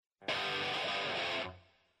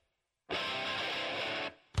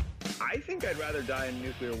I think I'd rather die in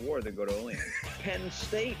nuclear war than go to Olean. Penn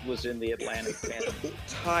State was in the Atlantic 10.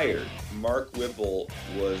 Tired. Mark Whipple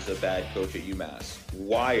was a bad coach at UMass.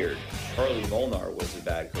 Wired. Charlie Molnar was a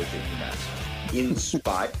bad coach at UMass.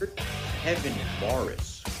 Inspired. Kevin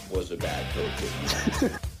Morris was a bad coach at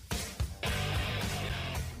UMass.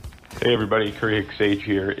 Hey everybody, Craig Sage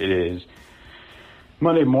here. It is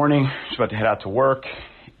Monday morning, just about to head out to work,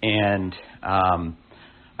 and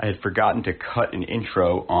I had forgotten to cut an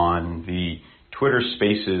intro on the Twitter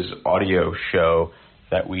Spaces audio show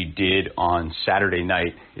that we did on Saturday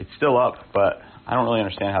night. It's still up, but I don't really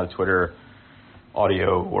understand how the Twitter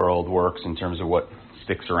audio world works in terms of what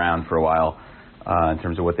sticks around for a while, in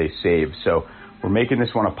terms of what they save. So we're making this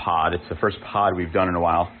one a pod. It's the first pod we've done in a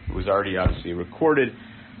while. It was already obviously recorded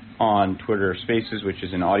on Twitter Spaces, which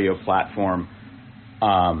is an audio platform.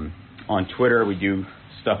 On Twitter, we do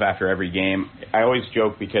stuff after every game. I always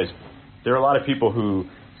joke because there are a lot of people who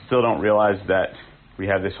still don't realize that we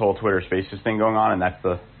have this whole Twitter Spaces thing going on, and that's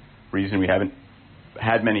the reason we haven't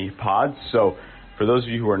had many pods. So for those of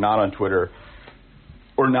you who are not on Twitter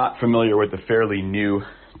or not familiar with the fairly new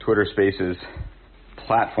Twitter Spaces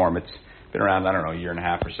platform, it's been around, I don't know, a year and a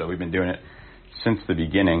half or so. We've been doing it since the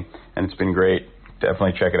beginning, and it's been great.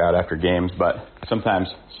 Definitely check it out after games, but sometimes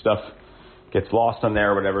stuff gets lost on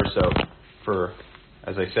there or whatever. So for,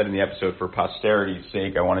 as I said in the episode, for posterity's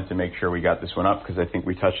sake, I wanted to make sure we got this one up because I think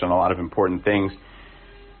we touched on a lot of important things.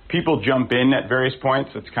 People jump in at various points.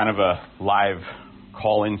 It's kind of a live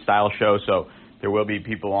call-in style show, so there will be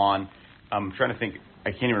people on. I'm trying to think.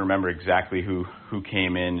 I can't even remember exactly who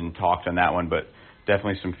came in and talked on that one, but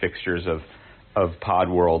definitely some fixtures of Pod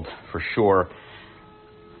World for sure.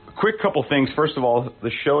 Quick couple things. First of all,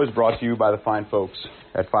 the show is brought to you by the fine folks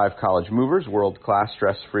at 5 College Movers, world-class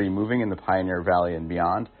stress-free moving in the Pioneer Valley and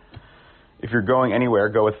beyond. If you're going anywhere,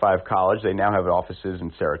 go with 5 College. They now have offices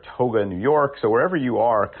in Saratoga, New York. So wherever you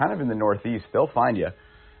are, kind of in the Northeast, they'll find you.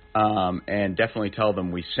 And definitely tell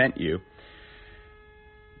them we sent you.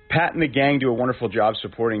 Pat and the gang do a wonderful job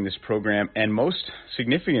supporting this program. And most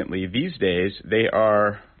significantly, these days, they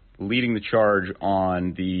are leading the charge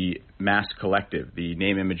on the Mass Collective, the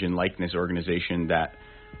name, image, and likeness organization that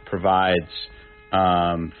provides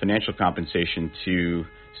financial compensation to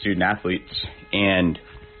student athletes. And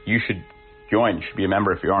you should join. You should be a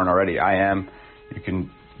member if you aren't already. I am. You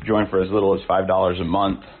can join for as little as $5 a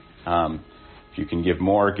month. If you can give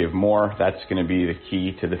more, give more. That's going to be the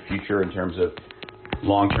key to the future in terms of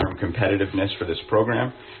long-term competitiveness for this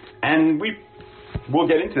program. And we'll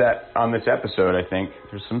get into that on this episode, I think.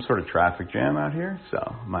 There's some sort of traffic jam out here,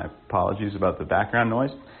 so my apologies about the background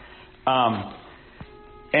noise.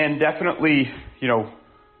 And definitely,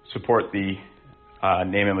 support the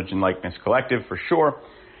Name, Image, and Likeness Collective for sure.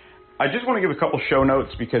 I just want to give a couple show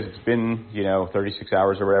notes because it's been, 36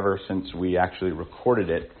 hours or whatever since we actually recorded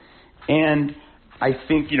it. And I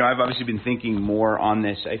think, I've obviously been thinking more on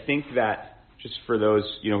this. I think that just for those,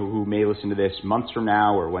 who may listen to this months from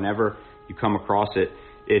now or whenever you come across it,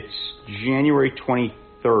 it's January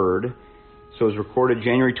 23rd. So it was recorded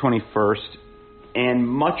January 21st. And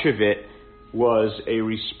much of it was a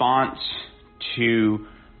response to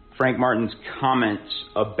Frank Martin's comments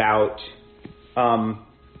about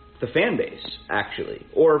the fan base, actually,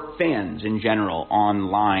 or fans in general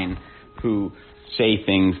online who say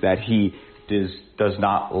things that he does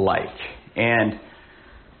not like. And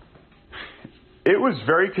it was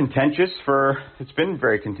very contentious it's been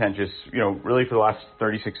very contentious, really for the last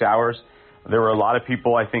 36 hours. There were a lot of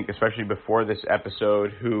people, I think, especially before this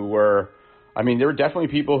episode, who were, there were definitely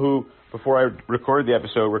people who, before I recorded the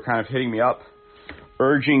episode, were kind of hitting me up,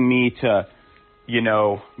 urging me to,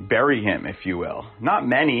 bury him, if you will. Not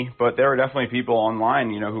many, but there were definitely people online,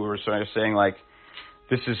 who were sort of saying, like,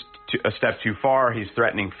 this is a step too far, he's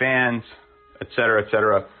threatening fans, et cetera, et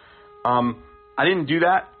cetera. I didn't do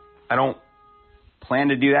that. I don't plan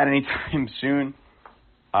to do that anytime soon.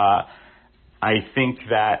 I think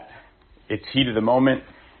that it's heat of the moment.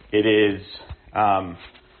 It is not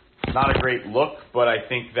a great look, but I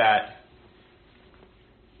think that,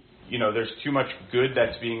 there's too much good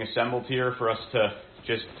that's being assembled here for us to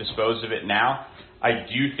just dispose of it now. I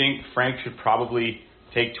do think Frank should probably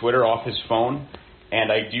take Twitter off his phone,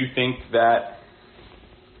 and I do think that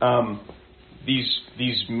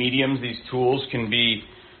these mediums, these tools can be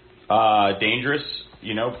dangerous.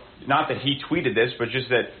 Not that he tweeted this, but just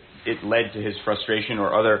that it led to his frustration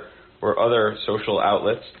or other social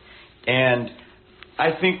outlets. And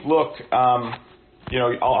I think, look,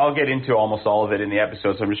 I'll get into almost all of it in the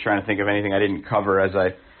episode, so I'm just trying to think of anything I didn't cover as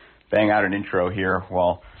I bang out an intro here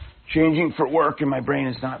while changing for work and my brain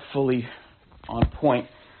is not fully on point.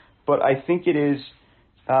 But I think it is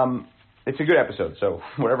it's a good episode. So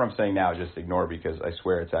whatever I'm saying now, just ignore because I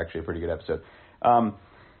swear it's actually a pretty good episode.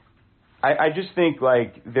 I just think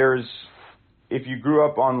like if you grew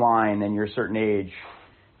up online and you're a certain age,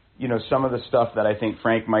 some of the stuff that I think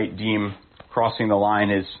Frank might deem crossing the line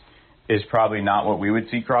is probably not what we would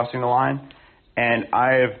see crossing the line. And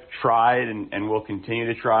I have tried and will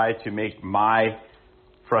continue to try to make my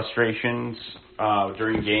frustrations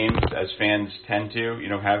during games, as fans tend to,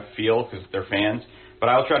 feel because they're fans. But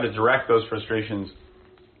I'll try to direct those frustrations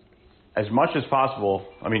as much as possible,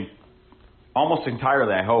 almost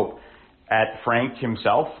entirely, I hope, at Frank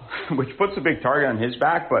himself, which puts a big target on his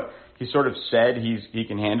back, but he sort of said he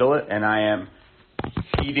can handle it, and I am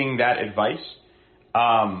heeding that advice.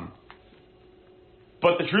 But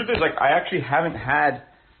the truth is, I actually haven't had,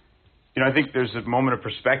 I think there's a moment of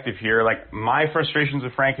perspective here. My frustrations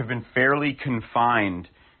with Frank have been fairly confined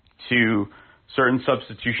to certain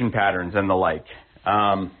substitution patterns and the like.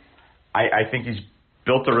 I think he's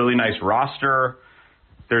built a really nice roster.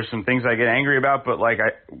 There's some things I get angry about, but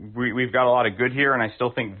we've got a lot of good here, and I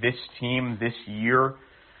still think this team this year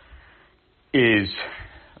is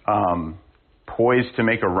poised to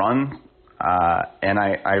make a run, and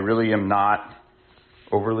I really am not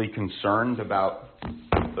overly concerned about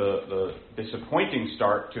the disappointing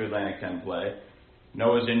start to Atlantic 10 play.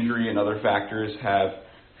 Noah's injury and other factors have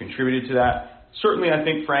contributed to that. Certainly, I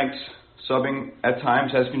think Frank's subbing at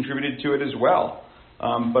times has contributed to it as well.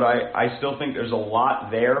 But I still think there's a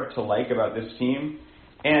lot there to like about this team.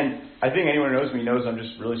 And I think anyone who knows me knows I'm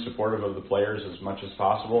just really supportive of the players as much as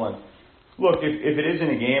possible. And look, if it is in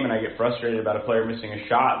a game and I get frustrated about a player missing a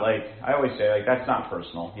shot, I always say, that's not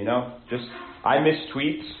personal, Just, I miss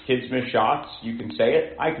tweets, kids miss shots, you can say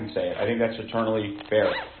it, I can say it. I think that's eternally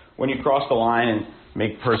fair. When you cross the line and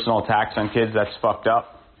make personal attacks on kids, that's fucked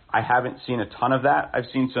up. I haven't seen a ton of that. I've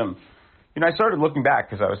seen some, I started looking back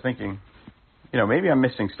because I was thinking, maybe I'm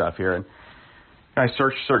missing stuff here. And I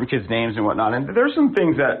searched certain kids' names and whatnot. And there's some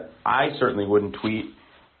things that I certainly wouldn't tweet.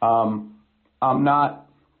 I'm not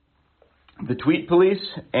the tweet police,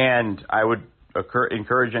 and I would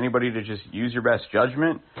encourage anybody to just use your best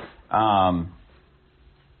judgment.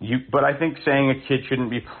 But I think saying a kid shouldn't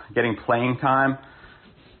be getting playing time,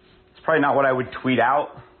 it's probably not what I would tweet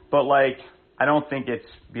out. But, I don't think it's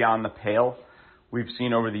beyond the pale. We've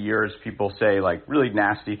seen over the years people say, really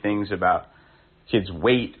nasty things about kids'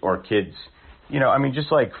 weight or kids, just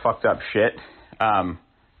fucked up shit.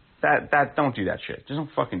 That don't do that shit. Just don't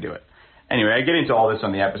fucking do it. Anyway, I get into all this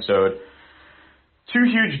on the episode. 2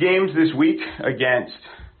 huge games this week against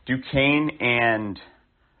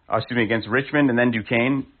against Richmond and then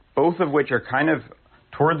Duquesne, both of which are kind of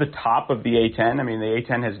toward the top of the A10. The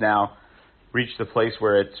A10 has now reached the place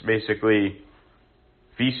where it's basically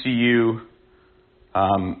VCU,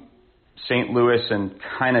 St. Louis, and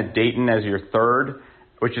kind of Dayton as your third,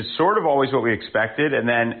 which is sort of always what we expected, and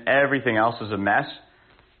then everything else is a mess.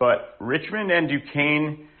 But Richmond and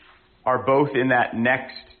Duquesne are both in that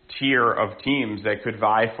next tier of teams that could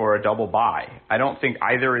vie for a double bye. I don't think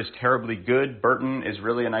either is terribly good. Burton is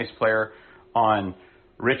really a nice player on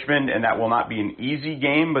Richmond, and that will not be an easy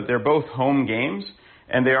game, but they're both home games,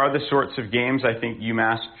 and they are the sorts of games I think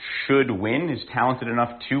UMass should win, is talented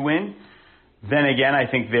enough to win. Then again, I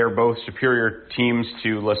think they're both superior teams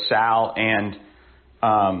to LaSalle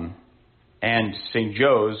and St.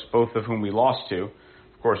 Joe's, both of whom we lost to.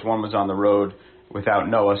 Of course, one was on the road without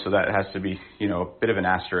Noah, so that has to be, a bit of an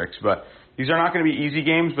asterisk. But these are not going to be easy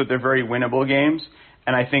games, but they're very winnable games.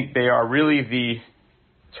 And I think they are really the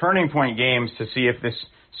turning point games to see if this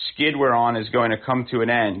skid we're on is going to come to an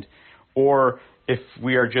end, or if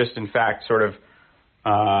we are just, in fact, sort of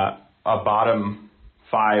a bottom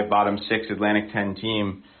 5, bottom 6 Atlantic 10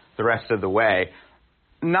 team the rest of the way.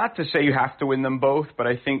 Not to say you have to win them both, but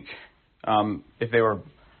I think if they were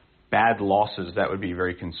bad losses, that would be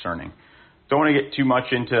very concerning. Don't want to get too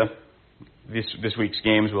much into this week's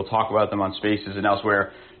games. We'll talk about them on Spaces and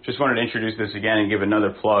elsewhere. Just wanted to introduce this again and give another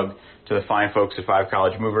plug to the fine folks at 5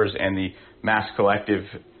 College Movers and the Mass Collective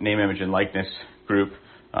Name, Image, and Likeness group.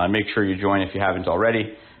 Make sure you join if you haven't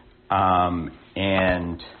already.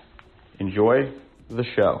 And enjoy the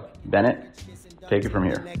show. Bennett, take it from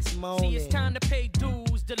here. See, it's time to pay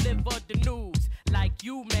dues, deliver the news. Like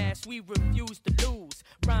UMass, we refuse to lose.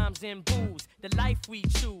 Rhymes and booze, the life we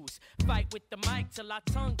choose. Fight with the mic till our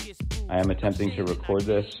tongue gets bruised. I am attempting to record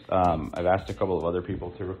this. I've asked a couple of other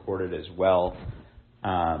people to record it as well,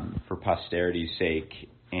 for posterity's sake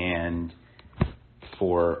and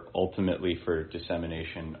ultimately for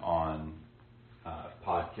dissemination on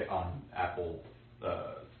on Apple,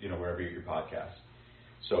 wherever you get your podcasts.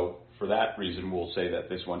 So for that reason, we'll say that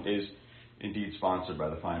this one is indeed sponsored by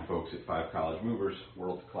the fine folks at 5 College Movers,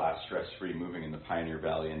 world-class, stress-free moving in the Pioneer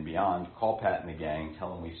Valley and beyond. Call Pat and the gang, tell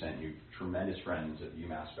them we sent you. Tremendous friends at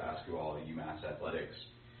UMass Basketball, the UMass Athletics,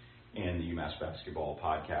 and the UMass Basketball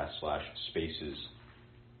podcast/Spaces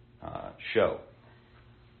show.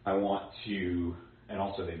 I want to, and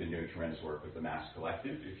also they've been doing tremendous work with the Mass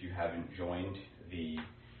Collective. If you haven't joined the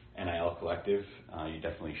NIL Collective, you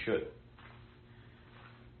definitely should.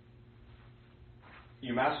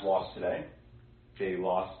 UMass lost today. They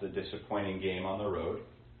lost the disappointing game on the road.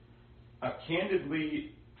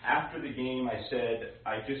 Candidly, after the game, I said,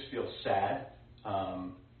 I just feel sad.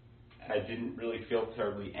 I didn't really feel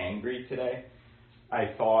terribly angry today.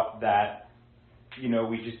 I thought that,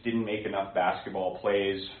 we just didn't make enough basketball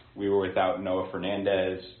plays. We were without Noah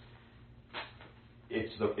Fernandez.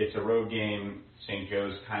 It's a road game. St.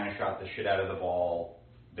 Joe's kind of shot the shit out of the ball.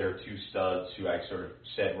 Their two studs, who I sort of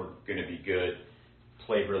said were going to be good,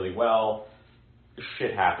 played really well.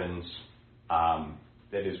 Shit happens.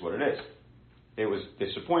 That is what it is. It was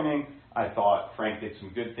disappointing. I thought Frank did some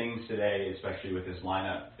good things today, especially with his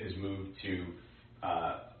lineup, his move to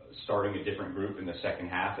starting a different group in the second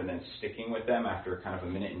half and then sticking with them after kind of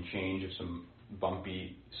a minute and change of some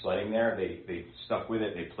bumpy sledding there. They stuck with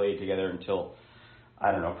it. They played together until,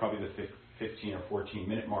 I don't know, probably the 15 or 14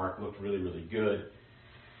 minute mark. Looked really, really good.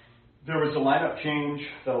 There was a lineup change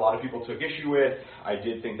that a lot of people took issue with. I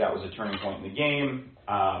did think that was a turning point in the game.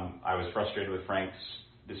 I was frustrated with Frank's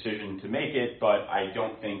decision to make it, but I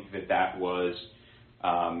don't think that was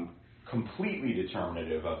completely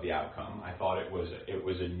determinative of the outcome. I thought it was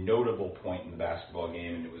a notable point in the basketball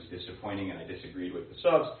game, and it was disappointing, and I disagreed with the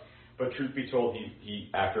subs. But truth be told, he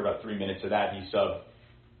after about 3 minutes of that, he subbed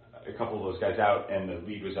a couple of those guys out, and the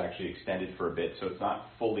lead was actually extended for a bit, so it's not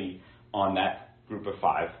fully on that group of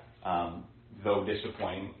 5. Though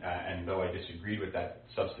disappointing, and though I disagreed with that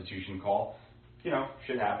substitution call,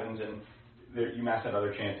 shit happens, and UMass had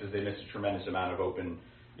other chances. They missed a tremendous amount of open,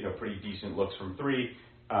 pretty decent looks from 3,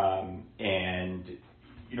 and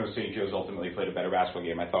St. Joe's ultimately played a better basketball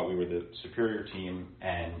game. I thought we were the superior team,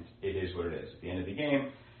 and it is what it is at the end of the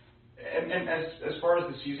game. And as far as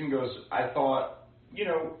the season goes, I thought,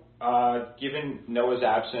 given Noah's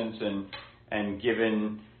absence and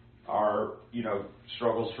given our,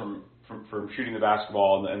 struggles from shooting the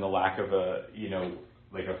basketball and the lack of a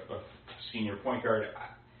senior point guard,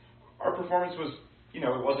 our performance was,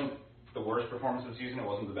 it wasn't the worst performance of the season. It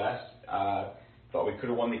wasn't the best. Thought we could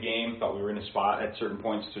have won the game. Thought we were in a spot at certain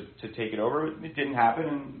points to take it over. It didn't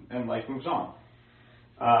happen, and life moves on.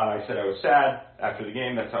 I said I was sad after the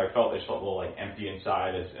game. That's how I felt. I just felt a little empty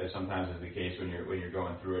inside, as sometimes is the case when you're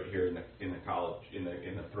going through it here in the college in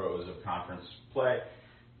the throes of conference play.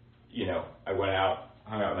 I went out,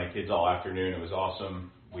 hung out with my kids all afternoon. It was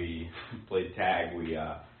awesome. We played tag. We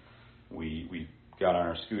got on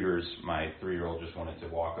our scooters. My 3-year-old just wanted to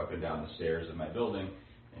walk up and down the stairs of my building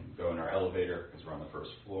and go in our elevator because we're on the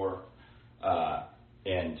first floor.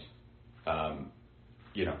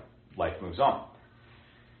 Life moves on.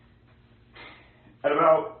 At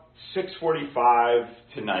about 6:45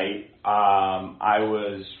 tonight, I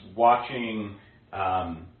was watching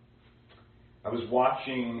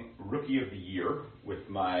Rookie of the Year with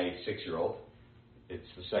my 6-year-old. It's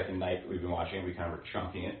the second night that we've been watching it. We kind of were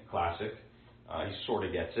chunking it. Classic. He sort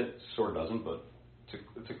of gets it, sort of doesn't, but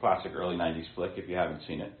it's a classic early 90s flick if you haven't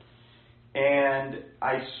seen it. And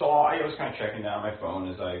I was kind of checking down my phone,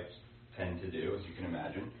 as I tend to do, as you can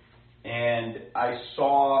imagine. And I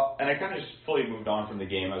kind of just fully moved on from the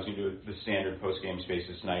game. I was going to do the standard post-game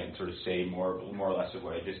Spaces tonight and sort of say more or less of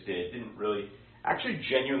what I just did.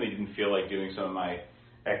 Genuinely didn't feel like doing some of my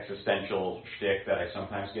existential shtick that I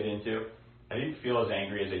sometimes get into. I didn't feel as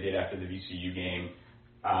angry as I did after the VCU game.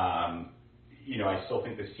 I still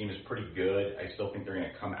think this team is pretty good. I still think they're going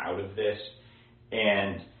to come out of this.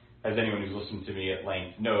 And as anyone who's listened to me at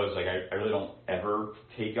length knows, I really don't ever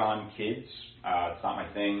take on kids. It's not my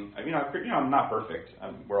thing. I'm not perfect.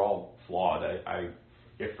 We're all flawed. I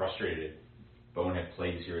get frustrated, bonehead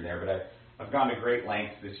plays here and there, but I've gone to great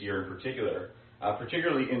lengths this year in particular,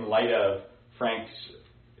 particularly in light of Frank's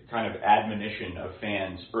kind of admonition of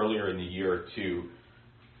fans earlier in the year to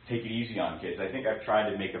take it easy on kids. I think I've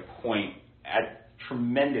tried to make a point at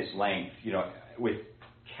tremendous length, with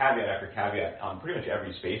caveat after caveat on pretty much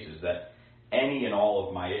every Spaces, that any and all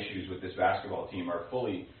of my issues with this basketball team are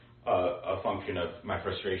fully a function of my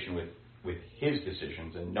frustration with his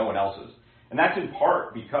decisions and no one else's. And that's in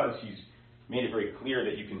part because he's made it very clear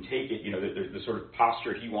that you can take it, the sort of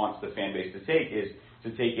posture he wants the fan base to take is to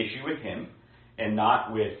take issue with him and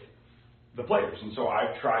not with the players. And so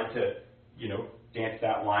I've tried to, dance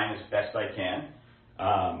that line as best I can.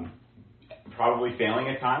 probably failing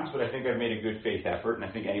at times, but I think I've made a good faith effort, and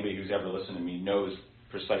I think anybody who's ever listened to me knows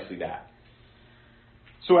precisely that.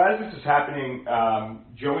 So as this is happening,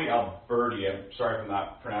 Joey Alberti, I'm sorry if I'm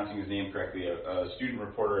not pronouncing his name correctly, a student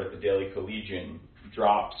reporter at the Daily Collegian,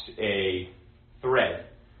 drops a thread.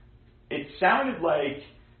 It sounded like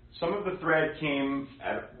some of the thread came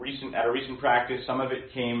at a recent practice. Some of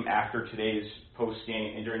it came after today's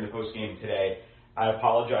post-game and during the post-game today. I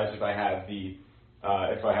apologize if I have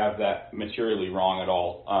that materially wrong at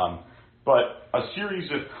all. But a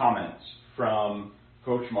series of comments from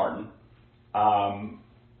Coach Martin,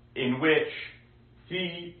 in which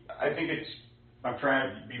I'm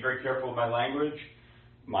trying to be very careful with my language,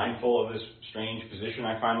 mindful of this strange position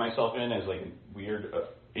I find myself in as like a weird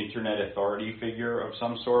internet authority figure of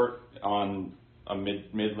some sort on a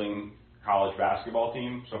middling college basketball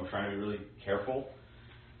team. So I'm trying to be really careful,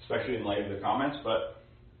 especially in light of the comments. But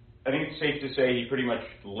I think it's safe to say he pretty much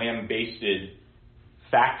lambasted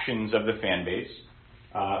factions of the fan base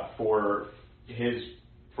for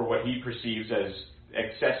what he perceives as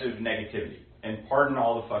excessive negativity. And pardon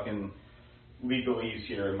all the fucking legalese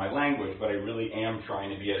here in my language, but I really am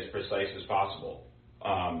trying to be as precise as possible.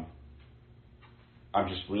 I'm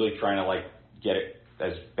just really trying to get it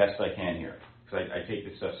as best I can here, because I take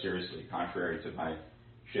this stuff seriously, contrary to my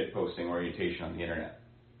shit posting orientation on the internet.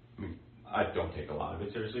 I mean, I don't take a lot of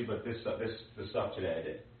it seriously, but the stuff today I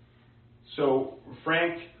did. So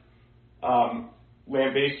Frank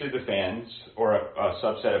lambasted the fans, or a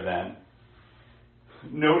subset of them,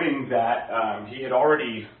 noting that he had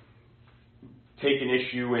already taken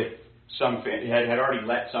issue with some fans, had already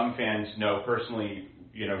let some fans know personally,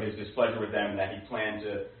 his displeasure with them, that he planned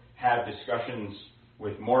to have discussions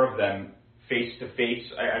with more of them face to face.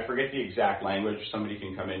 I forget the exact language. Somebody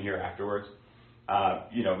can come in here afterwards.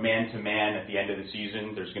 Man to man at the end of the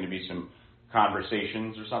season, there's going to be some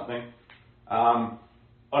conversations or something.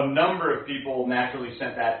 A number of people naturally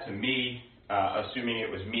sent that to me, assuming it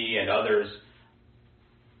was me and others.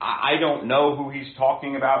 I don't know who he's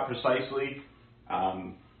talking about precisely.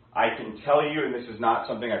 I can tell you, and this is not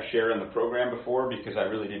something I've shared on the program before because I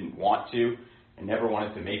really didn't want to. I never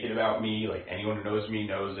wanted to make it about me. Like, anyone who knows me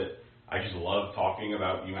knows that I just love talking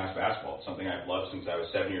about UMass basketball. It's something I've loved since I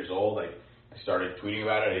was 7 years old. I started tweeting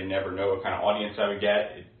about it. I never know what kind of audience I would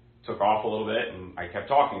get. It took off a little bit, and I kept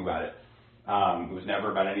talking about it. It was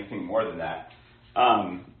never about anything more than that.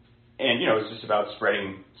 It's just about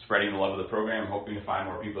spreading the love of the program, hoping to find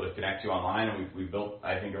more people to connect to online, and we've built,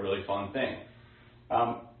 I think, a really fun thing.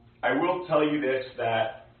 I will tell you this,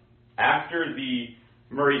 that after the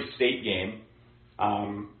Murray State game,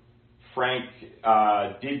 Frank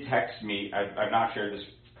did text me. I've not shared this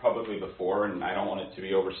publicly before, and I don't want it to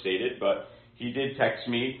be overstated, but he did text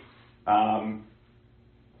me, eviscerating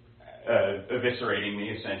me,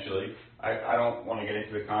 essentially. I don't want to get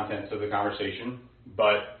into the contents of the conversation,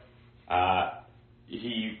 but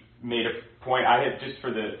he made a point. I had, just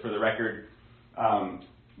for the record,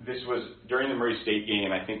 this was during the Murray State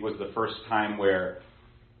game. I think was the first time where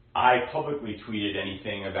I publicly tweeted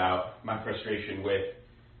anything about my frustration with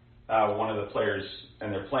one of the players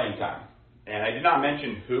and their playing time. And I did not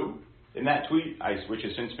mention who in that tweet, which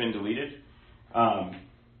has since been deleted.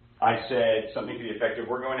 I said something to the effect of,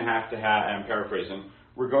 we're going to have, and I'm paraphrasing,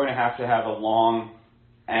 we're going to have a long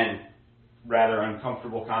and rather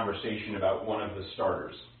uncomfortable conversation about one of the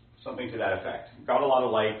starters. Something to that effect. Got a lot of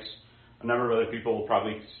likes. A number of other people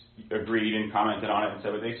probably agreed and commented on it and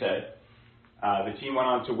said what they said. The team went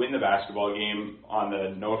on to win the basketball game on the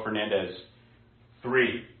Noah Fernandez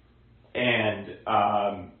 3 and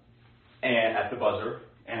at the buzzer.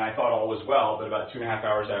 And I thought all was well, but about 2.5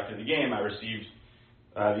 hours after the game, I received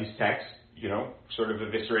these texts, sort of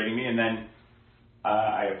eviscerating me. And then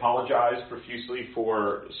I apologized profusely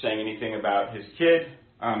for saying anything about his kid,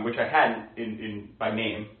 which I hadn't by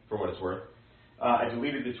name, for what it's worth. I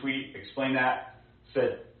deleted the tweet, explained that,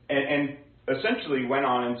 said, and essentially went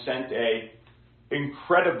on and sent a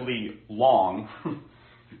incredibly long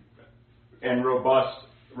and robust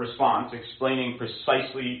response explaining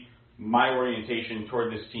precisely my orientation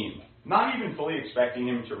toward this team. Not even fully expecting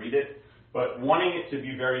him to read it, but wanting it to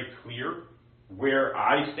be very clear where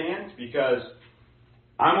I stand, because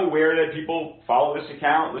I'm aware that people follow this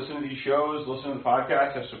account, listen to these shows, listen to the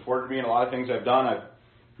podcast, have supported me in a lot of things I've done. I've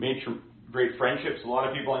made great friendships with a lot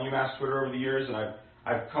of people on UMass Twitter over the years, and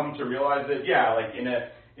I've come to realize that,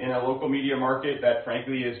 in a local media market that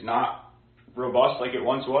frankly is not robust like it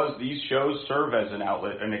once was, these shows serve as an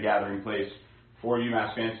outlet and a gathering place for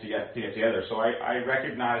UMass fans to get together. So I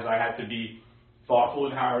recognize I had to be thoughtful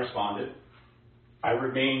in how I responded. I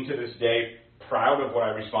remain to this day proud of what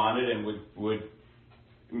I responded and would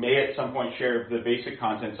may at some point share the basic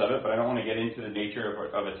contents of it, but I don't want to get into the nature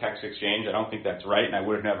of a text exchange. I don't think that's right, and I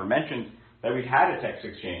would have never mentioned that we had a text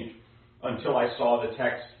exchange until I saw the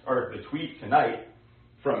text or the tweet tonight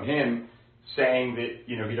from him saying that,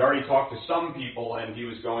 you know, he'd already talked to some people and he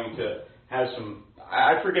was going to have some,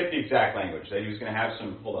 I forget the exact language, that he was going to have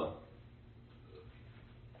some,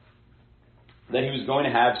 that he was going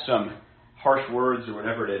to have some harsh words or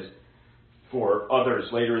whatever it is for others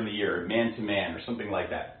later in the year, man to man or something like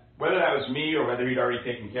that. Whether that was me or whether he'd already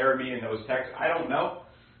taken care of me in those texts, I don't know.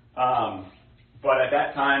 But at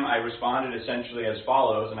that time, I responded essentially as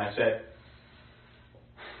follows, and I said,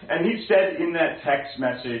 and he said in that text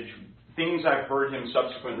message things I've heard him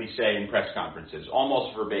subsequently say in press conferences,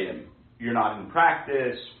 almost verbatim. You're not in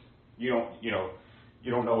practice. You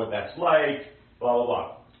don't know what that's like. Blah blah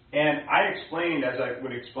blah. And I explained, as I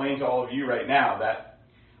would explain to all of you right now, that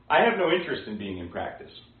I have no interest in being in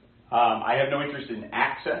practice. I have no interest in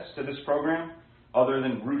access to this program other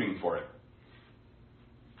than rooting for it.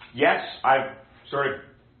 Yes, I've sort of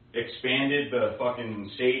expanded the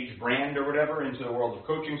fucking Sage brand or whatever into the world of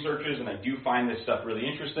coaching searches, and I do find this stuff really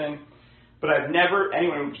interesting. But I've never,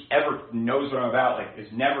 anyone who ever knows what I'm about, like, has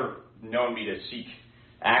never known me to seek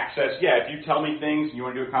access. Yeah, if you tell me things and you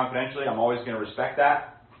want to do it confidentially, I'm always going to respect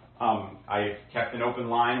that. I've kept an open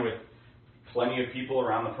line with plenty of people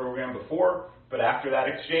around the program before, but after that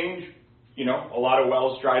exchange, you know, a lot of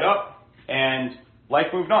wells dried up, and life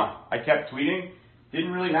moved on. I kept tweeting.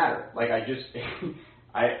 Didn't really matter. Like, I just,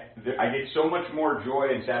 I get so much more joy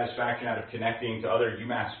and satisfaction out of connecting to other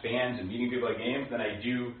UMass fans and meeting people at games than I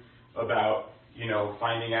do about, you know,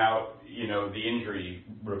 finding out, you know, the injury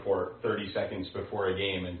report 30 seconds before a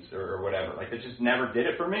game and or whatever. Like, it just never did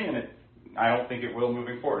it for me, and I don't think it will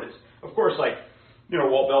moving forward. It's, of course, like, you know,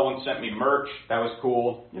 Walt Bell once sent me merch. That was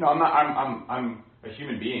cool. You know, I'm a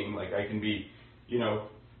human being. Like, I can be, you know,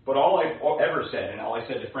 but all I've ever said, and all I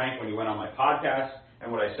said to Frank when he went on my podcast,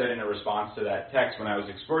 and what I said in a response to that text when I was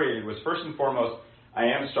excoriated was, first and foremost, I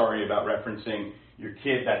am sorry about referencing your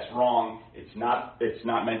kid. That's wrong. It's not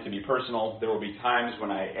meant to be personal. There will be times when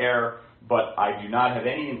I err, but I do not have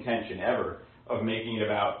any intention ever of making it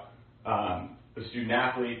about the student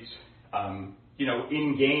athletes. You know,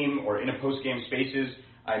 in game or in a post game spaces,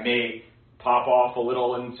 I may pop off a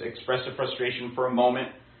little and express a frustration for a moment,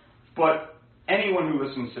 but anyone who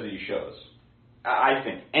listens to these shows, I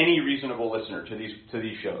think any reasonable listener to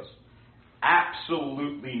these shows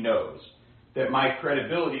absolutely knows that my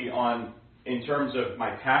credibility in terms of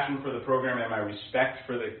my passion for the program and my respect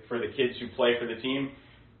for the kids who play for the team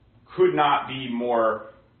could not be more.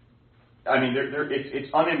 I mean,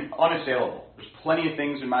 it's unassailable. There's plenty of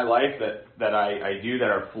things in my life that I do that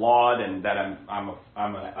are flawed and that I'm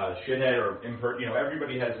a shithead or imperfect. You know,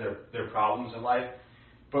 everybody has their problems in life,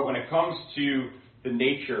 but when it comes to the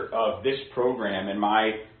nature of this program and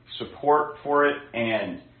my support for it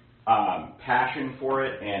and passion for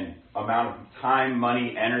it and amount of time,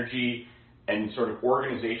 money, energy, and sort of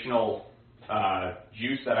organizational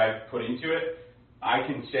juice that I've put into it, I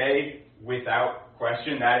can say without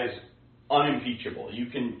question that is unimpeachable.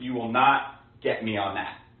 You will not get me on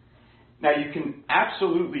that. Now, you can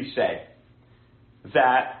absolutely say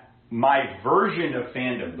that my version of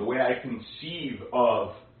fandom, the way I conceive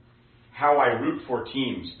of how I root for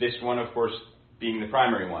teams, this one, of course, being the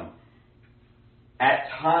primary one, at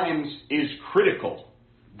times is critical.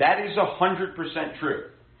 That is 100% true.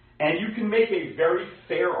 And you can make a very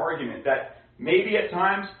fair argument that maybe at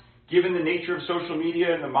times, given the nature of social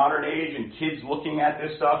media in the modern age and kids looking at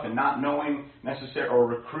this stuff and not knowing necessarily, or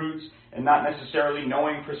recruits, and not necessarily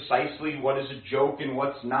knowing precisely what is a joke and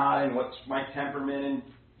what's not and what's my temperament and,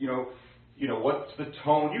 you know, what's the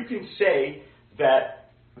tone, you can say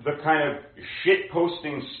that the kind of shit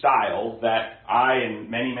posting style that I and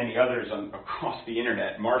many, many others across the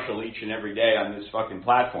internet marshal each and every day on this fucking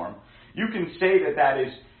platform, you can say that that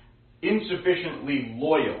is insufficiently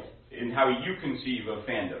loyal in how you conceive of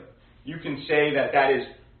fandom. You can say that that is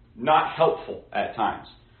not helpful at times.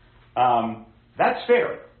 That's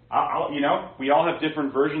fair. You know, we all have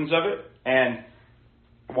different versions of it, and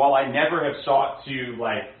while I never have sought to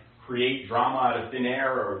like create drama out of thin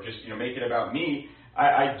air or just, you know, make it about me,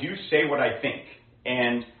 I do say what I think,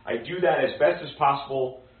 and I do that as best as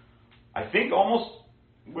possible. I think almost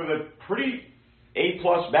with a pretty A+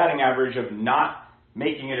 batting average of not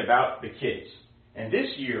making it about the kids. And this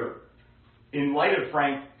year, in light of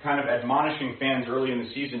Frank kind of admonishing fans early in the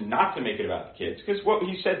season not to make it about the kids, because what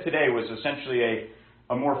he said today was essentially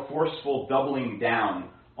a more forceful doubling down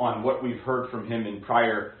on what we've heard from him in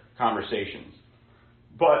prior conversations.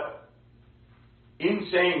 But in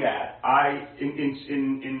saying that,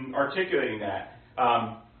 in articulating that,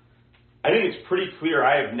 I think it's pretty clear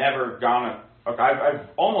I have never I've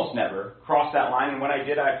almost never crossed that line, and when I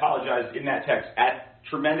did, I apologized in that text at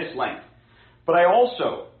tremendous length. But I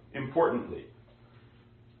also, importantly,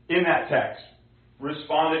 in that text,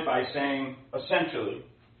 responded by saying, essentially,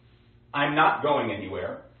 I'm not going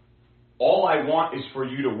anywhere. All I want is for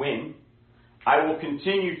you to win. I will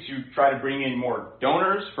continue to try to bring in more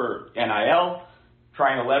donors for NIL,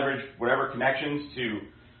 trying to leverage whatever connections to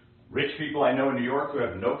rich people I know in New York who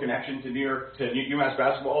have no connection to UMass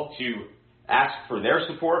basketball to ask for their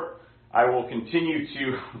support. I will continue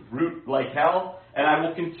to root like hell, and I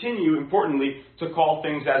will continue, importantly, to call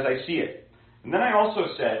things as I see it. And then I also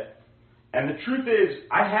said, and the truth is,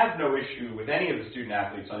 I have no issue with any of the student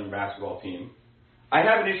athletes on your basketball team. I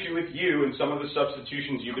have an issue with you and some of the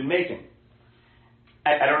substitutions you've been making.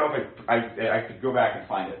 I don't know if I could go back and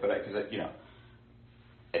find it, but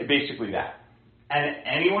basically that. And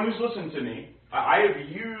anyone who's listened to me, I have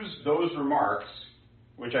used those remarks,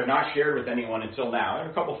 which I've not shared with anyone until now. I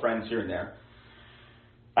have a couple friends here and there.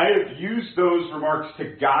 I have used those remarks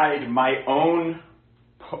to guide my own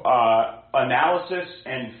analysis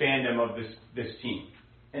and fandom of this team.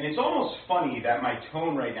 And it's almost funny that my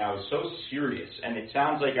tone right now is so serious, and it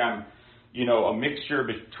sounds like I'm, a mixture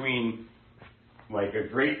between like a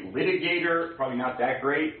great litigator, probably not that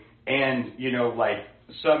great, and, like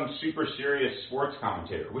some super serious sports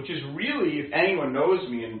commentator, which is really, if anyone knows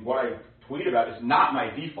me and what I tweet about, is not my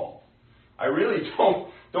default. I really don't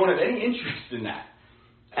have any interest in that.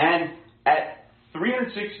 And at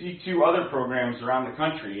 362 other programs around the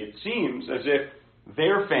country, it seems as if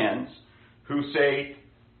their fans who say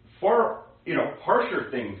far,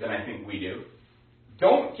 harsher things than I think we do,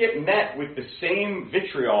 don't get met with the same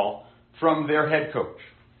vitriol from their head coach.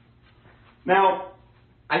 Now,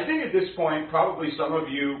 I think at this point, probably some of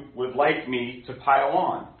you would like me to pile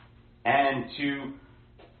on and to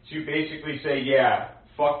basically say, yeah,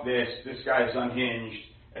 fuck this guy's unhinged,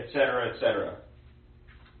 etc., etc.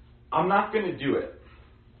 I'm not going to do it.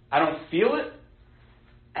 I don't feel it,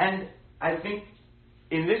 and I think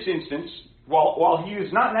in this instance, while he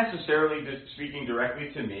is not necessarily speaking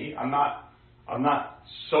directly to me, I'm not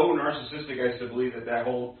so narcissistic as to believe that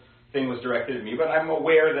whole thing was directed at me, but I'm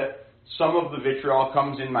aware that some of the vitriol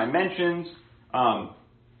comes in my mentions, and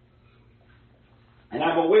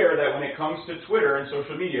I'm aware that when it comes to Twitter and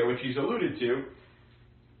social media, which he's alluded to,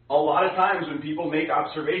 a lot of times when people make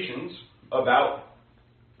observations about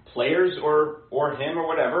players or him or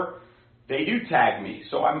whatever, they do tag me.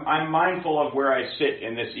 So I'm mindful of where I sit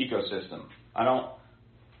in this ecosystem. I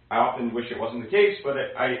often wish it wasn't the case, but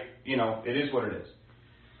it is what it is.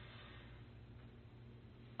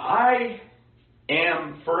 I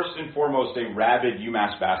am first and foremost a rabid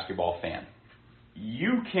UMass basketball fan.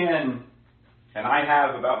 You can, and I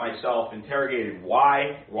have about myself, interrogated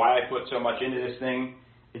why I put so much into this thing.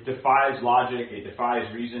 It defies logic, it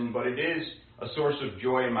defies reason, but it is a source of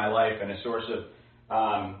joy in my life and a source of,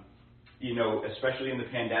 especially in the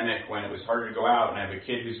pandemic when it was harder to go out, and I have a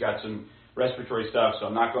kid who's got some respiratory stuff, so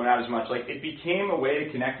I'm not going out as much. Like, it became a way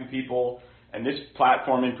to connect with people, and this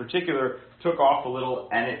platform in particular took off a little,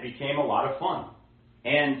 and it became a lot of fun.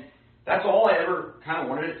 And that's all I ever kind of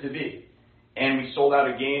wanted it to be. And we sold out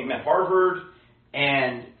a game at Harvard,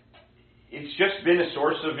 and it's just been a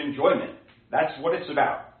source of enjoyment. That's what it's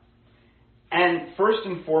about. And first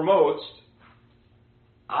and foremost,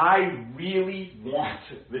 I really want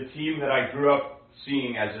the team that I grew up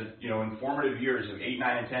seeing as in formative years of 8,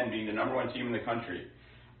 9, and 10 being the number one team in the country.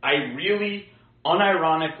 I really,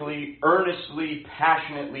 unironically, earnestly,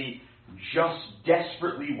 passionately, just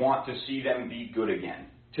desperately want to see them be good again,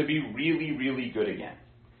 to be really, really good again.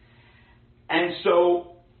 And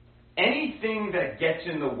so anything that gets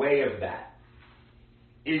in the way of that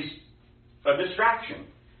is a distraction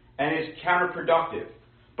and is counterproductive.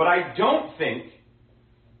 But I don't think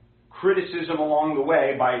criticism along the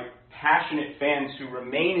way by passionate fans who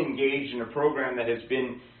remain engaged in a program that has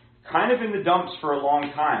been kind of in the dumps for a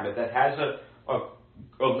long time, but that has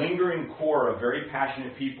a lingering core of very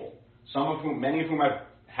passionate people, many of whom I've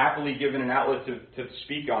happily given an outlet to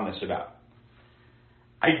speak on this about.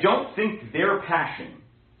 I don't think their passion,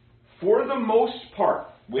 for the most part,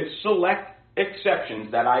 with select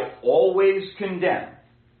exceptions that I always condemn,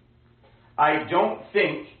 I don't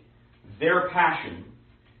think their passion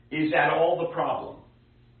is at all the problem.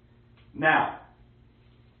 Now,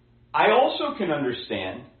 I also can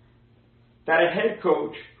understand that a head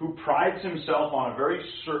coach who prides himself on a very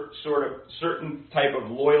certain type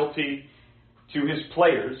of loyalty to his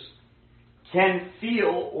players can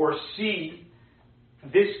feel or see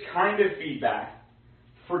this kind of feedback,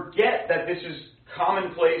 forget that this is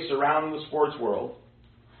commonplace around the sports world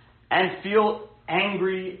and feel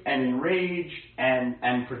angry and enraged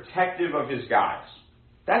and protective of his guys.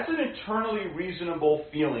 That's an eternally reasonable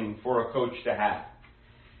feeling for a coach to have.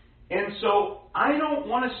 And so I don't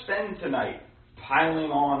want to spend tonight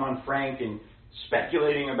piling on Frank and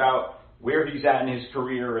speculating about where he's at in his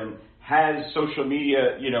career and has social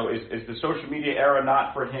media, is the social media era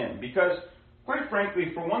not for him? Because, quite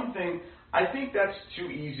frankly, for one thing, I think that's too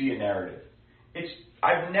easy a narrative.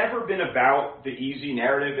 I've never been about the easy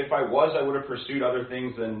narrative. If I was, I would have pursued other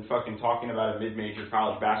things than fucking talking about a mid-major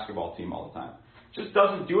college basketball team all the time. It just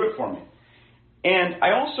doesn't do it for me. And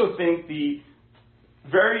I also think the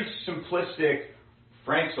very simplistic,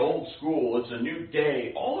 Frank's old school, it's a new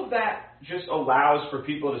day, all of that just allows for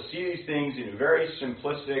people to see these things in a very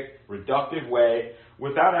simplistic, reductive way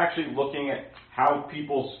without actually looking at how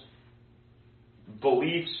people's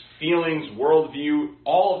beliefs, feelings, worldview,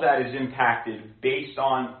 all of that is impacted based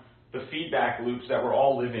on the feedback loops that we're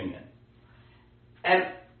all living in. And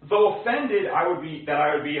though offended that I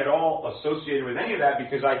would be at all associated with any of that,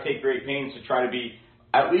 because I take great pains to try to be,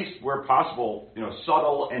 at least where possible,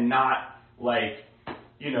 subtle and not like,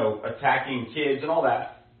 attacking kids and all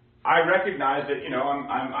that, I recognize that,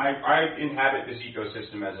 I inhabit this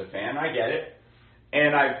ecosystem as a fan. I get it.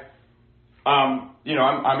 And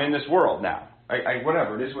I'm in this world now.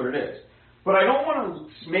 Whatever, it is what it is. But I don't want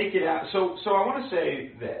to make it out. So I want to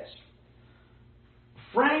say this.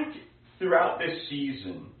 Frank, throughout this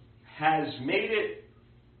season, has made it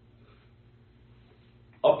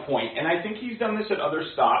a point, and I think he's done this at other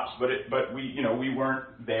stops, but we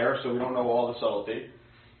weren't there, so we don't know all the subtlety.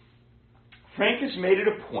 Frank has made it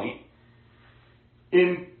a point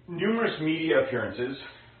in numerous media appearances,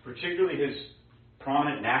 particularly his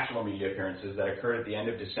prominent national media appearances that occurred at the end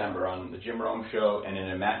of December on the Jim Rome Show and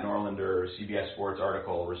in a Matt Norlander CBS Sports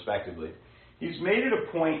article, respectively. He's made it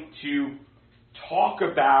a point to talk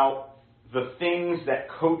about the things that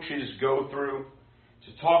coaches go through,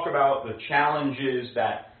 to talk about the challenges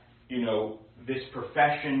that, this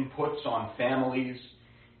profession puts on families.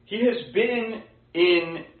 He has been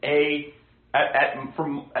in for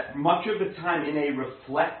much of the time in a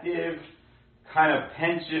reflective, kind of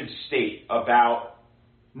pensive state about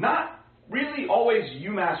not really always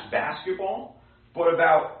UMass basketball, but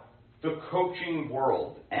about the coaching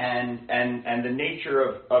world and the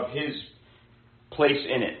nature of his place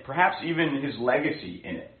in it, perhaps even his legacy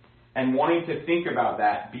in it, and wanting to think about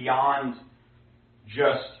that beyond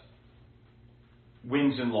just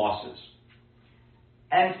wins and losses.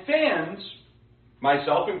 And fans,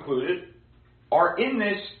 myself included, are in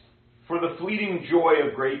this for the fleeting joy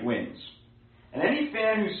of great wins. And any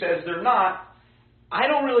fan who says they're not, I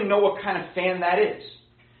don't really know what kind of fan that is.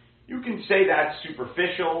 You can say that's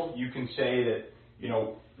superficial. You can say that,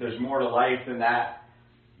 there's more to life than that.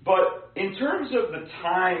 But in terms of the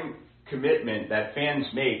time commitment that fans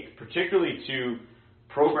make, particularly to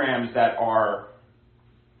programs that are,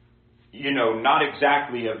 not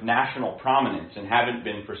exactly of national prominence and haven't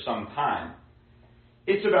been for some time,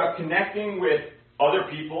 it's about connecting with other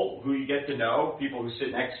people who you get to know, people who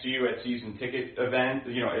sit next to you at season ticket events,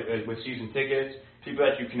 with season tickets, people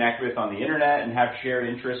that you connect with on the internet and have shared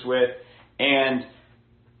interests with, and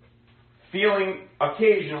feeling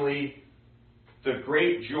occasionally the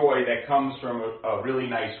great joy that comes from a really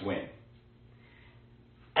nice win.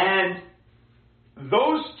 And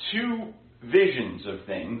those two visions of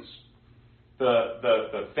things,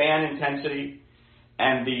 the fan intensity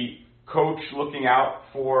and the coach looking out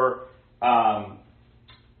for,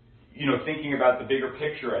 thinking about the bigger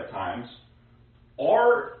picture at times,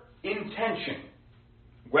 are in tension,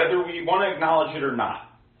 whether we want to acknowledge it or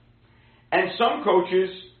not. And some coaches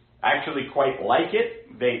actually quite like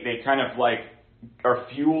it. They kind of like are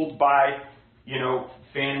fueled by,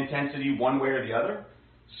 fan intensity one way or the other.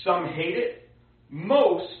 Some hate it.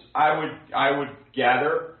 Most, I would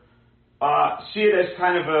gather, see it as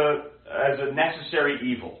kind of as a necessary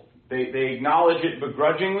evil. They acknowledge it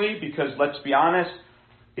begrudgingly because, let's be honest,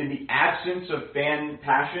 in the absence of fan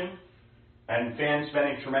passion and fans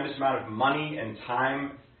spending a tremendous amount of money and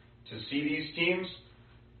time to see these teams,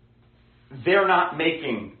 they're not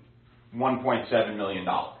making $1.7 million,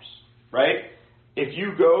 right? If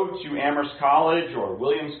you go to Amherst College or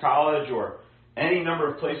Williams College or any number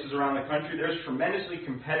of places around the country, there's tremendously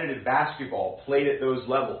competitive basketball played at those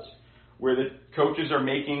levels where the coaches are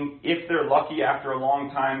making, if they're lucky after a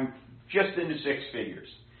long time, just into six figures.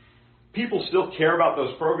 People still care about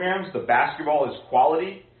those programs. The basketball is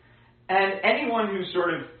quality. And anyone who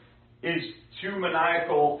sort of is too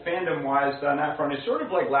maniacal fandom-wise on that front is sort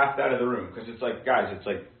of like laughed out of the room because it's like, guys, it's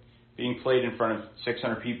like being played in front of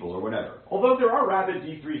 600 people or whatever. Although there are rabid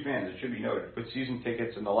D3 fans, it should be noted, with season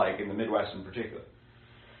tickets and the like, in the Midwest in particular.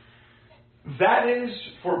 That is,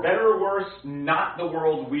 for better or worse, not the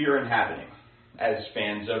world we are inhabiting as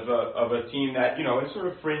fans of a team that, is sort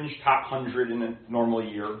of fringe top 100 in a normal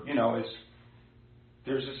year.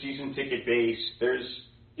 There's a season ticket base. There's,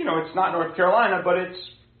 it's not North Carolina, but it's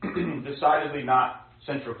decidedly not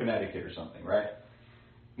Central Connecticut or something, right?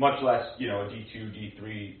 Much less, a D2,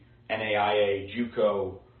 D3, NAIA,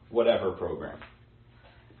 JUCO, whatever program.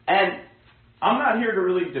 And I'm not here to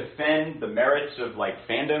really defend the merits of,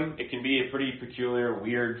 fandom. It can be a pretty peculiar,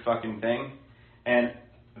 weird fucking thing. And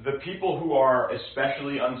the people who are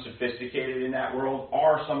especially unsophisticated in that world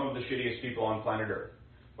are some of the shittiest people on planet Earth.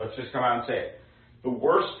 Let's just come out and say it. The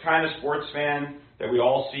worst kind of sports fan that we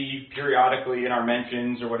all see periodically in our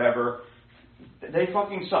mentions or whatever, they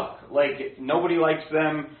fucking suck. Nobody likes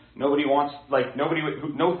them.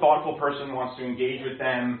 No thoughtful person wants to engage with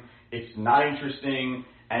them. It's not interesting.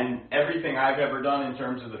 And everything I've ever done in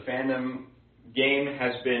terms of the fandom game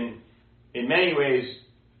has been, in many ways,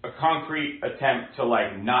 a concrete attempt to,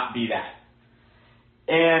 not be that.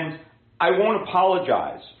 And I won't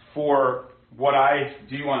apologize for what I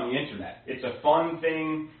do on the internet. It's a fun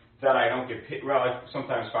thing that I don't get paid. Well,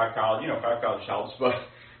 sometimes five college helps,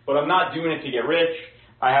 but I'm not doing it to get rich.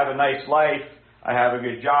 I have a nice life. I have a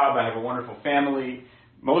good job. I have a wonderful family.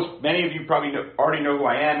 Many of you probably already know who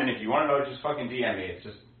I am, and if you want to know, just fucking DM me. It's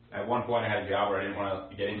just, at one point I had a job where I didn't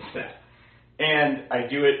want to get into that. And I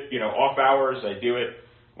do it, off hours. I do it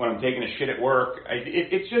when I'm taking a shit at work.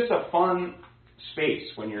 It's just a fun space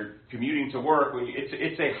when you're commuting to work.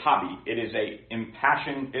 It's a hobby. It is a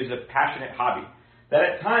passionate hobby that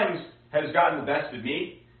at times has gotten the best of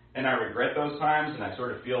me, and I regret those times, and I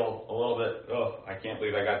sort of feel a little bit, I can't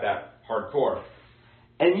believe I got that hardcore.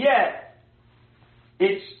 And yet,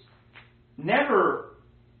 it's never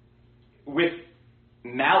with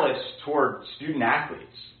malice toward student athletes.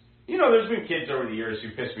 There's been kids over the years who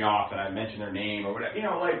piss me off and I mention their name or whatever.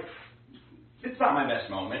 It's not my best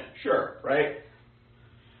moment, sure, right?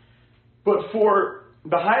 But for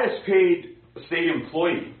the highest paid state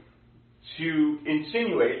employee to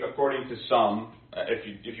insinuate, according to some,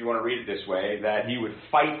 if you want to read it this way, that he would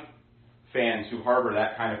fight fans who harbor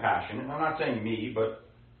that kind of passion, and I'm not saying me, but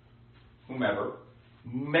whomever,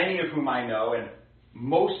 many of whom I know, and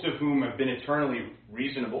most of whom have been eternally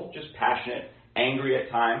reasonable, just passionate, angry at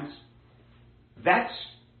times, that's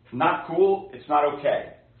not cool, it's not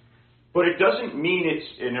okay. But it doesn't mean it's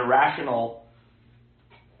an irrational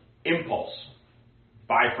impulse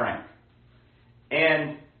by Frank.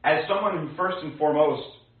 And as someone who first and foremost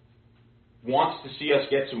wants to see us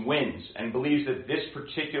get some wins and believes that this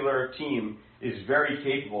particular team is very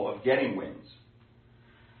capable of getting wins,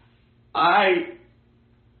 I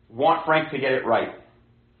want Frank to get it right.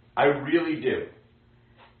 I really do.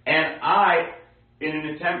 And I, in an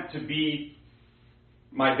attempt to be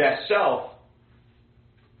my best self,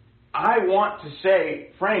 I want to say,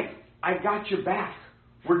 Frank, I got your back.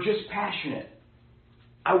 We're just passionate.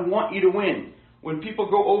 I want you to win. When people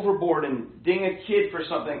go overboard and ding a kid for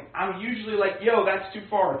something, I'm usually like, yo, that's too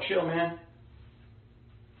far. Chill, man.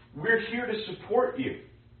 We're here to support you.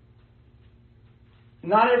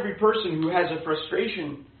 Not every person who has a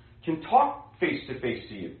frustration can talk face-to-face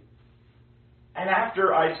to you. And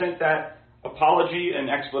after I sent that apology and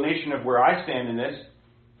explanation of where I stand in this,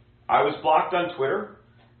 I was blocked on Twitter,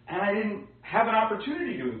 and I didn't have an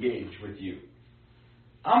opportunity to engage with you.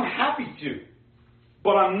 I'm happy to,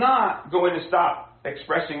 but I'm not going to stop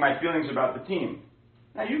expressing my feelings about the team.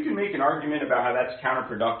 Now, you can make an argument about how that's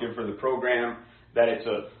counterproductive for the program, that it's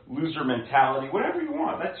a loser mentality, whatever you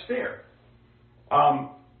want. That's fair.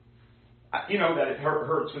 That it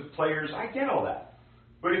hurts with players. I get all that.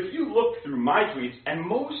 But if you look through my tweets and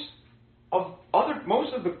most of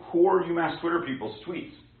the core UMass Twitter people's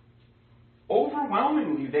tweets,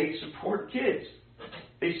 overwhelmingly they support kids.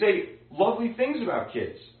 They say lovely things about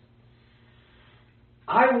kids.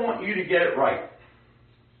 I want you to get it right.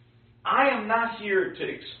 I am not here to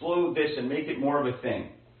explode this and make it more of a thing.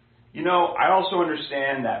 I also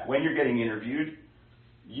understand that when you're getting interviewed,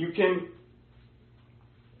 you can...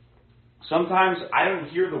 Sometimes I don't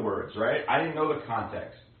hear the words, right? I didn't know the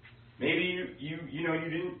context. Maybe you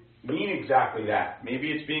didn't mean exactly that.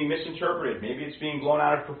 Maybe it's being misinterpreted. Maybe it's being blown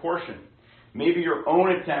out of proportion. Maybe your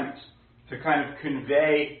own attempt to kind of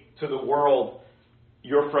convey to the world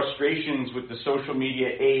your frustrations with the social media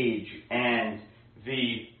age and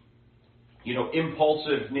the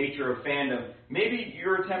impulsive nature of fandom. Maybe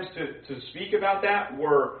your attempts to speak about that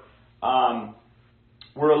were a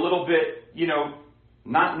little bit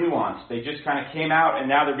not nuanced. They just kind of came out and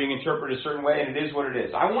now they're being interpreted a certain way, and it is what it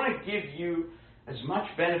is. I want to give you as much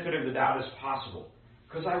benefit of the doubt as possible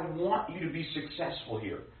because I want you to be successful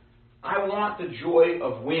here. I want the joy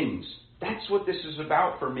of wins. That's what this is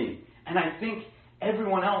about for me. And I think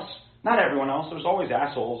everyone else, not everyone else, there's always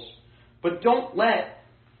assholes, but don't let,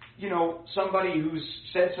 somebody who's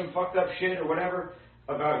said some fucked up shit or whatever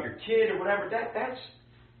about your kid or whatever, that's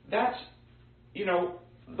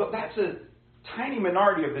a tiny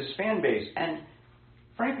minority of this fan base. And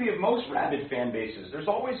frankly, of most rabid fan bases, there's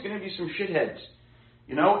always going to be some shitheads,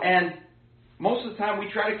 and most of the time we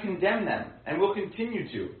try to condemn them, and we'll continue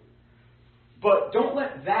to. But don't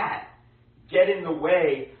let that get in the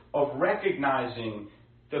way of recognizing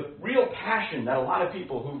the real passion that a lot of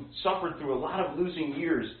people who've suffered through a lot of losing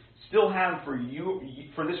years still have for you,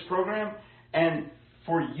 for this program, and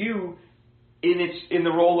for you in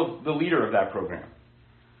the role of the leader of that program.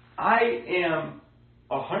 I am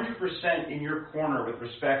 100% in your corner with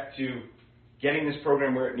respect to getting this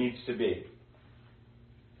program where it needs to be.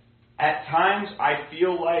 At times, I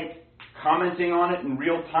feel like commenting on it in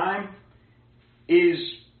real time is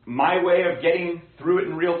my way of getting through it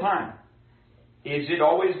in real time. Is it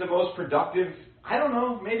always the most productive? I don't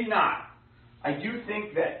know, maybe not. I do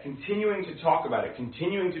think that continuing to talk about it,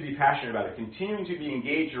 continuing to be passionate about it, continuing to be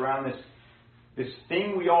engaged around this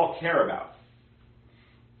thing we all care about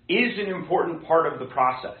is an important part of the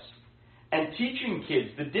process. And teaching kids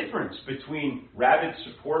the difference between rabid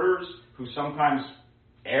supporters who sometimes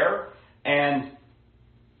err and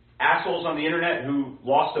assholes on the internet who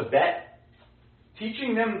lost a bet,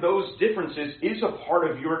 teaching them those differences is a part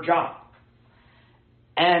of your job.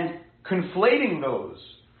 And conflating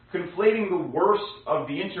the worst of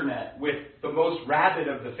the internet with the most rabid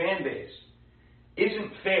of the fan base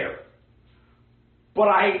isn't fair. But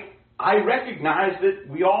I recognize that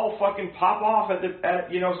we all fucking pop off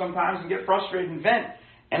sometimes and get frustrated and vent.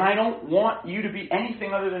 And I don't want you to be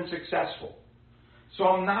anything other than successful. So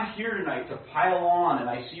I'm not here tonight to pile on, and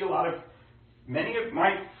I see many of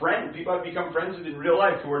my friends, people I've become friends with in real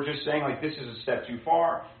life who are just saying, like, this is a step too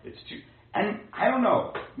far, and I don't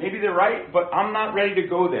know, maybe they're right, but I'm not ready to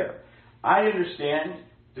go there. I understand,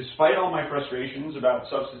 despite all my frustrations about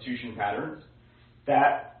substitution patterns,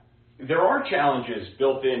 that there are challenges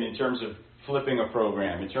built in terms of flipping a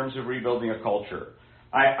program, in terms of rebuilding a culture.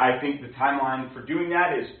 I think the timeline for doing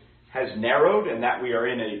that has narrowed, and that we are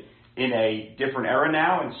in a different era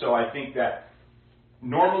now, and so I think that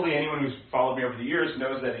normally anyone who's followed me over the years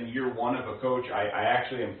knows that in year one of a coach, I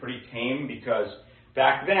actually am pretty tame, because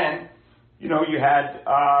back then, you had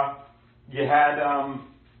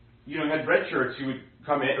red shirts who would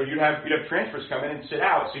come in, or you'd have transfers come in and sit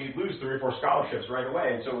out, so you'd lose 3 or 4 scholarships right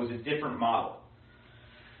away, and so it was a different model.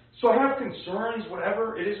 So I have concerns,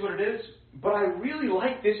 whatever, it is what it is, but I really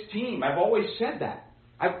like this team. I've always said that.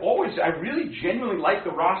 I really genuinely like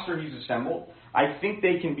the roster he's assembled. I think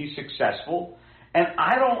they can be successful, and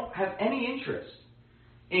I don't have any interest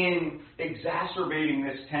in exacerbating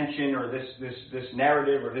this tension or this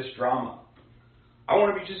narrative or this drama. I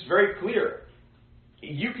want to be just very clear.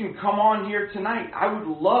 You can come on here tonight. I would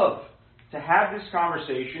love to have this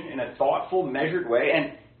conversation in a thoughtful, measured way,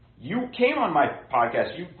 and you came on my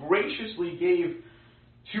podcast. You graciously gave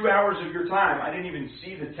 2 hours of your time. I didn't even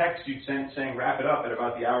see the text you sent saying wrap it up at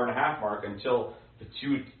about the hour and a half mark until the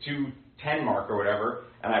 2:10 mark or whatever,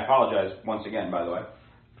 and I apologize once again, by the way.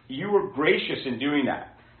 You were gracious in doing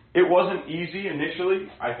that. It wasn't easy initially.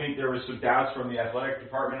 I think there was some doubts from the athletic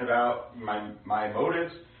department about my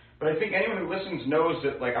motives, but I think anyone who listens knows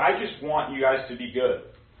that, like, I just want you guys to be good.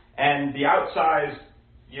 And the outsized,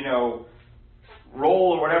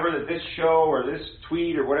 role or whatever that this show or this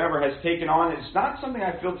tweet or whatever has taken on is not something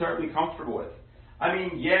I feel terribly comfortable with. I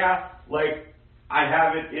mean, I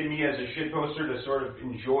have it in me as a shitposter to sort of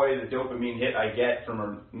enjoy the dopamine hit I get from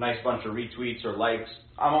a nice bunch of retweets or likes.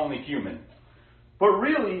 I'm only human. But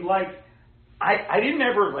really, I didn't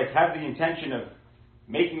ever, have the intention of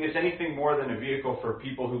making this anything more than a vehicle for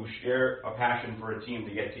people who share a passion for a team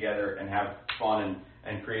to get together and have fun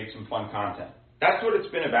and create some fun content. That's what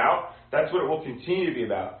it's been about. That's what it will continue to be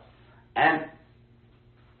about. And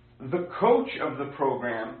the coach of the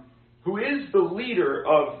program, who is the leader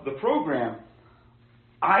of the program,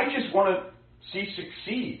 I just want to see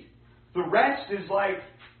succeed. The rest is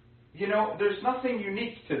there's nothing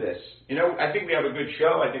unique to this. I think we have a good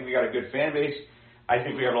show. I think we got a good fan base. I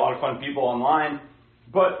think we have a lot of fun people online.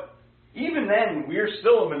 But even then, we're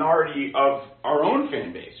still a minority of our own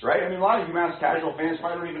fan base, right? I mean, a lot of UMass casual fans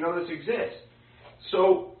probably don't even know this exists.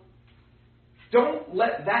 So don't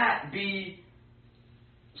let that be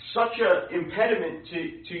such an impediment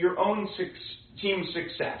to your own team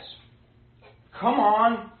success. Come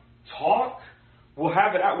on, talk. We'll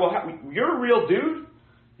have it out. You're a real dude.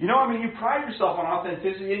 You know, I mean, you pride yourself on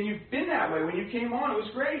authenticity, and you've been that way. When you came on, it was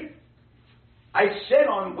great. I said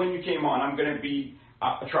when you came on, I'm going to be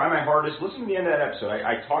try my hardest. Listen to the end of that episode.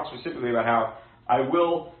 I talked specifically about how I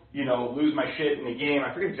will, lose my shit in the game.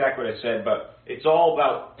 I forget exactly what I said, but it's all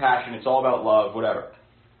about passion. It's all about love, whatever.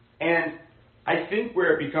 And I think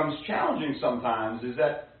where it becomes challenging sometimes is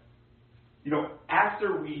that,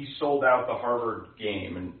 after we sold out the Harvard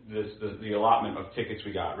game and the allotment of tickets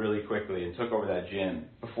we got really quickly and took over that gym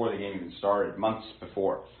before the game even started, months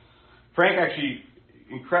before, Frank actually,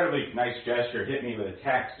 incredibly nice gesture, hit me with a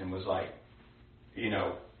text and was like,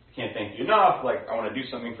 can't thank you enough. Like, I want to do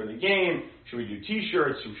something for the game. Should we do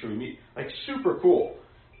T-shirts? Should we meet? Like, super cool.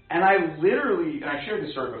 And I literally, and I shared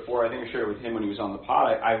this story before. I think I shared it with him when he was on the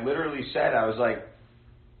pod. I literally said, I was like,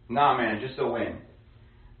 nah, man, just a win.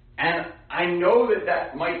 And I know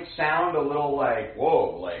that might sound a little like,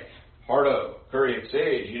 whoa, like, hard of Curry and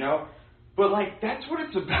Sage, But, like, that's what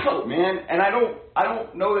it's about, man. And I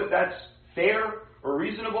don't know that that's fair or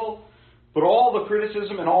reasonable. But all the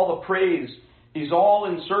criticism and all the praise is all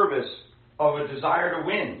in service of a desire to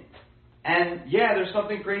win. And, yeah, there's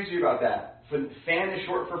something crazy about that. Fan is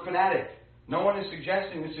short for fanatic. No one is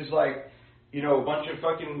suggesting this is like, a bunch of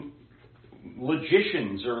fucking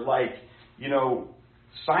logicians or like,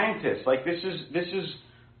 scientists. Like, this is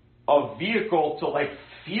a vehicle to, like,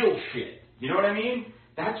 feel shit. You know what I mean?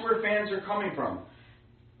 That's where fans are coming from.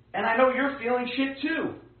 And I know you're feeling shit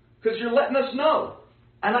too, because you're letting us know.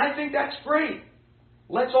 And I think that's great.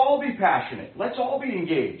 Let's all be passionate. Let's all be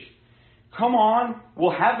engaged. Come on,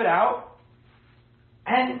 we'll have it out.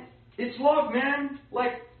 And it's love, man.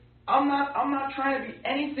 Like, I'm not trying to be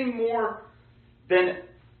anything more than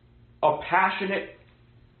a passionate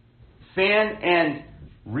fan and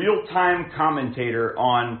real-time commentator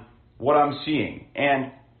on what I'm seeing.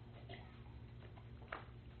 And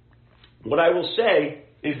what I will say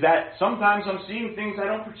is that sometimes I'm seeing things I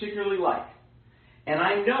don't particularly like. And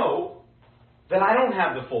I know that I don't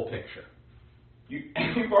have the full picture.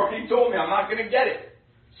 You've already told me I'm not going to get it.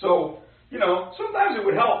 So, sometimes it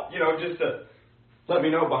would help, just to let me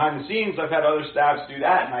know behind the scenes. I've had other staffs do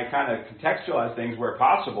that, and I kind of contextualize things where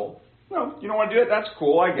possible. You don't want to do it? That's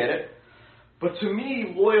cool. I get it. But to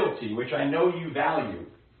me, loyalty, which I know you value,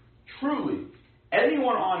 truly,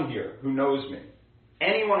 anyone on here who knows me,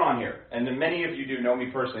 anyone on here, and the many of you do know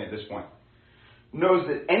me personally at this point, knows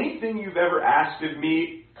that anything you've ever asked of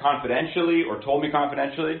me confidentially or told me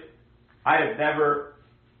confidentially, I have never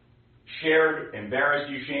shared,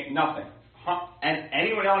 embarrassed you, shamed, nothing. And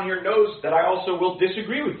anyone on here knows that I also will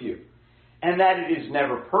disagree with you. And that it is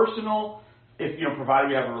never personal, if, provided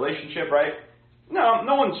we have a relationship, right?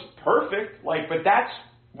 No one's perfect, but that's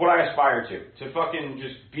what I aspire to fucking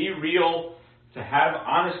just be real, to have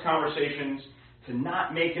honest conversations, to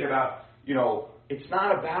not make it about, it's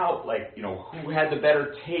not about, who had the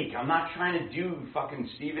better take. I'm not trying to do fucking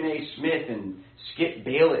Stephen A. Smith and Skip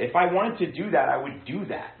Bayless. If I wanted to do that, I would do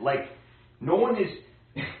that. No one is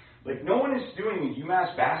doing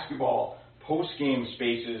UMass basketball post-game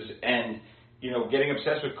spaces and, getting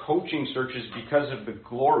obsessed with coaching searches because of the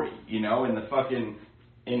glory, and the fucking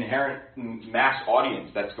inherent mass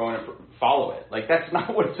audience that's going to follow it. That's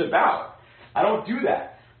not what it's about. I don't do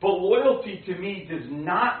that. But loyalty to me does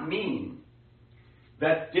not mean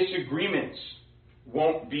that disagreements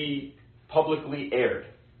won't be publicly aired.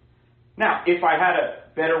 Now, if I had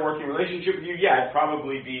a better working relationship with you, yeah, I'd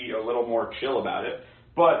probably be a little more chill about it.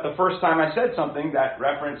 But the first time I said something that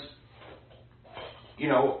referenced,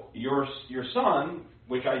 your son,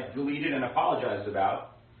 which I deleted and apologized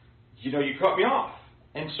about, you cut me off.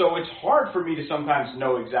 And so it's hard for me to sometimes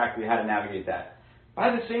know exactly how to navigate that. By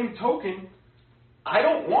the same token, I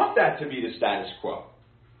don't want that to be the status quo.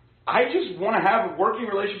 I just want to have a working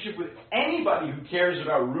relationship with anybody who cares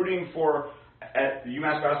about rooting for at the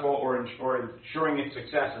UMass basketball or ensuring its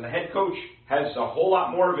success. And the head coach has a whole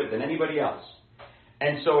lot more of it than anybody else.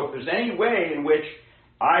 And so if there's any way in which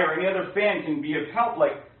I or any other fan can be of help,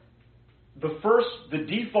 the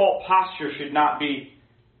default posture should not be,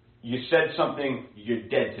 you said something, you're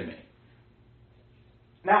dead to me.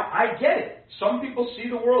 Now, I get it. Some people see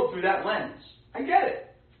the world through that lens. I get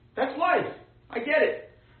it. That's life. I get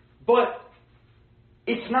it. But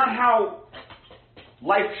it's not how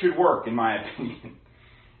life should work, in my opinion.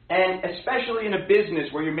 And especially in a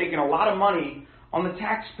business where you're making a lot of money on the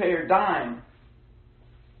taxpayer dime,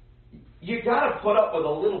 you got to put up with a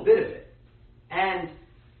little bit of it. And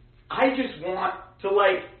I just want to,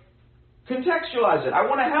 contextualize it. I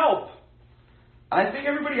want to help. And I think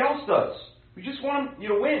everybody else does. We just want you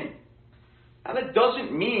to win. Now, that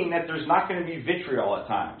doesn't mean that there's not going to be vitriol at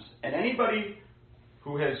times. And anybody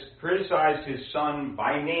who has criticized his son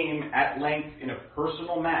by name at length in a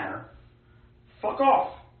personal manner, fuck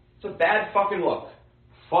off. It's a bad fucking look.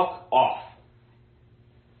 Fuck off.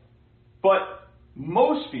 But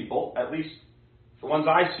most people, at least the ones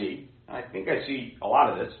I see, and I think I see a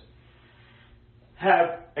lot of this,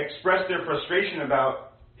 have expressed their frustration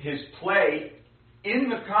about his play in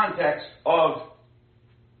the context of,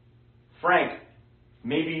 Frank,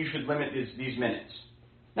 maybe you should limit these minutes.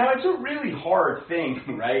 Now, it's a really hard thing,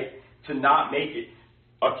 right, to not make it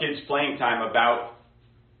a kid's playing time about,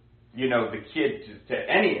 you know, the kid to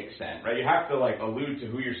any extent, right? You have to, like, allude to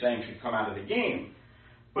who you're saying should come out of the game.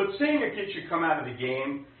 But saying a kid should come out of the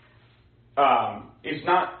game is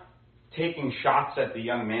not taking shots at the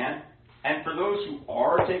young man. And for those who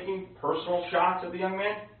are taking personal shots at the young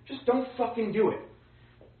man, just don't fucking do it.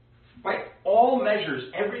 By all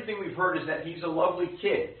measures, everything we've heard is that he's a lovely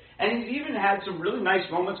kid. And he's even had some really nice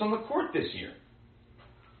moments on the court this year.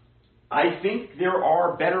 I think there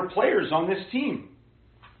are better players on this team.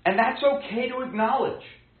 And that's okay to acknowledge.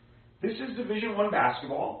 This is Division I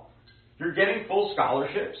basketball. You're getting full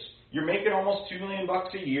scholarships. You're making almost $2 million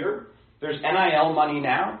a year. There's NIL money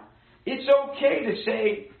now. It's okay to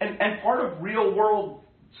say, and part of real world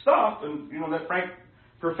stuff, and you know that Frank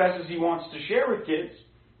professes he wants to share with kids,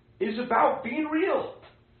 is about being real.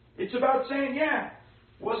 It's about saying, yeah,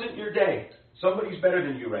 wasn't your day. Somebody's better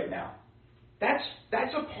than you right now. That's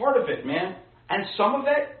a part of it, man. And some of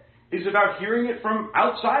it is about hearing it from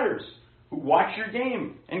outsiders who watch your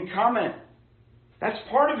game and comment. That's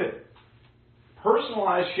part of it.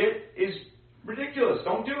 Personalized shit is ridiculous.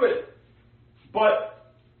 Don't do it.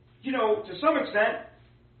 But, you know, to some extent,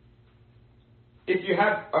 if you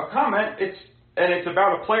have a comment, it's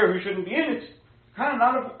about a player who shouldn't be in, it's kind of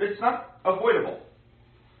not avoidable.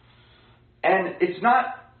 And it's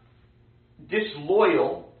not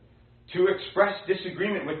disloyal to express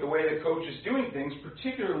disagreement with the way the coach is doing things,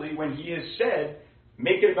 particularly when he has said,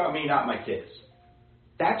 make it about me, not my kids.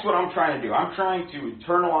 That's what I'm trying to do. I'm trying to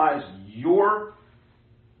internalize your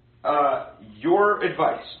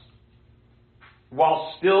advice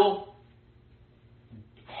while still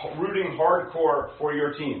rooting hardcore for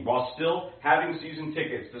your team, while still having season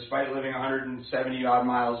tickets despite living 170 odd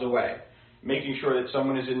miles away, making sure that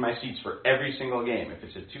someone is in my seats for every single game. If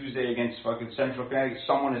it's a Tuesday against fucking Central Connecticut,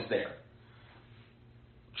 someone is there.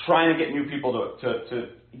 Trying to get new people to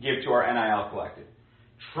give to our NIL collective.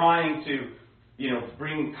 Trying to, you know,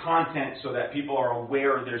 bring content so that people are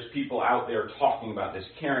aware there's people out there talking about this,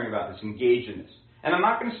 caring about this, engaged in this. And I'm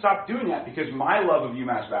not going to stop doing that because my love of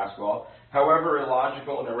UMass basketball, however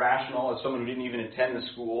illogical and irrational as someone who didn't even attend the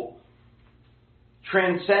school,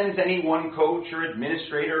 transcends any one coach or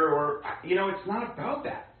administrator or, you know, it's not about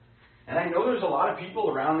that. And I know there's a lot of people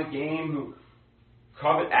around the game who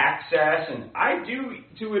covet access, and I do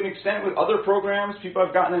to an extent with other programs, people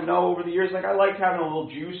I've gotten to know over the years. Like, I like having a little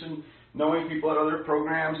juice and knowing people at other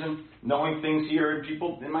programs and knowing things here and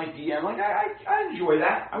people in my DM. Like, I enjoy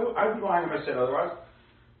that. I would be lying if I said otherwise.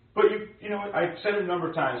 But, you know, I've said it a number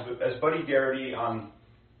of times, but as Buddy Garrity on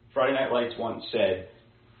Friday Night Lights once said,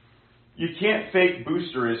 you can't fake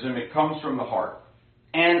boosterism. It comes from the heart.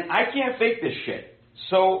 And I can't fake this shit.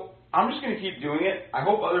 So I'm just going to keep doing it. I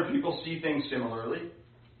hope other people see things similarly.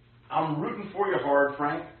 I'm rooting for you hard,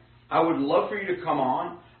 Frank. I would love for you to come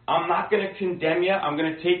on. I'm not going to condemn you. I'm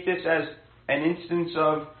going to take this as an instance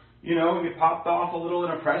of, you know, you popped off a little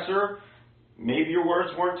in a presser. Maybe your words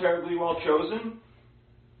weren't terribly well chosen.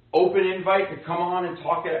 Open invite to come on and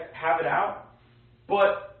talk it, have it out.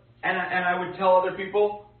 But, and I would tell other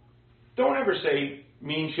people, don't ever say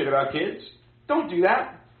mean shit about kids. Don't do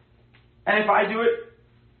that. And if I do it,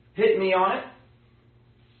 hit me on it.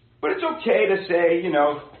 But it's okay to say, you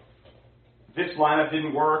know, this lineup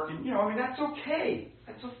didn't work. And, you know, I mean, that's okay.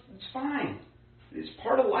 It's fine. It's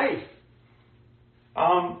part of life.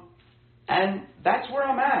 And that's where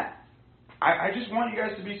I'm at. I just want you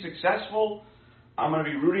guys to be successful. I'm going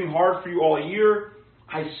to be rooting hard for you all year.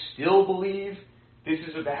 I still believe this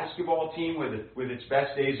is a basketball team with its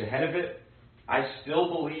best days ahead of it. I still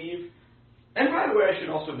believe, and by the way, I should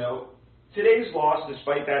also note, today's loss,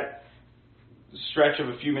 despite that stretch of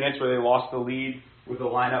a few minutes where they lost the lead with a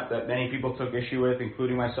lineup that many people took issue with,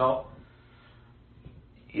 including myself,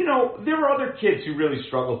 you know, there were other kids who really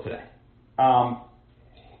struggled today,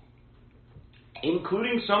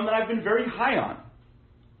 including some that I've been very high on,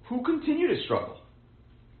 who continue to struggle.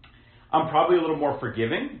 I'm probably a little more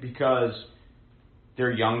forgiving because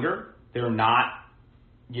they're younger. They're not,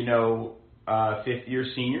 you know, fifth-year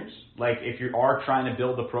seniors. Like, if you are trying to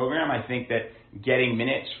build a program, I think that getting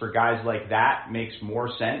minutes for guys like that makes more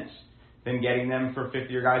sense than getting them for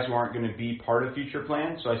fifth-year guys who aren't going to be part of future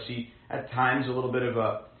plans. So I see at times a little bit of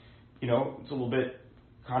a, it's a little bit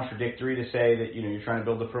contradictory to say that, you're trying to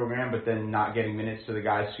build the program, but then not getting minutes to the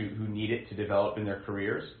guys who need it to develop in their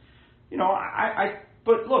careers.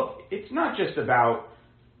 But look, it's not just about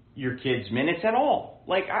your kids' minutes at all.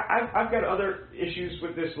 Like, I've got other issues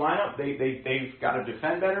with this lineup. They've got to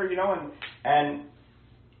defend better, and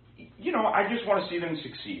I just want to see them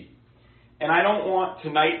succeed. And I don't want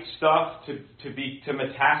tonight's stuff to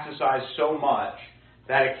metastasize so much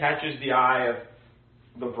that it catches the eye of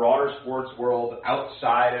the broader sports world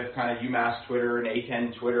outside of kind of UMass Twitter and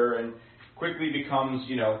A10 Twitter, and quickly becomes,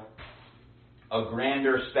 a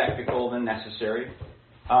grander spectacle than necessary.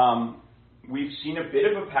 We've seen a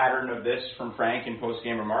bit of a pattern of this from Frank in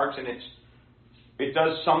post-game remarks, and it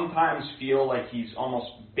does sometimes feel like he's almost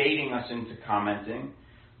baiting us into commenting.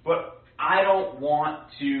 But I don't want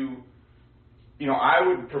to, I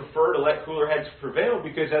would prefer to let cooler heads prevail,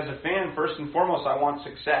 because as a fan, first and foremost, I want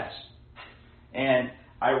success. And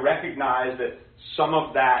I recognize that some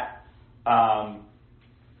of that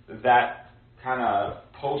kind of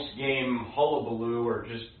post-game hullabaloo or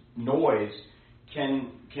just noise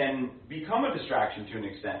can become a distraction to an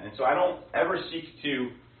extent. And so I don't ever seek to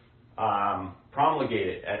promulgate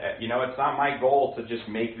it. It's not my goal to just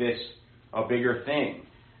make this a bigger thing.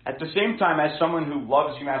 At the same time, as someone who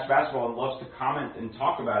loves UMass basketball and loves to comment and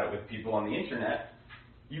talk about it with people on the internet,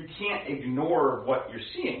 you can't ignore what you're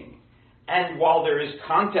seeing. And while there is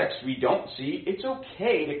context we don't see, it's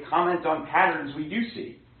okay to comment on patterns we do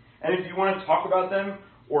see. And if you want to talk about them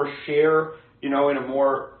or share, in a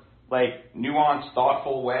more nuanced,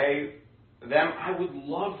 thoughtful way, then I would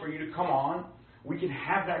love for you to come on. We can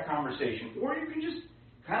have that conversation, or you can just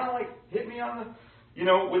kind of hit me on the,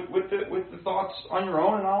 with the thoughts on your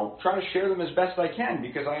own, and I'll try to share them as best I can,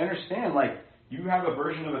 because I understand you have a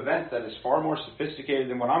version of events that is far more sophisticated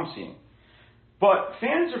than what I'm seeing. But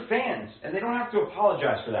fans are fans, and they don't have to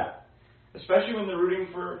apologize for that, especially when they're rooting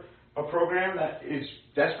for a program that is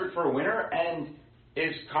desperate for a winner and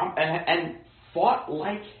is and fought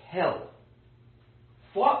like hell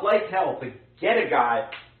to get a guy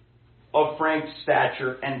of Frank's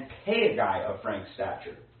stature and pay a guy of Frank's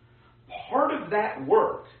stature. Part of that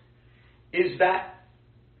work is that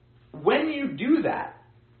when you do that,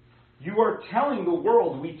 you are telling the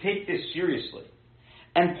world we take this seriously.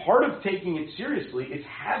 And part of taking it seriously is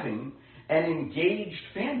having an engaged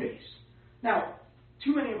fan base. Now,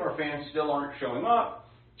 too many of our fans still aren't showing up.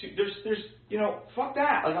 There's fuck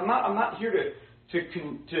that. I'm not here to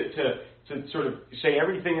sort of say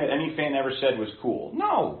everything that any fan ever said was cool.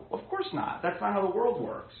 No, of course not. That's not how the world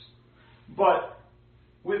works. But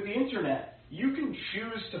with the internet, you can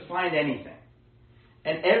choose to find anything.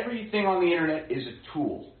 And everything on the internet is a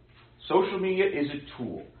tool. Social media is a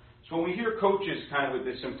tool. So when we hear coaches kind of with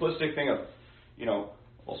this simplistic thing of,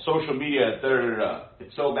 social media,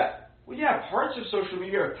 it's so bad. Well, yeah, parts of social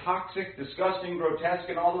media are toxic, disgusting, grotesque,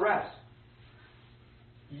 and all the rest.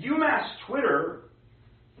 UMass Twitter,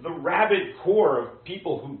 the rabid core of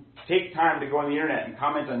people who take time to go on the internet and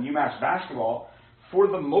comment on UMass basketball, for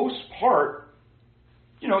the most part,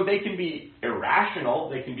 they can be irrational,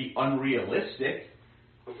 they can be unrealistic,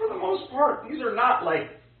 but for the most part, these are not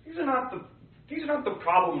the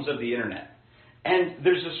problems of the internet. And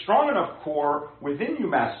there's a strong enough core within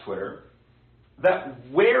UMass Twitter that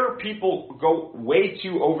where people go way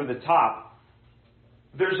too over the top,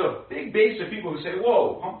 there's a big base of people who say,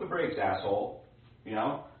 whoa, pump the brakes, asshole.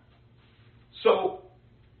 So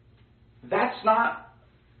that's not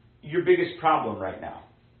your biggest problem right now.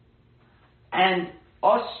 And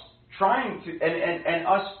us trying to, and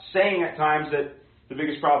us saying at times that the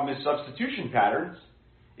biggest problem is substitution patterns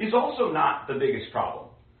is also not the biggest problem.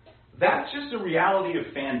 That's just a reality of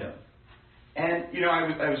fandom. And,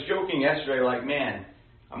 I was joking yesterday, man,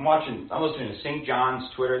 I'm listening to St. John's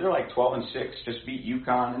Twitter. They're 12-6, just beat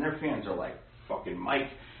UConn, and their fans are fucking Mike,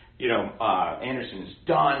 Anderson is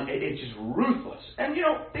done. It's just ruthless. And,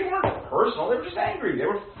 they weren't personal. They were just angry.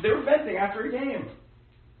 They were venting after a game.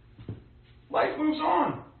 Life moves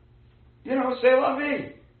on. C'est la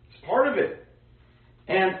vie. It's part of it.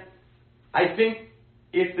 And I think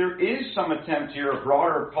if there is some attempt here, a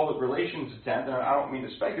broader public relations attempt, and I don't mean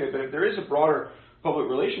to speculate, but if there is a broader public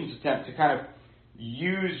relations attempt to kind of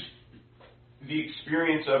use the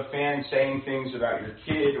experience of fans saying things about your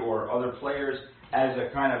kid or other players as a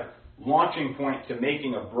kind of launching point to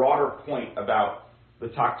making a broader point about the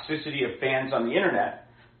toxicity of fans on the internet,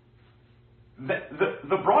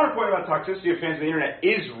 the broader point about toxicity of fans on the internet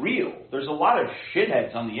is real. There's a lot of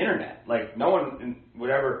shitheads on the internet. No one would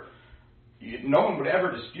ever no one would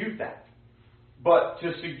ever dispute that. But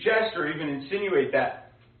to suggest or even insinuate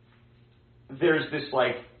that there's this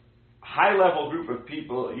like high-level group of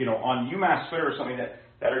people, you know, on UMass Twitter or something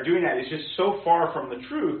that are doing that is just so far from the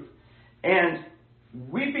truth. And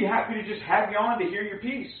we'd be happy to just have you on to hear your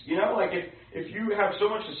piece. You know, like if you have so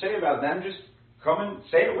much to say about them, just come and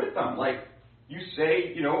say it with them. Like you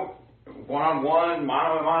say, you know, one-on-one,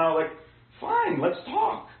 mano-a-mano, like, fine, let's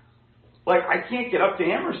talk. Like, I can't get up to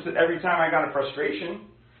Amherst every time I got a frustration.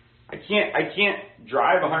 I can't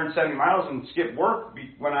drive 170 miles and skip work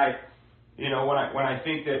when I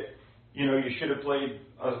think that, you know, you should have played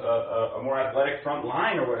a more athletic front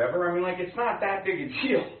line or whatever. I mean, like, it's not that big a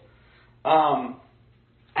deal.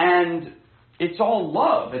 And it's all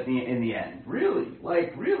love in the end, really,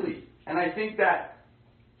 like, really. And I think that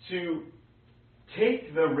to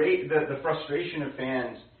take the frustration of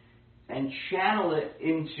fans and channel it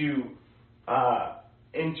into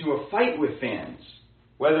a fight with fans,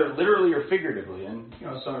 whether literally or figuratively, and you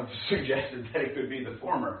know, some have suggested that it could be the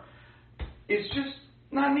former, is just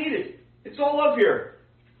not needed. It's all love here.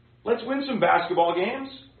 Let's win some basketball games.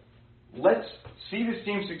 Let's see this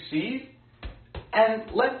team succeed,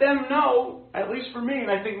 and let them know, at least for me,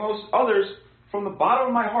 and I think most others, from the bottom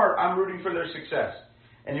of my heart, I'm rooting for their success.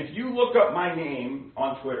 And if you look up my name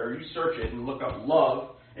on Twitter, you search it and look up love,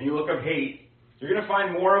 and you look up hate, you're going to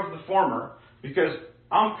find more of the former, because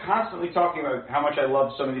I'm constantly talking about how much I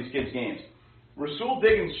love some of these kids' games. Rasul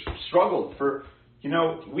Diggins struggled for, you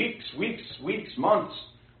know, weeks, months.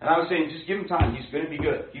 And I was saying, just give him time. He's going to be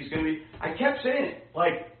good. I kept saying it.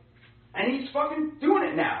 Like, and he's fucking doing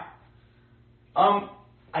it now.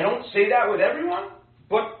 I don't say that with everyone,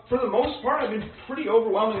 but for the most part, I've been pretty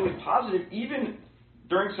overwhelmingly positive, even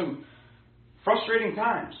during some frustrating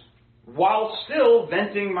times, while still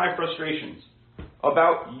venting my frustrations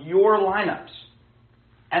about your lineups.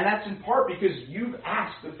 And that's in part because you've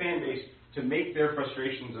asked the fan base to make their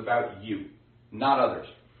frustrations about you, not others.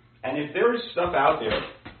 And if there is stuff out there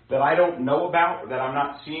that I don't know about, that I'm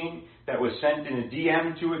not seeing, that was sent in a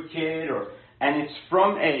DM to a kid, and it's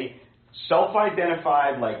from a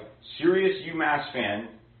self-identified, like, serious UMass fan,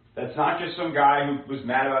 that's not just some guy who was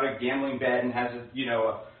mad about a gambling bet and has a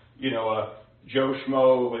Joe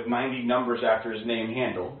Schmo with 90 numbers after his name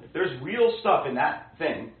handle. If there's real stuff in that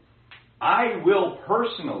thing, I will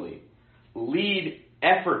personally lead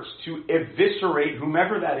efforts to eviscerate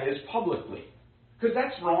whomever that is publicly. Because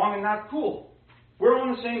that's wrong and not cool. We're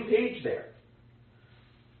on the same page there.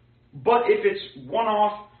 But if it's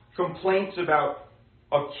one-off complaints about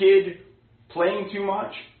a kid playing too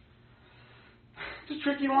much, it's a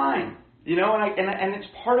tricky line, you know, and it's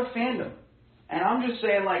part of fandom. And I'm just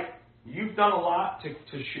saying, like, you've done a lot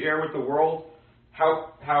to share with the world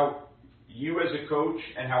how you as a coach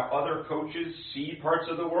and how other coaches see parts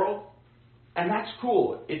of the world, and that's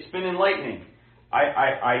cool. It's been enlightening.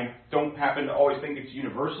 I don't happen to always think it's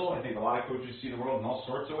universal. I think a lot of coaches see the world in all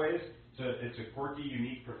sorts of ways. It's a quirky,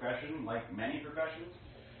 unique profession, like many professions.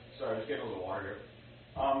 Sorry, just getting a little water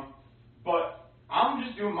here. But I'm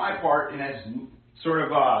just doing my part in as sort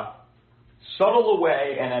of a subtle a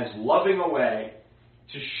way and as loving a way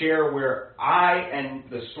to share where I and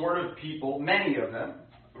the sort of people, many of them,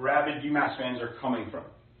 rabid UMass fans, are coming from.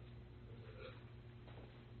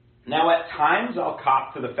 Now, at times, I'll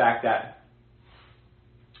cop to the fact that,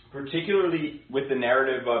 particularly with the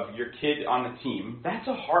narrative of your kid on the team, that's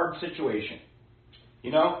a hard situation.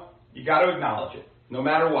 You know, you got to acknowledge it, no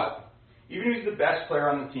matter what. Even if he's the best player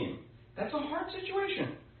on the team, that's a hard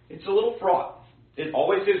situation. It's a little fraught. It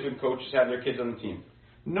always is when coaches have their kids on the team.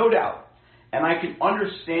 No doubt. And I can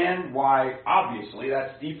understand why, obviously,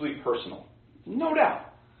 that's deeply personal. No doubt.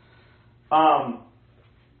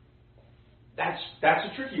 That's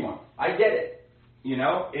a tricky one. I get it. You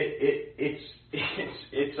know, it's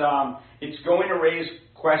going to raise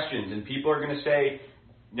questions, and people are going to say,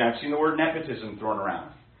 you know, I've seen the word nepotism thrown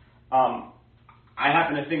around. I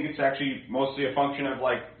happen to think it's actually mostly a function of,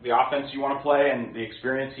 like, the offense you want to play and the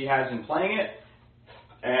experience he has in playing it.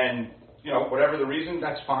 And, you know, whatever the reason,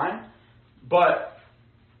 that's fine. But,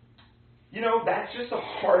 you know, that's a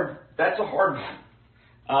hard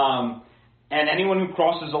one. And anyone who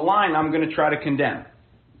crosses a line, I'm going to try to condemn.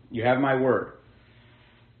 You have my word.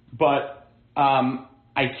 But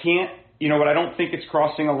I can't, you know what, I don't think it's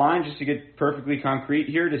crossing a line, just to get perfectly concrete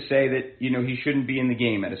here, to say that, you know, he shouldn't be in the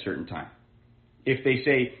game at a certain time. If they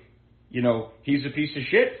say, you know, he's a piece of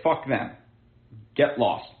shit, fuck them. Get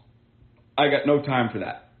lost. I got no time for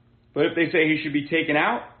that. But if they say he should be taken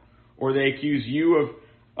out, or they accuse you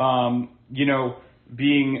of, you know,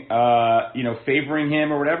 being, you know, favoring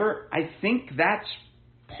him or whatever, I think that's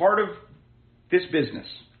part of this business.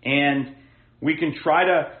 And we can try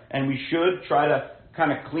to, and we should try to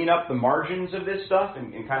kind of clean up the margins of this stuff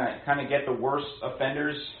and kind of get the worst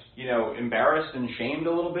offenders, embarrassed and shamed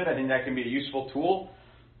a little bit. I think that can be a useful tool.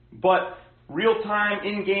 But real-time,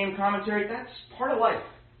 in-game commentary, that's part of life.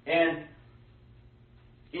 And,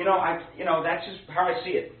 that's just how I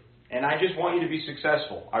see it. And I just want you to be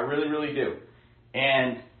successful. I really, really do.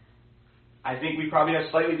 And I think we probably have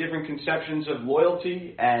slightly different conceptions of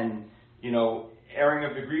loyalty and, airing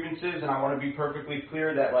of the grievances. And I want to be perfectly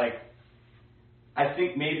clear that, I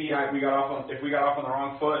think maybe if we got off on the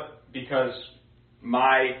wrong foot because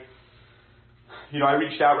I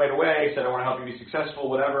reached out right away, said I want to help you be successful,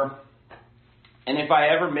 whatever. And if I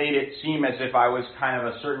ever made it seem as if I was kind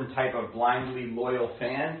of a certain type of blindly loyal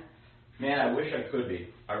fan, man, I wish I could be.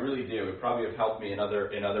 I really do. It probably have helped me in other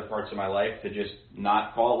parts of my life to just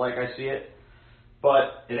not call it like I see it.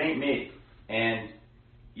 But it ain't me. And,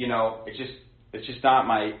 it's just not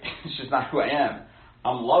it's just not who I am.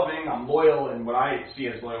 I'm loving, I'm loyal in what I see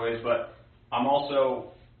as loyal ways, but I'm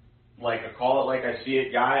also like a call it like I see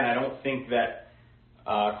it guy, and I don't think that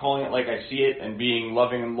calling it like I see it and being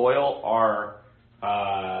loving and loyal are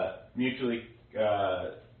mutually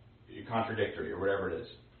contradictory or whatever it is,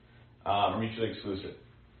 or mutually exclusive.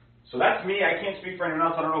 So that's me. I can't speak for anyone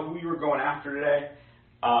else. I don't know who you were going after today.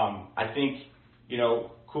 I think,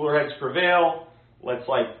 cooler heads prevail. Let's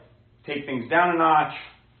take things down a notch.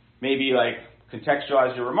 Maybe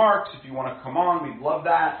contextualize your remarks. If you want to come on, we'd love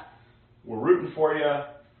that. We're rooting for you.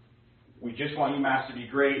 We just want UMass to be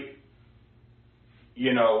great.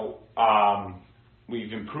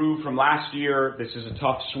 We've improved from last year. This is a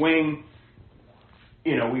tough swing.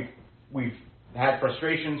 We've had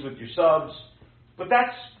frustrations with your subs, but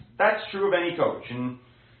that's true of any coach.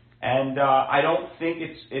 And I don't think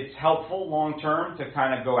it's helpful long term to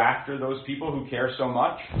kind of go after those people who care so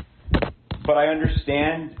much. But I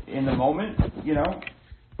understand in the moment,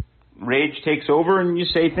 rage takes over and you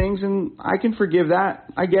say things, and I can forgive that.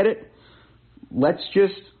 I get it. Let's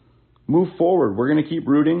just move forward. We're going to keep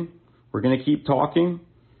rooting. We're going to keep talking.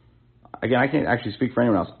 Again, I can't actually speak for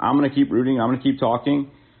anyone else. I'm going to keep rooting. I'm going to keep talking.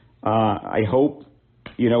 I hope,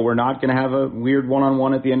 we're not going to have a weird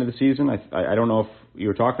one-on-one at the end of the season. I don't know if you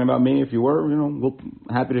were talking about me. If you were, we'll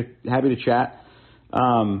happy to chat.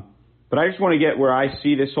 But I just want to get where I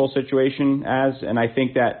see this whole situation as, and I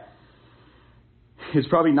think that it's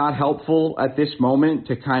probably not helpful at this moment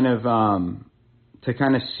to kind of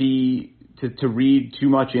read too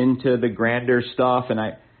much into the grander stuff. And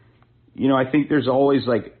I think there's always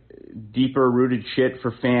deeper rooted shit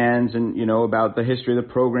for fans and, about the history of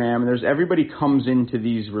the program. And everybody comes into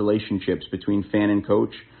these relationships between fan and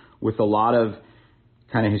coach with a lot of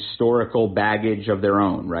kind of historical baggage of their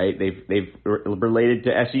own, right? They've related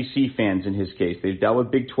to SEC fans in his case. They've dealt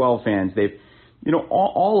with Big 12 fans. They've,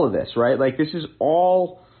 all of this, right? This is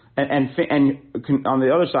all, and on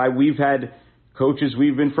the other side, we've had coaches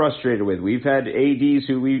we've been frustrated with. We've had ADs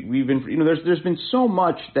who we've been, there's been so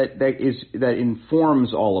much that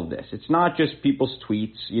informs all of this. It's not just people's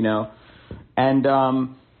tweets, and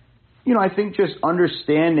I think just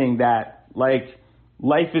understanding that life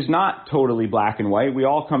is not totally black and white. We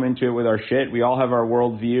all come into it with our shit. We all have our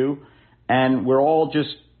worldview, and we're all just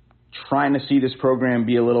trying to see this program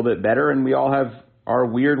be a little bit better, and we all have our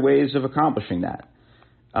weird ways of accomplishing that.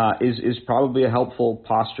 Is probably a helpful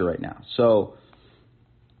posture right now. So,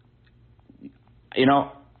 see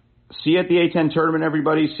you at the A10 tournament,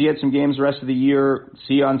 everybody. See you at some games the rest of the year.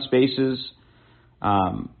 See you on Spaces.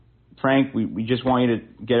 Frank, we just want you to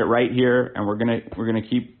get it right here, and we're gonna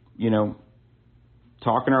keep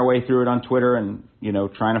talking our way through it on Twitter and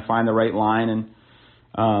trying to find the right line,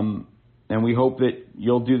 and we hope that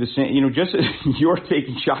you'll do the same. Just as you're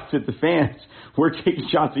taking shots at the fans, we're taking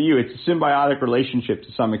shots at you. It's a symbiotic relationship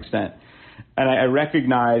to some extent, and I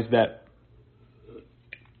recognize that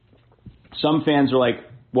some fans are like,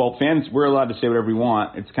 well, fans, we're allowed to say whatever we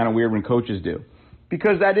want. It's kind of weird when coaches do,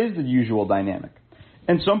 because that is the usual dynamic.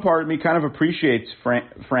 And some part of me kind of appreciates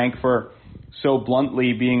Frank for so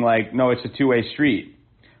bluntly being like, no, it's a two-way street.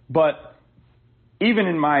 But even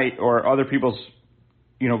in my or other people's,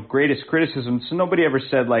 greatest criticisms, so nobody ever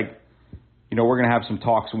said we're going to have some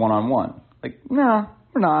talks one-on-one. No,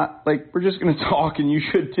 we're not. We're just going to talk, and you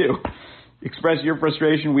should too. Express your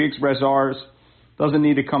frustration. We express ours. Doesn't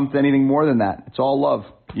need to come to anything more than that. It's all love,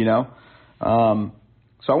 So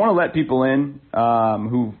I want to let people in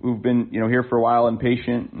who've been, here for a while and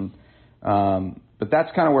patient, and but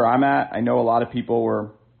that's kind of where I'm at. I know a lot of people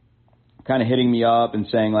were kind of hitting me up and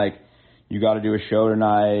saying you got to do a show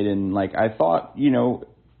tonight, and I thought,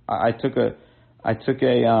 I took a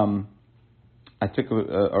I took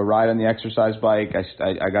a ride on the exercise bike.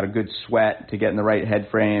 I got a good sweat to get in the right head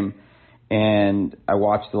frame, and I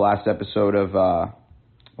watched the last episode of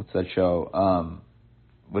what's that show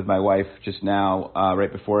with my wife just now,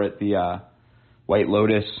 right before it, the White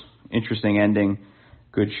Lotus. Interesting ending,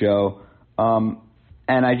 good show.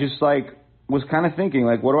 And I just was kind of thinking,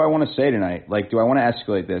 what do I want to say tonight? Do I want to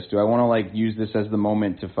escalate this? Do I want to use this as the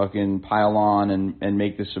moment to fucking pile on and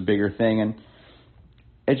make this a bigger thing? And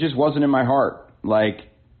it just wasn't in my heart.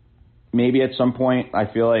 Maybe at some point I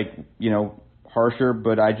feel harsher,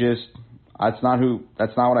 but that's not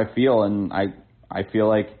what I feel. And I feel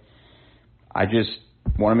like I just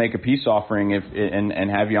want to make a peace offering and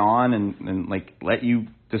have you on and let you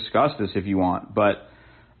discuss this if you want. But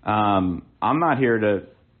I'm not here to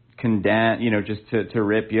condemn, just to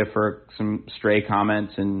rip you for some stray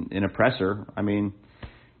comments in a presser. I mean,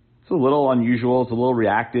 it's a little unusual. It's a little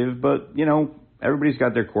reactive, but, everybody's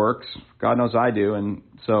got their quirks. God knows I do. And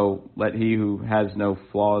so let he who has no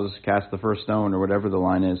flaws cast the first stone, or whatever the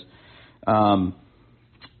line is. And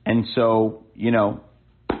so,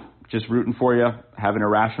 just rooting for you, have an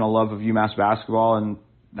irrational love of UMass basketball, and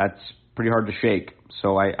that's pretty hard to shake.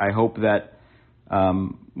 So I hope that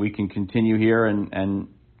we can continue here and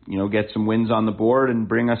get some wins on the board and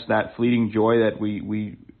bring us that fleeting joy that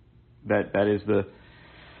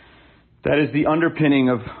that is the underpinning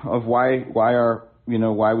of why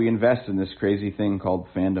we invest in this crazy thing called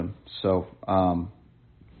fandom. So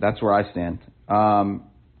that's where I stand.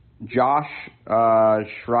 Josh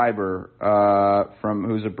Schreiber,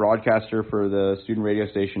 who's a broadcaster for the student radio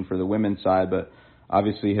station for the women's side, but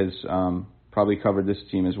obviously has probably covered this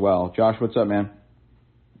team as well. Josh, what's up, man?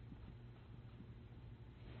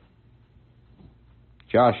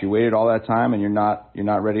 Josh, you waited all that time and you're not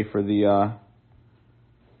ready for the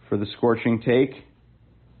scorching take.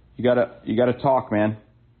 You gotta talk, man.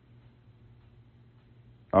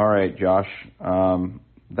 All right, Josh.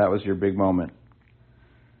 That was your big moment.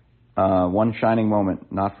 One shining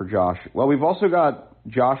moment, not for Josh. Well, we've also got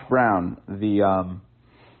Josh Brown, the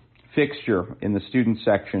fixture in the student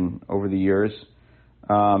section over the years.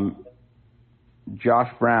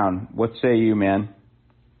 Josh Brown, what say you, man?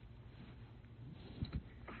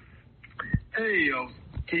 Hey,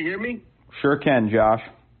 can you hear me? Sure can, Josh.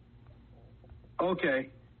 Okay.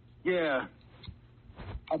 Yeah.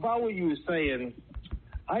 About what you were saying,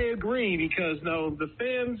 I agree because, the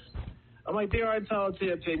fans, they are entitled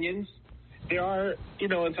to opinions. They are,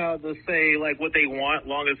 entitled to say, what they want,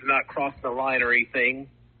 long as they're not crossing the line or anything.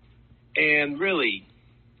 And really,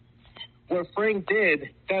 what Frank did,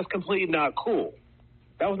 that's completely not cool.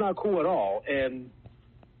 That was not cool at all. And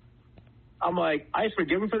I'm I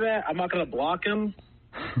forgive him for that. I'm not going to block him.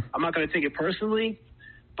 I'm not going to take it personally.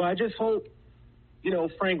 But I just hope,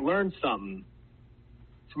 Frank learned something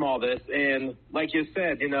from all this. And like you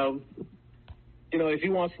said, if he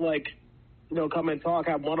wants to, come and talk,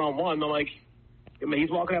 have one-on-one, he's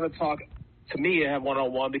welcome to have a talk to me and have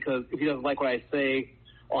one-on-one, because if he doesn't like what I say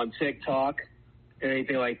on TikTok and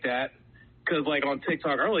anything like that. Because, on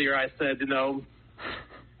TikTok earlier, I said,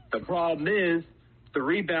 the problem is the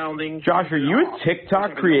rebounding. Josh, are you a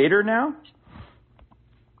TikTok creator now?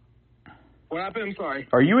 What happened? I'm sorry.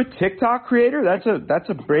 Are you a TikTok creator? That's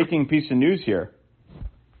a breaking piece of news here.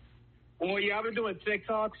 Well, yeah, I've been doing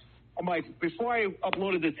TikToks. I'm before I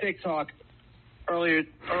uploaded the TikTok earlier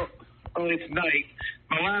tonight,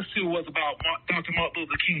 my last two was about Dr. Martin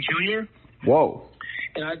Luther King Jr. Whoa.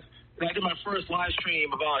 And I did my first live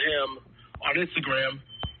stream about him on Instagram,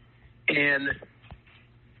 and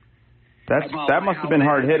that must have been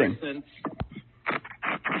hard hitting.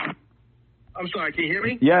 I'm sorry, can you hear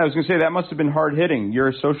me? Yeah, I was going to say that must have been hard hitting.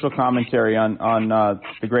 Your social commentary on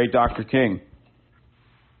the great Dr. King.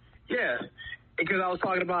 Yeah, because I was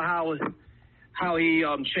talking about how he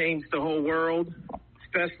changed the whole world,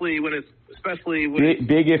 especially when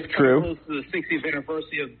big if true. Close to the 60th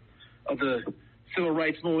anniversary of the Civil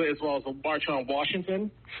Rights Movement, as well as the March on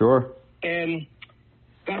Washington. Sure. And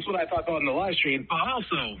that's what I thought about in the live stream. But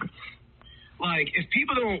also, if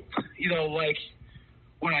people don't,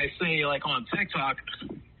 what I say, on TikTok,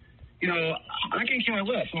 I can care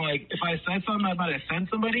less. If I said something that might offend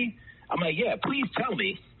somebody, I'm yeah, please tell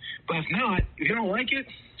me. But if not, if you don't like it,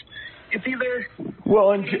 it's either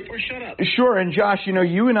or shut up. Sure, and Josh,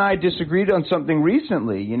 you and I disagreed on something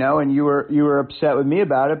recently, and you were upset with me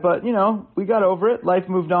about it, but we got over it. Life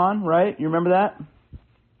moved on, right? You remember that?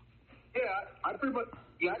 Yeah, I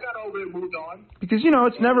got over it, moved on. Because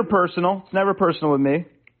it's never personal. It's never personal with me.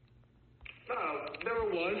 No,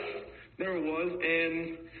 never was,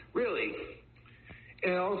 and really,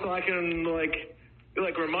 and also I can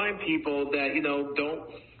remind people that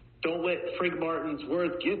don't let Frank Martin's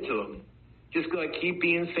words get to him. Just keep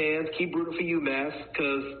being fans, keep rooting for UMass,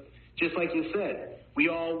 because just like you said, we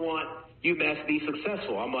all want UMass to be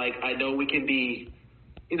successful. I'm like, I know we can be,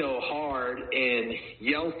 hard and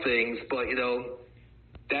yell things, but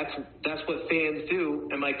that's what fans do,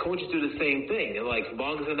 and my coaches do the same thing. And as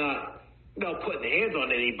long as they're not, putting hands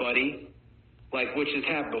on anybody, which has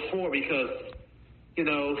happened before, because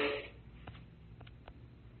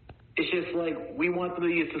it's just we want them to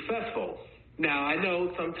be successful. Now I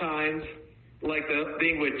know sometimes, the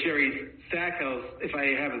thing with Jerry Stackhouse,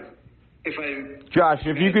 Josh,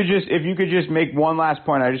 if you could just make one last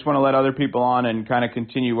point. I just want to let other people on and kind of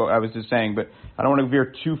continue what I was just saying, but I don't want to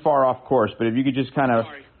veer too far off course. But if you could just kind of,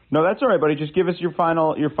 Sorry. No, that's all right, buddy. Just give us your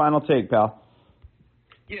final take, pal.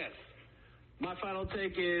 Yes, my final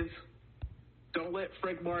take is, don't let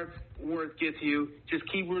Frank Martin's words get to you. Just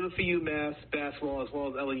keep rooting for UMass basketball as well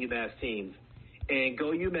as other UMass teams. And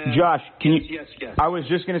go UMass. Josh, can you? Yes. I was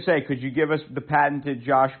just going to say, could you give us the patented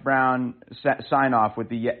Josh Brown sign off with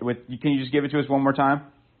the? Can you just give it to us one more time?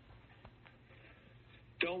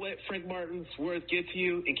 Don't let Frank Martin's words get to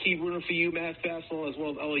you, and keep rooting for UMass basketball as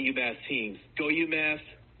well as other UMass teams. Go UMass.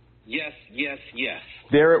 Yes, yes, yes.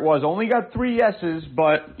 There it was. Only got 3 yeses,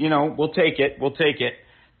 but we'll take it. We'll take it.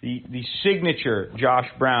 The signature Josh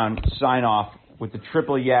Brown sign off with the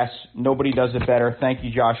triple yes. Nobody does it better. Thank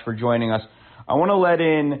you, Josh, for joining us. I want to let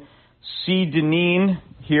in C. Deneen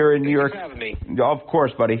here in New York. Thanks for having me. Of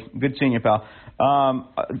course, buddy. Good seeing you, pal.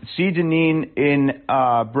 C. Deneen in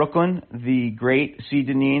Brooklyn, the great C.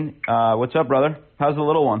 Deneen. What's up, brother? How's the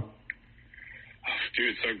little one? Dude,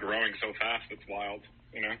 it's so growing so fast. It's wild.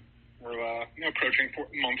 We're approaching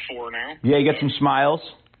month 4 now. Yeah, you got some smiles?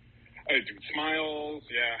 Dude, smiles.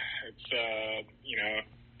 Yeah, it's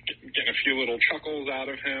getting a few little chuckles out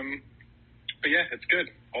of him. But yeah, it's good.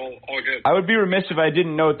 All good. I would be remiss if I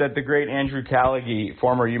didn't note that the great Andrew Callaghy,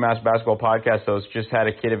 former UMass basketball podcast host, just had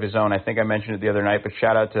a kid of his own. I think I mentioned it the other night, but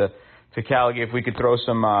shout out to Callaghy. If we could throw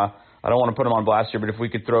some, I don't want to put him on blast here, but if we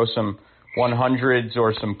could throw some 100s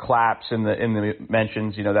or some claps in the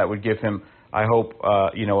mentions, that would give him, I hope,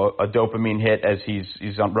 a dopamine hit as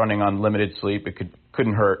he's running on limited sleep. It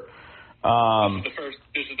couldn't hurt.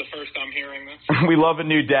 This is the first I'm hearing this. We love a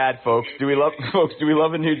new dad, folks. Do we love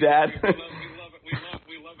a new dad?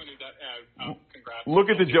 we love a new dad. Yeah, congrats. Look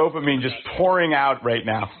at the dopamine just pouring out right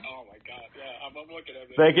now. Oh my God! Yeah, I'm looking at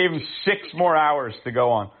it. They gave him 6 more hours to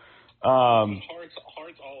go on. Hearts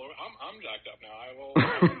all over. I'm jacked up now. I will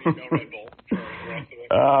need no Red Bull for the rest of it.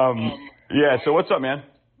 Yeah. So what's up, man?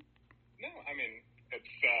 No, I mean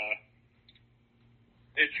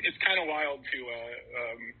it's kind of wild to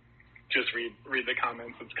just read the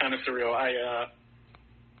comments. It's kind of surreal. I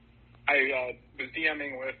was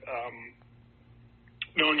DMing with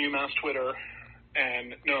known UMass Twitter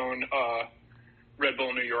and known Red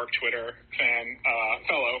Bull New York Twitter fan,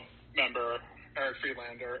 fellow member Eric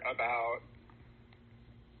Friedlander about,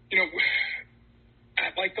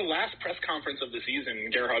 at the last press conference of the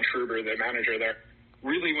season, Gerhard Schruber, the manager there,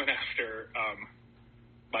 really went after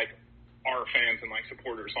our fans and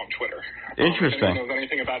supporters on Twitter. Interesting. If anyone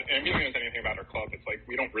knows anything about our club, it's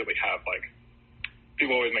we don't really have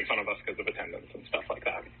people always make fun of us because of attendance and stuff like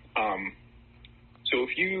that. So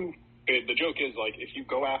the joke is if you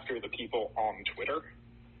go after the people on Twitter,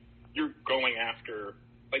 you're going after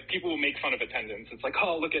people will make fun of attendance. It's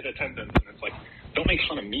oh, look at attendance, and it's don't make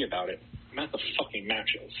fun of me about it. I'm at the fucking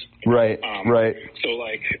matches. Right. Right. So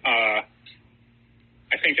I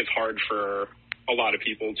think it's hard for a lot of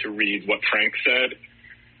people to read what Frank said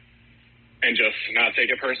and just not take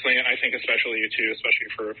it personally. And I think especially you too, especially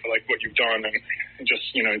for what you've done and just,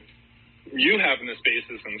 you having the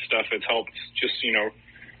spaces and stuff, it's helped just,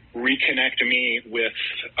 reconnect me with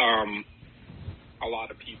a lot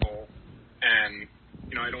of people. And,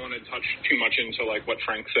 I don't want to touch too much into what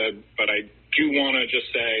Frank said, but I do want to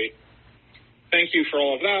just say thank you for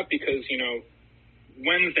all of that because,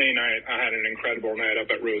 Wednesday night I had an incredible night up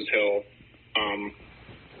at Rose Hill.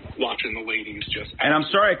 Watching the ladies just... And I'm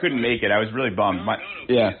sorry I couldn't make it. I was really bummed.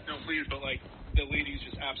 Please, but the ladies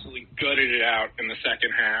just absolutely gutted it out in the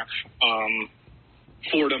second half.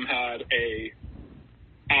 Fordham had a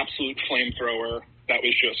absolute flamethrower that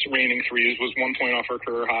was just raining threes, was 1 point off her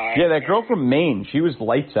career high. Yeah, that girl from Maine, she was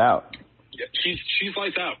lights out. Yeah, she's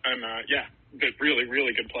lights out, and good, really,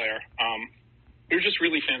 really good player. It was just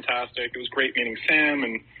really fantastic. It was great meeting Sam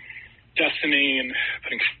and Destiny and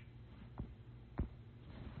putting...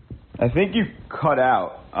 I think you cut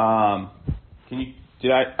out. Can you?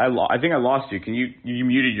 I think I lost you. Can you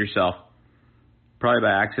muted yourself? Probably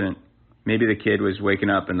by accident. Maybe the kid was waking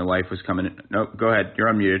up and the wife was coming in. No, go ahead. You're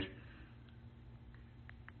unmuted.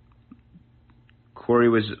 Corey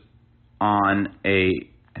was on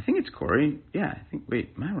I think it's Corey. Yeah,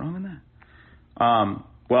 wait, am I wrong on that?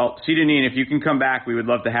 Well, Cedanine, if you can come back, we would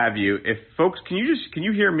love to have you. If folks, can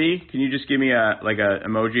you hear me? Can you just give me a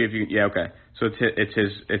emoji if you? Yeah, okay. So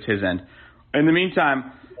it's his end. In the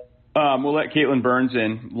meantime, we'll let Caitlin Burns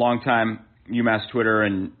in, longtime UMass Twitter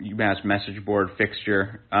and UMass message board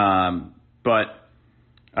fixture. But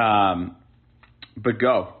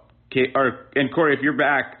go. And Corey, if you're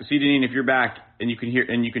back, Cedanine, if you're back and you can hear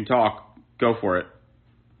and you can talk, go for it.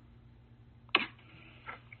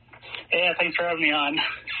 Yeah, thanks for having me on.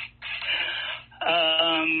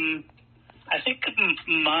 I think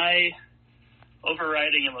my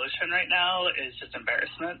overriding emotion right now is just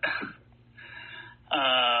embarrassment.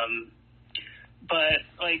 But,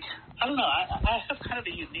 I don't know. I have kind of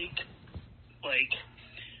a unique,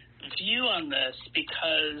 view on this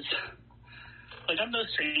because, I'm no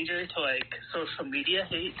stranger to, social media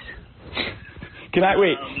hate. Can I,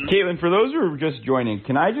 wait, Caitlin, for those who are just joining,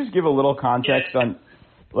 can I just give a little context on,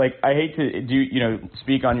 I hate to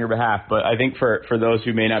speak on your behalf, but I think for those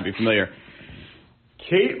who may not be familiar,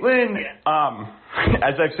 Caitlin,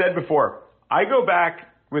 as I've said before, I go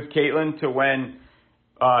back with Caitlin to when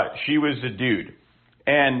she was a dude,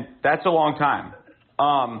 and that's a long time.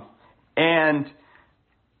 And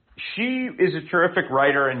she is a terrific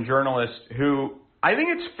writer and journalist who I think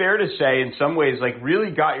it's fair to say in some ways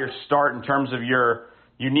really got your start in terms of your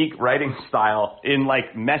unique writing style in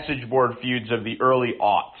message board feuds of the early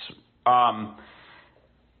aughts.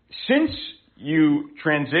 Since you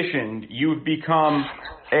transitioned, you've become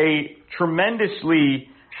a tremendously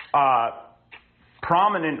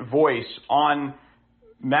prominent voice on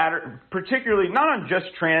particularly not on just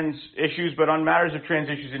trans issues, but on matters of trans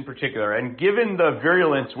issues in particular. And given the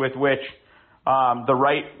virulence with which the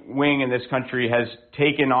right wing in this country has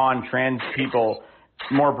taken on trans people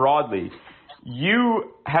more broadly,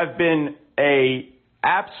 you have been a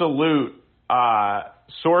absolute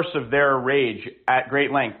source of their rage at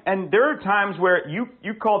great length. And there are times where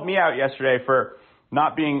you called me out yesterday for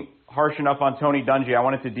not being harsh enough on Tony Dungy. I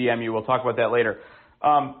wanted to DM you. We'll talk about that later.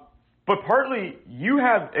 But partly you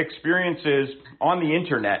have experiences on the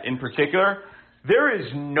internet in particular. There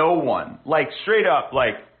is no one, straight up,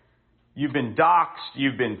 you've been doxxed,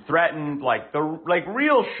 you've been threatened,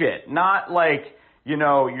 real shit, not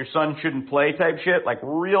your son shouldn't play type shit,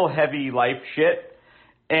 real heavy life shit.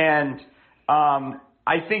 And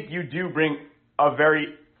I think you do bring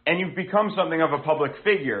and you've become something of a public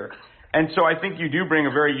figure. And so I think you do bring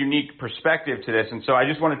a very unique perspective to this. And so I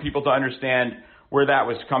just wanted people to understand where that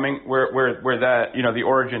was coming, where that, the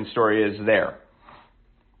origin story is there.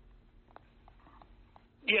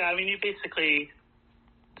 Yeah, you basically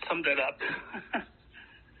summed it up.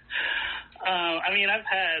 I've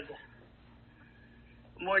had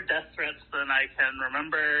more death threats than I can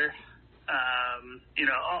remember.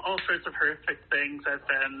 All sorts of horrific things. I've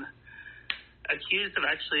been accused of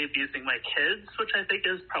actually abusing my kids, which I think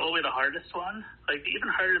is probably the hardest one. Even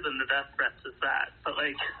harder than the death threats is that. But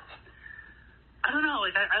I don't know.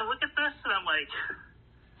 I look at this and I'm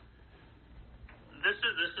this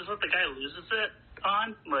is what the guy loses it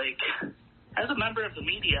on. As a member of the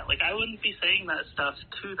media, I wouldn't be saying that stuff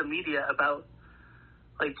to the media about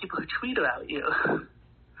people who tweet about you.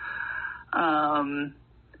 And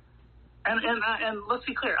let's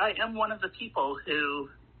be clear, I am one of the people who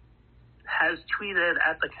has tweeted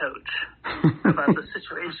at the coach about the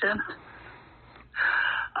situation.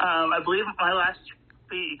 I believe my last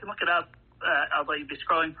tweet, you can look it up, although you'd be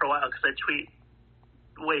scrolling for a while because I tweet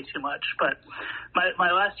way too much. But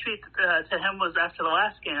my last tweet to him was after the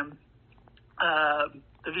last game,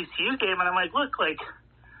 the VCU game, and I'm look,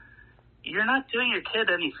 you're not doing your kid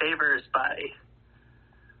any favors by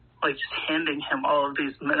just handing him all of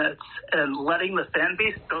these minutes and letting the fan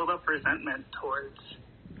base build up resentment towards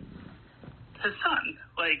his son.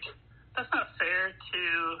 That's not fair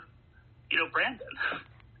to, Brandon.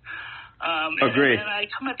 Agreed. And I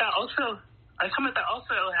come at that also as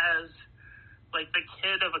the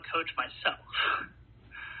kid of a coach myself.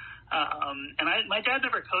 And my dad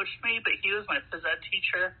never coached me, but he was my phys ed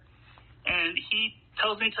teacher, and he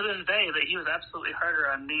tells me to this day that he was absolutely harder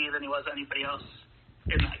on me than he was anybody else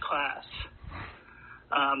in that class.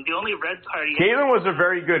 The only red card Caitlin was a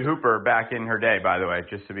very good hooper back in her day, by the way,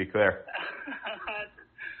 just to be clear.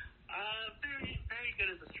 Very, very good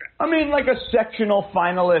as a stretch. A sectional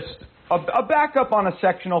finalist, a backup on a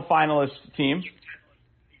sectional finalist team.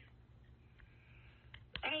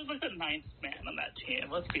 I was the ninth man on that team.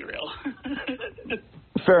 Let's be real.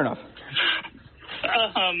 Fair enough.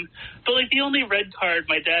 But the only red card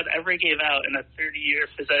my dad ever gave out in a 30-year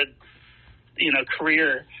phys ed,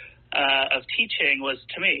 career, of teaching was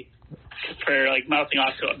to me for like mouthing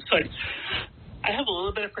off to him. So I have a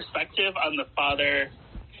little bit of perspective on the father,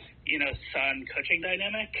 son coaching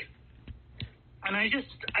dynamic. And I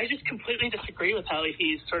just completely disagree with how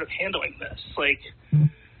he's sort of handling this. Like,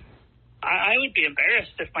 I would be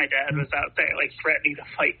embarrassed if my dad was out there, like, threatening to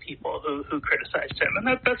fight people who criticized him. And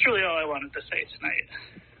that's really all I wanted to say tonight.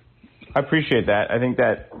 I appreciate that. I think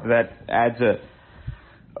that adds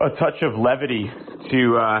a touch of levity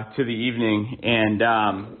to the evening and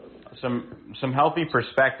some healthy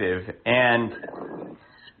perspective. And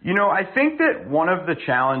I think that one of the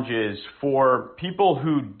challenges for people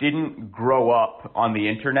who didn't grow up on the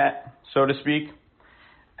internet, so to speak,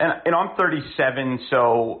 and I'm 37,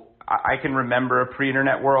 so I can remember a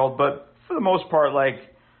pre-internet world, but for the most part,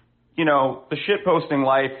 the shit posting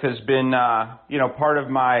life has been, part of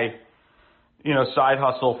my, side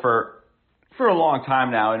hustle for a long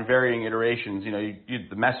time now in varying iterations.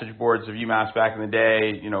 The message boards of UMass back in the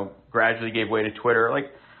day, gradually gave way to Twitter.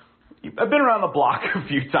 I've been around the block a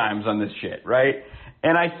few times on this shit, right?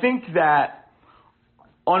 And I think that,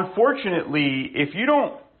 unfortunately, if you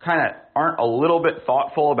aren't a little bit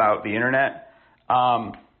thoughtful about the internet,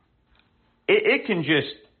 it can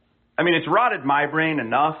just, it's rotted my brain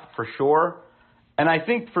enough for sure. And I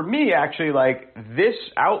think for me, actually, this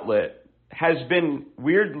outlet has been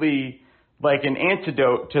weirdly an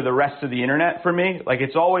antidote to the rest of the internet for me.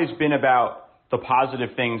 It's always been about the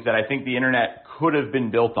positive things that I think the internet could have been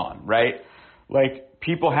built on, right?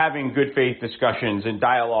 People having good faith discussions and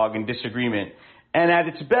dialogue and disagreement. And at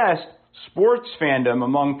its best, sports fandom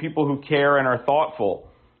among people who care and are thoughtful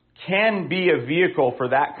can be a vehicle for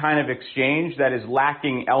that kind of exchange that is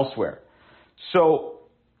lacking elsewhere. So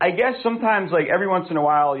I guess sometimes, every once in a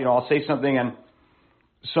while, I'll say something and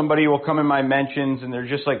somebody will come in my mentions and they're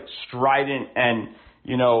just strident and,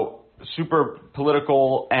 super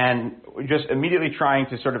political and just immediately trying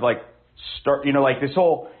to sort of start, this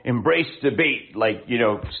whole embrace debate,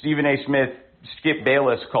 Stephen A. Smith, Skip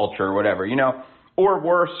Bayless culture or whatever, or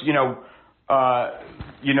worse,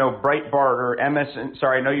 Breitbart or MSN.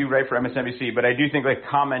 Sorry, I know you write for MSNBC, but I do think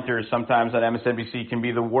commenters sometimes on MSNBC can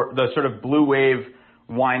be the sort of blue wave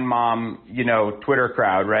wine mom, Twitter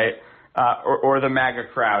crowd, right? Or the MAGA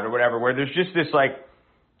crowd or whatever, where there's just this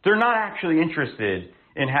they're not actually interested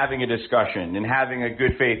in having a discussion and having a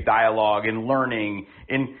good faith dialogue and learning.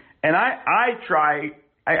 And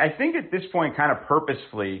I think at this point kind of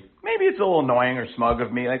purposefully, maybe it's a little annoying or smug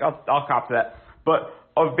of me, I'll cop to that, but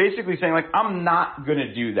of basically saying I'm not going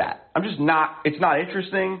to do that. I'm just not, it's not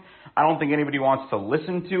interesting. I don't think anybody wants to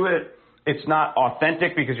listen to it. It's not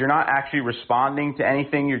authentic because you're not actually responding to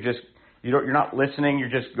anything. You're not listening. You're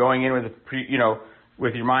just going in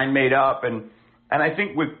with your mind made up. And I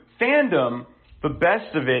think with fandom, the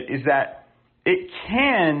best of it is that it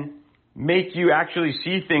can make you actually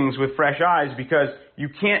see things with fresh eyes because you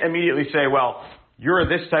can't immediately say, well, you're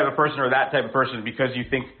this type of person or that type of person because you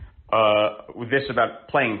think this about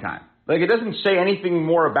playing time. It doesn't say anything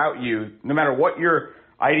more about you, no matter what your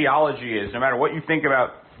ideology is, no matter what you think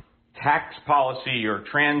about tax policy or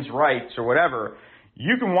trans rights or whatever.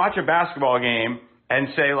 You can watch a basketball game and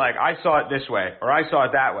say, I saw it this way or I saw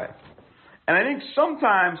it that way. And I think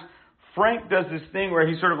sometimes Frank does this thing where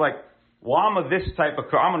he's sort of well, I'm this type of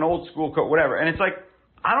coach. I'm an old school coach, whatever. And it's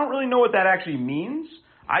I don't really know what that actually means.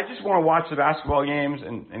 I just want to watch the basketball games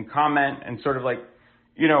and comment and sort of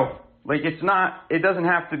it's not, it doesn't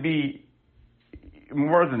have to be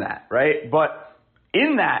more than that, right? But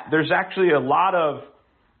in that, there's actually a lot of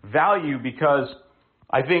value because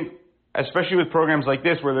I think, especially with programs like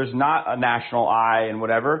this where there's not a national eye and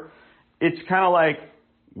whatever, it's kind of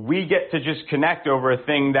we get to just connect over a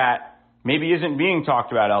thing that maybe isn't being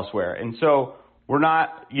talked about elsewhere. And so we're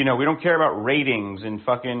not, we don't care about ratings and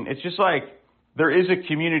it's just there is a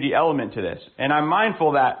community element to this. And I'm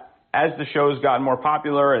mindful that as the show's gotten more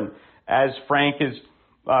popular and as Frank has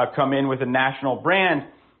come in with a national brand,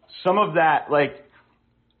 some of that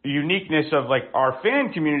uniqueness of our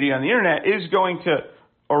fan community on the internet is going to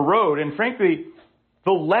erode. And frankly,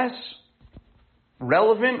 the less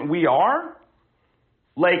relevant we are,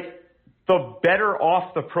 the better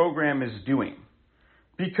off the program is doing.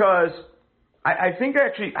 Because I think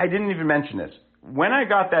actually, I didn't even mention this. When I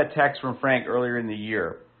got that text from Frank earlier in the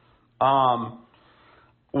year,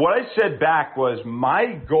 what I said back was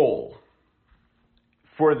my goal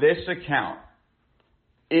for this account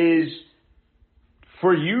is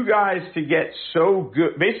for you guys to get so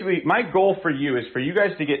good. Basically, my goal for you is for you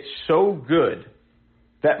guys to get so good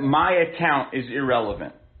that my account is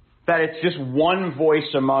irrelevant. That it's just one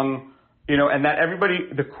voice among, and that everybody,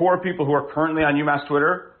 the core people who are currently on UMass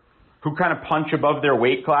Twitter, who kind of punch above their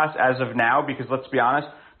weight class as of now, because let's be honest,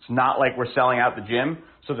 it's not like we're selling out the gym.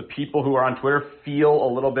 So the people who are on Twitter feel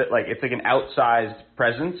a little bit like it's like an outsized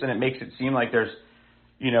presence, and it makes it seem like there's,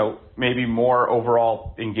 you know, maybe more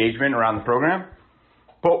overall engagement around the program.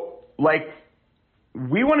 But like,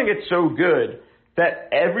 we want to get so good that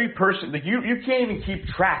every person, like you can't even keep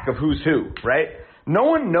track of who's who, right? No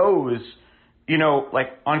one knows, you know, like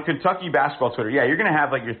on Kentucky basketball Twitter, yeah, you're going to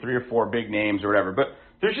have like your 3 or 4 big names or whatever, but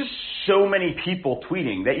there's just so many people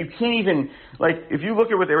tweeting that you can't even, like, if you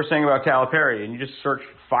look at what they were saying about Calipari and you just search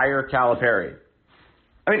fire Calipari,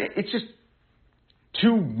 I mean, it's just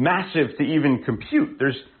too massive to even compute.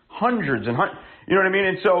 There's hundreds and hundreds, you know what I mean?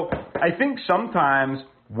 And so I think sometimes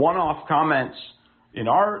one-off comments in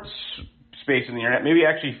our space in the internet maybe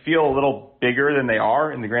actually feel a little bigger than they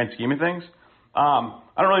are in the grand scheme of things. I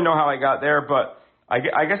don't really know how I got there, but I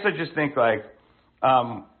guess I just think like,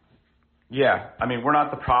 yeah, I mean, we're not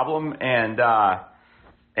the problem, and I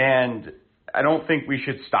don't think we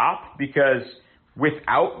should stop, because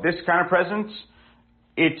without this kind of presence,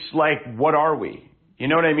 it's like, what are we? You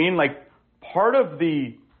know what I mean? Like, part of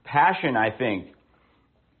the passion, I think,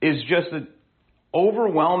 is just an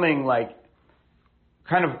overwhelming, like,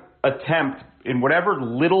 kind of attempt in whatever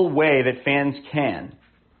little way that fans can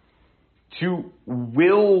to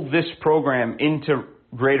will this program into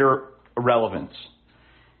greater relevance.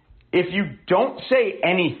 If you don't say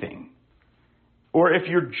anything, or if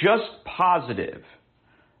you're just positive,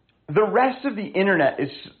 the rest of the internet is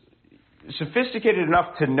sophisticated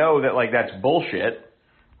enough to know that, like, that's bullshit,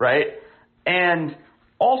 right? And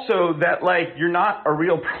also that, like, you're not a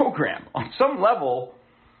real program. On some level,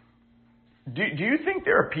 do you think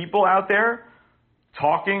there are people out there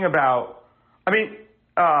talking about, I mean,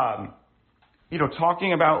 you know,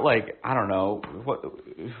 talking about, like, I don't know,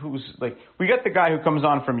 who's, like, we got the guy who comes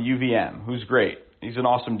on from UVM, who's great. He's an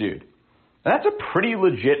awesome dude. And that's a pretty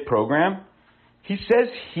legit program. He says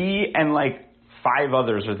he and, like, 5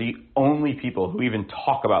 others are the only people who even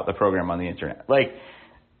talk about the program on the internet. Like,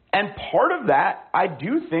 and part of that, I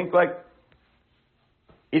do think, like,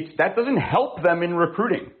 that doesn't help them in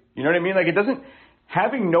recruiting. You know what I mean? Like, it doesn't,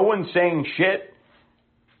 having no one saying shit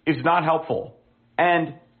is not helpful.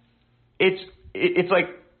 And it's like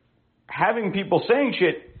having people saying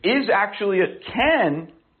shit is actually, it can,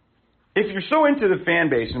 if you're so into the fan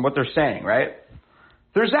base and what they're saying, right?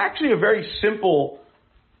 There's actually a very simple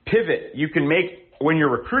pivot you can make when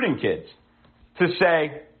you're recruiting kids to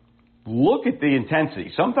say, look at the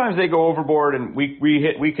intensity. Sometimes they go overboard and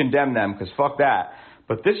we condemn them because fuck that.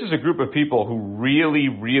 But this is a group of people who really,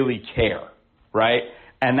 really care, right?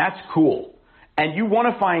 And that's cool. And you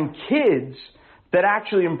want to find kids that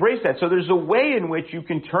actually embrace that. So there's a way in which you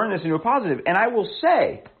can turn this into a positive. And I will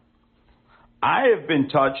say, I have been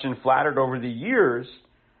touched and flattered over the years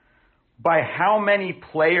by how many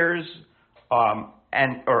players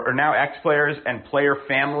or now ex-players and player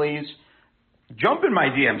families jump in my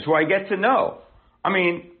DMs who I get to know. I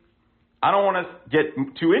mean, I don't want to get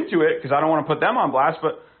too into it because I don't want to put them on blast,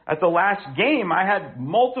 but at the last game, I had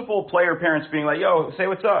multiple player parents being like, yo, say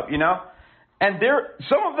what's up, you know? And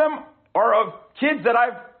some of them are of kids that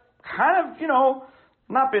I've kind of, you know,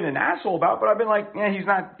 not been an asshole about, but I've been like, yeah, he's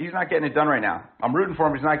not getting it done right now. I'm rooting for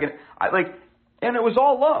him. He's not getting and it was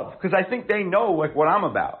all love because I think they know like what I'm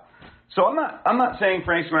about. So I'm not saying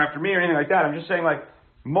Frank's going after me or anything like that. I'm just saying, like,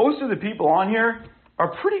 most of the people on here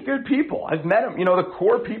are pretty good people. I've met them, you know, the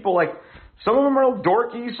core people, like, some of them are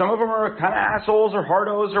dorky, some of them are kind of assholes or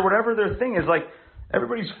hardos or whatever their thing is. Like,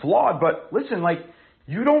 everybody's flawed, but listen, like,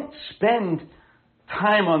 you don't spend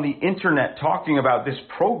time on the internet talking about this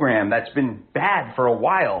program that's been bad for a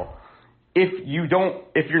while if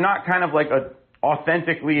you're not kind of like a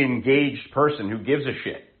authentically engaged person who gives a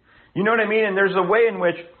shit. You know what I mean? And there's a way in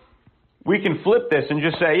which we can flip this and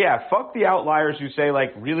just say, yeah, fuck the outliers who say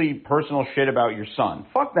like really personal shit about your son.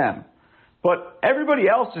 Fuck them. But everybody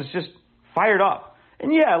else is just fired up.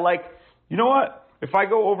 And yeah, like, you know what? If I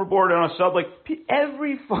go overboard on a sub, like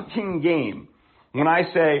every fucking game, when I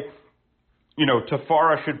say, you know,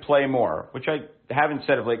 Tafara should play more, which I haven't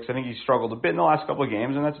said of late because I think he's struggled a bit in the last couple of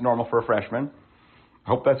games, and that's normal for a freshman. I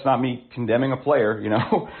hope that's not me condemning a player, you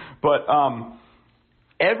know. But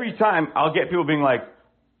every time I'll get people being like,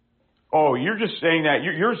 oh, you're just saying that.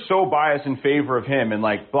 You're so biased in favor of him and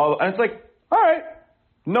like blah, blah. And it's like, all right,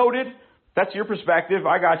 noted. That's your perspective.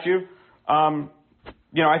 I got you.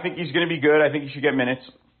 You know, I think he's going to be good. I think he should get minutes.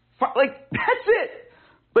 Like, that's it.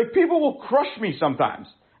 Like, people will crush me sometimes.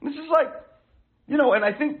 And this is like, you know, and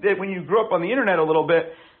I think that when you grow up on the internet a little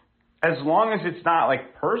bit, as long as it's not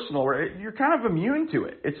like personal, you're kind of immune to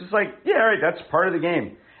it. It's just like, yeah, all right, that's part of the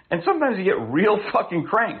game. And sometimes you get real fucking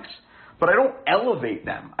cranks. but I don't elevate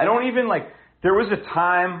them. I don't even like, there was a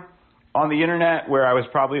time on the internet where I was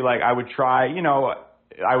probably like, I would try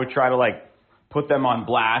to like put them on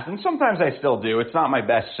blast. And sometimes I still do. It's not my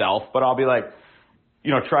best self, but I'll be like,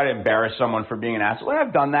 try to embarrass someone for being an asshole. Like,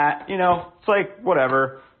 I've done that, it's like,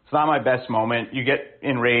 whatever. It's not my best moment. You get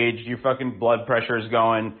enraged. Your fucking blood pressure is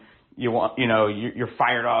going. You're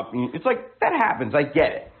fired up. It's like, that happens. I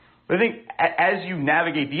get it. But I think as you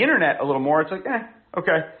navigate the internet a little more, it's like,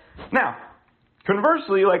 okay. Now,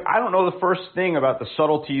 conversely, like, I don't know the first thing about the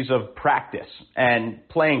subtleties of practice and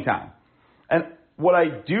playing time. And what I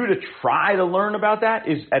do to try to learn about that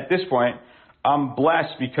is, at this point, I'm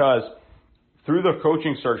blessed because through the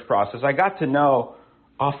coaching search process, I got to know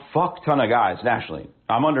a fuck ton of guys nationally.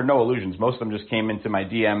 I'm under no illusions. Most of them just came into my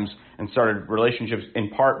DMs and started relationships in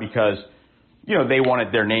part because, they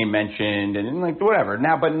wanted their name mentioned and like whatever.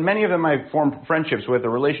 Now, but many of them I formed friendships with or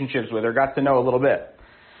relationships with or got to know a little bit.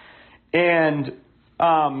 And,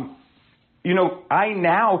 I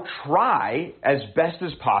now try as best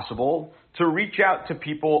as possible to reach out to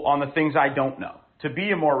people on the things I don't know, to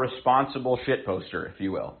be a more responsible shit poster, if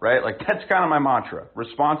you will, right? Like, that's kind of my mantra,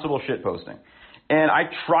 responsible shit posting. And I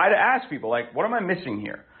try to ask people, like, what am I missing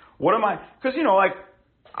here? Because,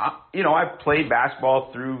 I've played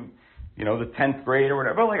basketball through, the 10th grade or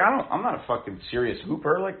whatever. But, like, I'm not a fucking serious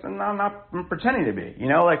hooper. Like, I'm not pretending to be,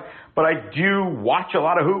 but I do watch a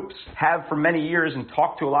lot of hoops, have for many years, and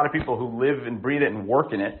talk to a lot of people who live and breathe it and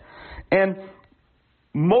work in it. And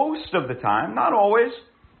most of the time, not always,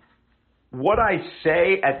 what I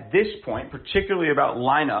say at this point, particularly about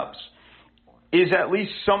lineups, is at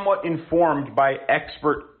least somewhat informed by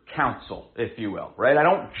expert counsel, if you will, right? I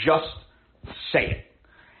don't just say it.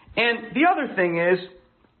 And the other thing is,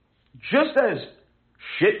 just as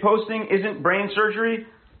shit posting isn't brain surgery,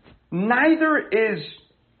 neither is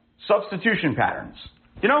substitution patterns.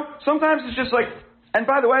 Sometimes it's just like, and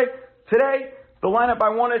by the way, today, the lineup I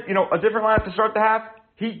wanted, a different lineup to start the half,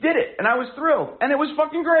 he did it, and I was thrilled, and it was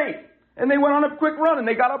fucking great. And they went on a quick run, and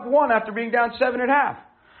they got up 1 after being down 7 at half.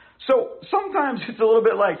 So sometimes it's a little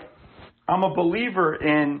bit like, I'm a believer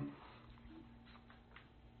in,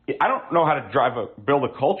 I don't know how to build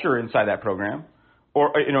a culture inside that program,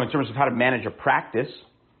 or, in terms of how to manage a practice.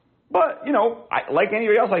 But, like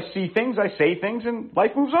anybody else, I see things, I say things, and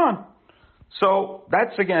life moves on. So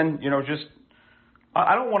that's, again, just,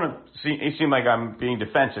 I don't want to seem like I'm being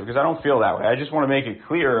defensive, because I don't feel that way. I just want to make it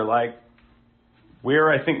clear, like, where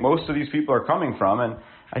I think most of these people are coming from. And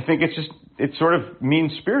I think it's sort of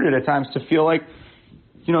mean-spirited at times to feel like,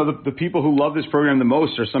 the people who love this program the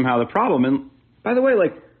most are somehow the problem. And by the way,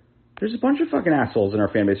 like, there's a bunch of fucking assholes in our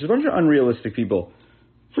fan base. There's a bunch of unrealistic people,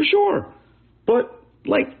 for sure. But,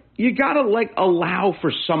 like, you gotta, like, allow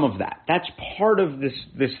for some of that. That's part of this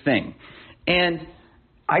thing. And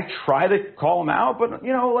I try to call them out, but,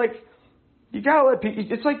 like, you gotta let people,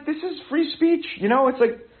 it's like, this is free speech, it's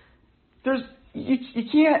like, you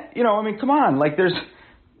can't, come on, like,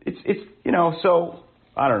 it's so,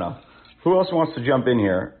 I don't know. Who else wants to jump in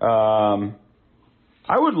here?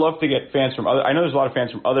 I would love to get fans from I know there's a lot of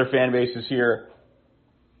fans from other fan bases here.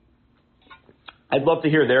 I'd love to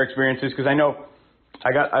hear their experiences, because I know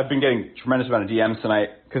I've been getting a tremendous amount of DMs tonight,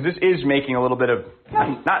 because this is making a little bit of,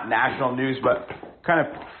 not national news, but kind of,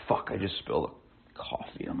 I just spilled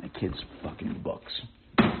coffee on my kids' fucking books.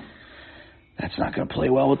 That's not going to play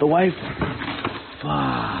well with the wife.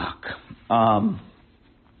 Fuck.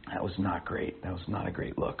 That was not great. That was not a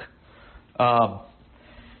great look.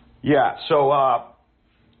 Yeah,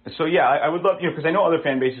 so yeah, I would love, because I know other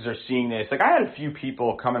fan bases are seeing this. Like, I had a few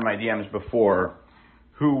people come in my DMs before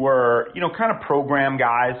who were, kind of program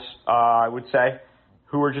guys, I would say,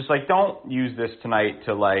 who were just like, don't use this tonight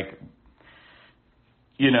to, like,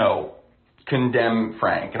 condemn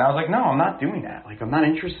Frank. And I was like, no, I'm not doing that. Like, I'm not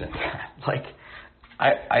interested in that. Like,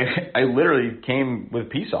 I literally came with a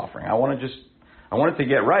peace offering. I wanted to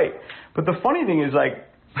get right. But the funny thing is, like,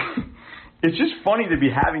 it's just funny to be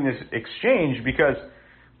having this exchange, because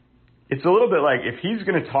it's a little bit like, if he's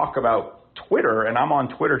going to talk about Twitter and I'm on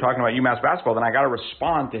Twitter talking about UMass basketball, then I got to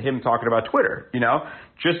respond to him talking about Twitter,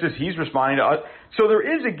 just as he's responding to us. So there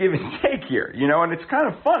is a give and take here, and it's kind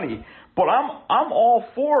of funny, but I'm all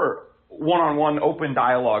for one-on-one open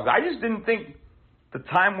dialogue. I just didn't think the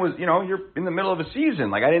time was, you're in the middle of a season.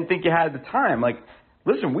 Like, I didn't think you had the time. Like,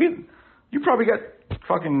 listen, you probably got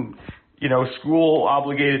fucking, school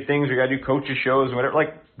obligated things. We got to do coaches shows and whatever.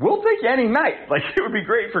 Like, we'll take you any night. Like, it would be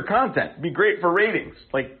great for content. It'd be great for ratings.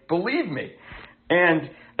 Like, believe me. And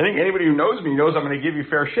I think anybody who knows me knows I'm going to give you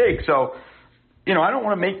fair shake. So, I don't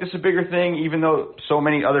want to make this a bigger thing, even though so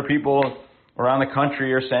many other people around the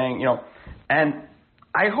country are saying, and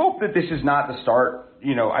I hope that this is not the start.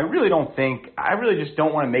 I really just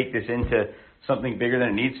don't want to make this into something bigger than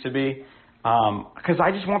it needs to be, because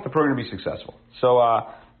I just want the program to be successful. So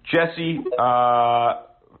Jesse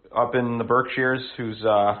up in the Berkshires, who's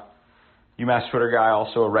UMass Twitter guy,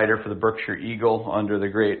 also a writer for the Berkshire Eagle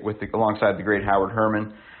alongside the great Howard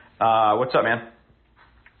Herman. What's up, man?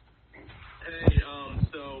 Hey,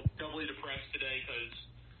 so doubly depressed today because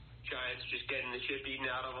Giants just getting the shit beaten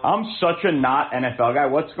out of them. I'm such a not NFL guy.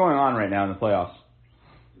 What's going on right now in the playoffs?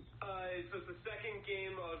 So it's the second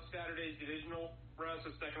game of Saturday's divisional round,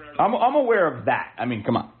 so second round. I'm aware of that. I mean,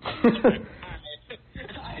 come on.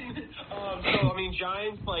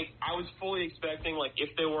 Giants, I was fully expecting,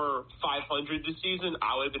 if they were 500 this season,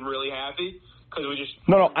 I would have been really happy because we just.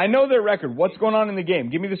 No, I know their record. What's going on in the game?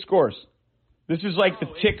 Give me the scores. This is the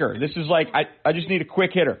ticker. This is I just need a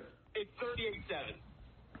quick hitter. It's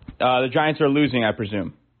 38-7. The Giants are losing, I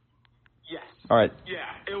presume. Yes. All right.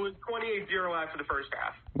 Yeah, it was 28-0 after the first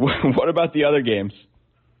half. What about the other games?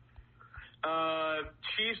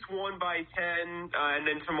 Chiefs won by 10, and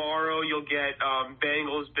then tomorrow you'll get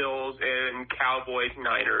Bengals, Bills, and Cowboys,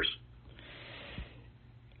 Niners.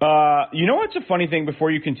 You know what's a funny thing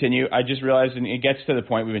before you continue? I just realized, and it gets to the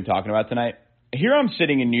point we've been talking about tonight. Here I'm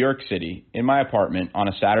sitting in New York City in my apartment on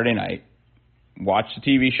a Saturday night, watched a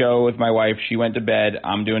TV show with my wife. She went to bed.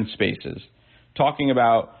 I'm doing Spaces, talking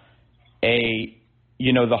about the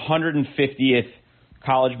 150th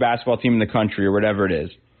college basketball team in the country or whatever it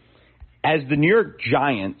is. As the New York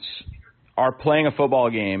Giants are playing a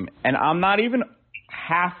football game, and I'm not even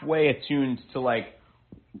halfway attuned to,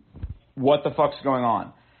 what the fuck's going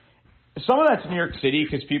on. Some of that's New York City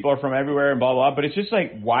because people are from everywhere and blah, blah, but it's just,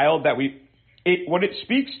 wild that what it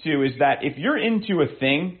speaks to is that if you're into a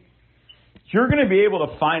thing, you're going to be able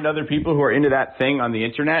to find other people who are into that thing on the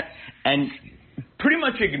internet and pretty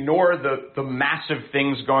much ignore the massive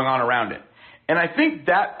things going on around it. And I think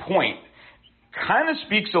that point kind of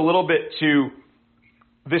speaks a little bit to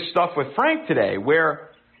this stuff with Frank today,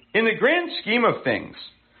 where in the grand scheme of things,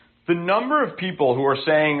 the number of people who are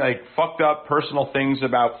saying fucked up personal things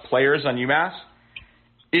about players on UMass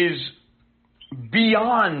is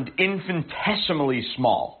beyond infinitesimally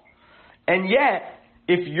small. And yet,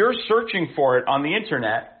 if you're searching for it on the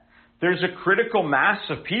internet, there's a critical mass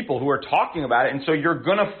of people who are talking about it. And so you're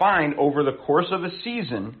going to find over the course of the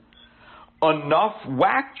season enough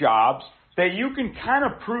whack jobs that you can kind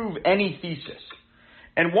of prove any thesis.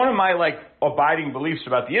 And one of my abiding beliefs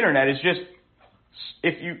about the internet is just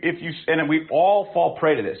if you and we all fall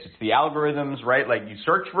prey to this. It's the algorithms, right? You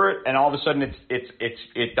search for it and all of a sudden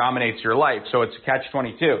it dominates your life. So it's a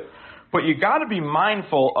catch-22. But you got to be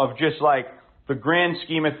mindful of just the grand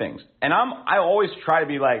scheme of things. And I always try to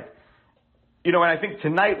be and I think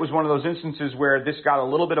tonight was one of those instances where this got a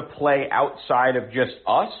little bit of play outside of just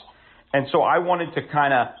us. And so I wanted to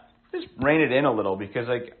kind of just rein it in a little because,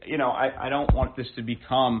 I don't want this to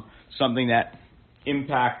become something that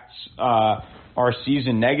impacts our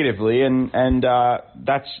season negatively. And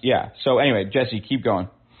that's, yeah. So anyway, Jesse, keep going.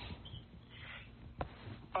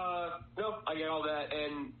 No, I get all that.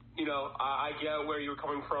 And, I get where you were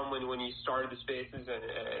coming from when you started the Spaces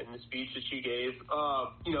and the speech that you gave.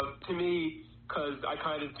 To me, because I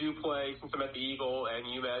kind of do play, since I'm at the Eagle and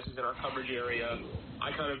UMass is in our coverage area,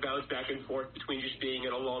 I kind of bounce back and forth between just being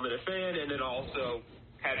an alum and a fan and then also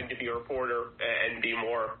having to be a reporter and be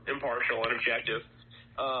more impartial and objective.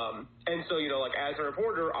 And so, as a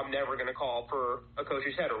reporter, I'm never going to call for a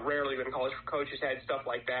coach's head or rarely going to call for coach's head, stuff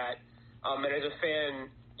like that. And as a fan,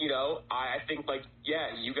 I think,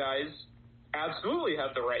 you guys absolutely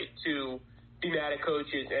have the right to be mad at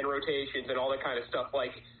coaches and rotations and all that kind of stuff.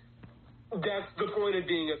 That's the point of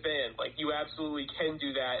being a fan. You absolutely can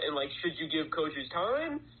do that. And, should you give coaches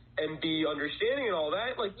time and be understanding and all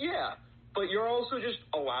that? Yeah. But you're also just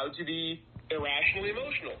allowed to be irrationally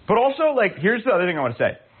emotional. But also, here's the other thing I want to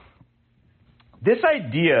say. This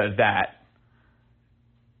idea that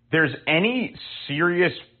there's any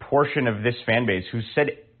serious portion of this fan base who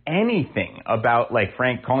said anything about,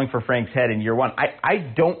 Frank, calling for Frank's head in year one, I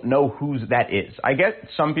don't know who that is. I get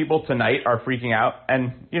some people tonight are freaking out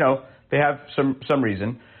and, they have some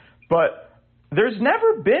reason, but there's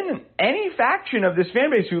never been any faction of this fan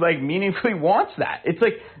base who meaningfully wants that. It's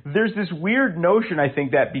there's this weird notion, I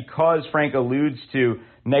think, that because Frank alludes to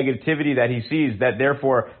negativity that he sees, that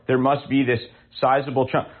therefore there must be this sizable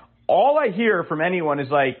chunk. All I hear from anyone is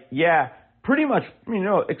yeah, pretty much,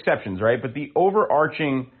 exceptions, right? But the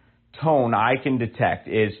overarching tone I can detect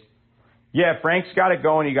is, yeah, Frank's got it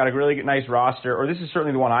going. He got a really nice roster, or this is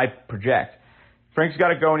certainly the one I project. Frank's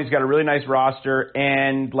got it going. He's got a really nice roster,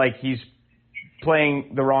 and he's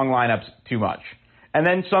playing the wrong lineups too much. And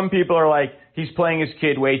then some people are like, he's playing his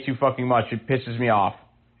kid way too fucking much. It pisses me off.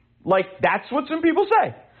 Like, that's what some people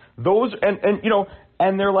say. Those,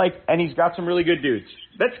 and they're like, and he's got some really good dudes.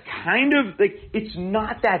 That's kind of, like, it's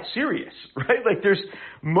not that serious, right? Like, there's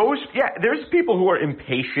people who are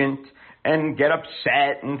impatient and get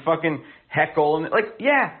upset and fucking heckle and, like,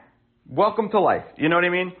 yeah, welcome to life. You know what I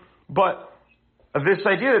mean? But this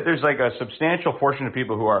idea that there's, like, a substantial portion of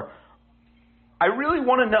people who are, I really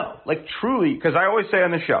want to know, like, truly, because I always say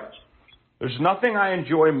on the show, there's nothing I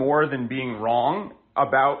enjoy more than being wrong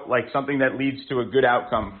about, like, something that leads to a good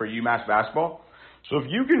outcome for UMass basketball. So if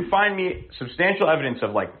you can find me substantial evidence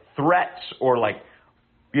of, like, threats or, like,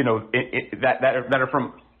 that are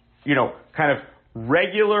from, kind of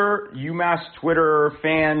regular UMass Twitter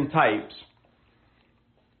fan types,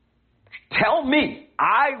 tell me.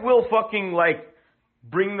 I will fucking, like,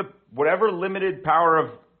 bring the whatever limited power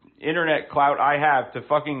of internet clout I have to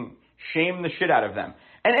fucking shame the shit out of them.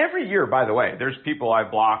 And every year, by the way, there's people I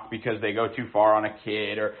block because they go too far on a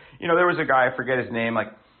kid, or, there was a guy, I forget his name, like,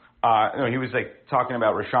 he was, like, talking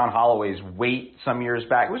about Rashawn Holloway's weight some years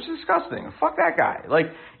back. It was disgusting. Fuck that guy.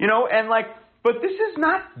 Like, and, like, but this is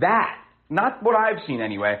not that. Not what I've seen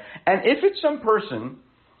anyway. And if it's some person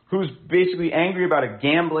who's basically angry about a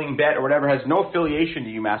gambling bet or whatever, has no affiliation to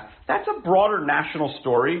UMass, that's a broader national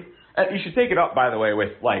story. You should take it up, by the way,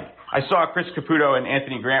 with, like, I saw Chris Caputo and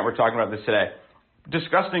Anthony Grant were talking about this today.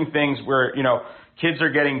 Disgusting things where, kids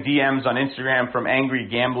are getting DMs on Instagram from angry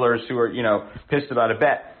gamblers who are, pissed about a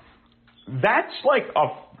bet. That's like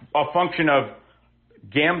a function of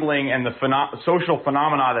gambling and the social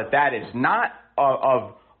phenomena that is, not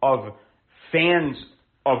of fans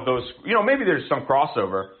of those. Maybe there's some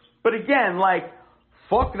crossover, but again, like,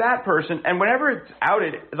 fuck that person. And whenever it's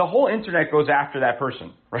outed, the whole internet goes after that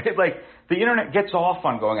person, right? Like, the internet gets off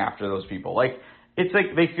on going after those people. Like, it's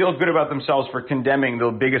like they feel good about themselves for condemning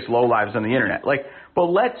the biggest lowlives on the internet. Like, but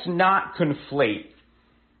let's not conflate,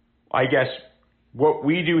 I guess, what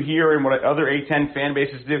we do here and what other A10 fan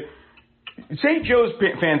bases do. St. Joe's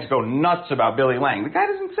fans go nuts about Billy Lang. The guy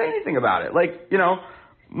doesn't say anything about it. Like,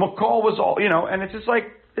 McCall was all, and it's just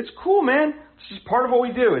like, it's cool, man. It's just part of what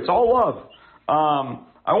we do. It's all love.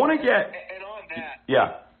 I want to get... And on that...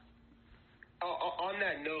 Yeah. On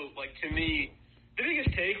that note, like, to me, the biggest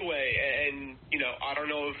takeaway, and, I don't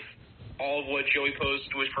know if all of what Joey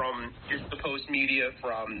posted was from just the post media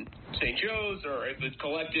from St. Joe's or if it's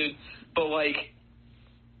collected, but, like,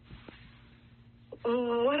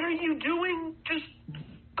 what are you doing just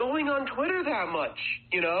going on Twitter that much,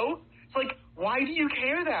 It's like, why do you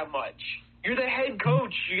care that much? You're the head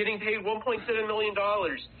coach. You're getting paid $1.7 million.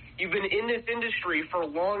 You've been in this industry for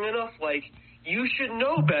long enough. Like, you should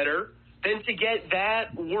know better than to get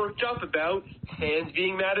that worked up about fans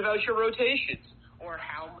being mad about your rotations or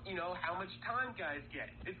how much time guys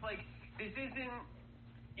get. It's like, this isn't,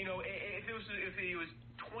 if he was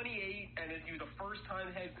 28 and he was the first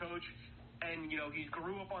time head coach and, he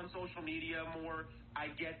grew up on social media more, I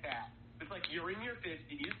get that. It's like, you're in your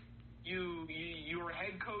 50s. You're a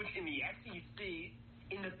head coach in the SEC,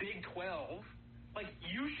 in the Big 12. Like,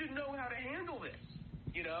 you should know how to handle this,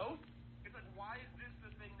 It's like, why is this the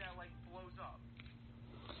thing that, like, blows up?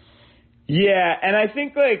 Yeah, and I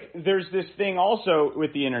think, like, there's this thing also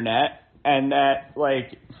with the internet, and that,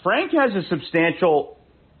 like, Frank has a substantial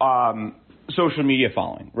social media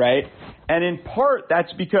following, right? And in part,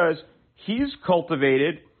 that's because he's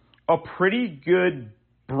cultivated a pretty good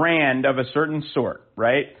brand of a certain sort,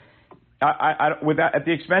 right? At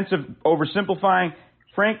the expense of oversimplifying,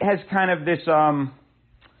 Frank has kind of this,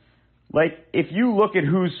 like, if you look at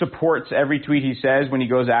who supports every tweet he says when he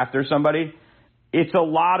goes after somebody, it's a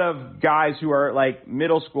lot of guys who are, like,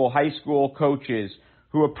 middle school, high school coaches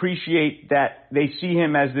who appreciate that they see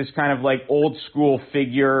him as this kind of, like, old school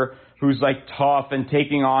figure who's, like, tough and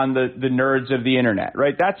taking on the nerds of the internet,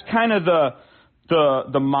 right? That's kind of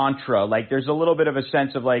the mantra. Like, there's a little bit of a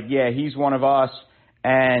sense of, like, yeah, he's one of us,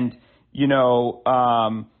 and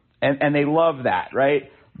and they love that,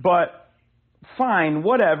 right? But fine,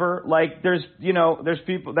 whatever. Like, there's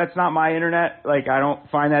people, that's not my internet. Like, I don't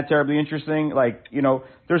find that terribly interesting. Like,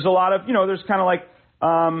 there's a lot of, there's kind of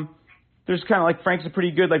like Frank's a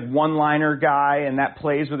pretty good, like, one-liner guy, and that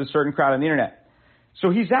plays with a certain crowd on the internet. So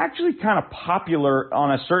he's actually kind of popular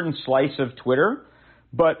on a certain slice of Twitter,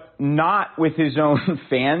 but not with his own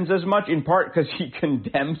fans as much, in part because he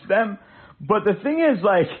condemns them. But the thing is,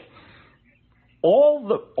 like,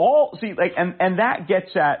 and that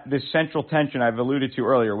gets at this central tension I've alluded to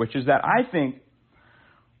earlier, which is that I think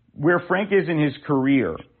where Frank is in his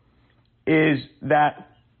career is that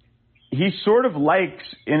he sort of likes,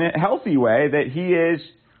 in a healthy way, that he is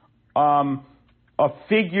a a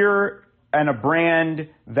figure and a brand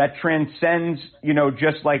that transcends,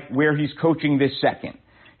 just like where he's coaching this second.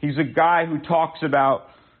 He's a guy who talks about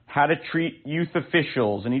how to treat youth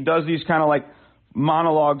officials, and he does these kind of like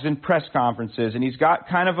monologues in press conferences, and he's got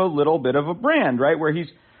kind of a little bit of a brand, right?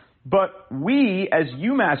 But we as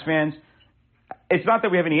UMass fans, it's not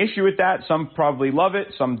that we have any issue with that. Some probably love it,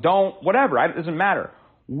 some don't, whatever. It doesn't matter.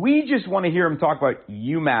 We just want to hear him talk about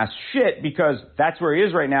UMass shit because that's where he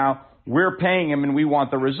is right now. We're paying him and we want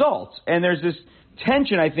the results. And there's this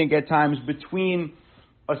tension, I think, at times between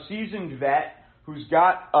a seasoned vet who's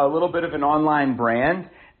got a little bit of an online brand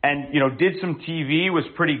and, did some TV, was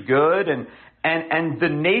pretty good, and the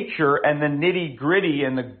nature and the nitty-gritty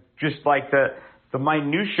and the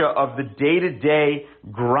minutia of the day-to-day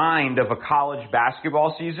grind of a college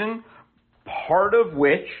basketball season, part of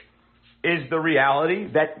which is the reality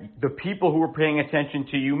that the people who are paying attention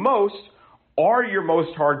to you most are your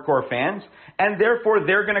most hardcore fans, and therefore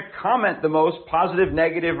they're going to comment the most, positive,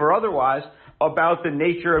 negative, or otherwise, about the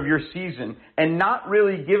nature of your season and not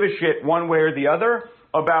really give a shit one way or the other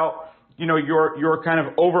about, your kind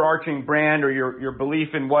of overarching brand or your belief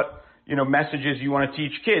in what, messages you want to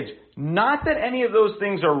teach kids. Not that any of those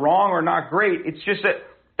things are wrong or not great. It's just that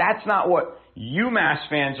that's not what UMass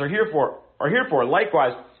fans are here for.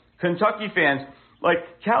 Likewise, Kentucky fans, like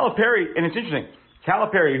Calipari, and it's interesting,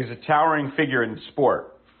 Calipari is a towering figure in the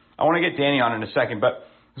sport. I want to get Danny on in a second, but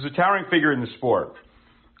he's a towering figure in the sport.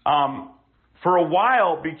 For a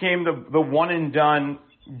while became the one and done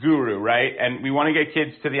guru, right? And we want to get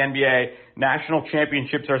kids to the NBA. National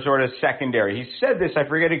championships are sort of secondary. He said this, I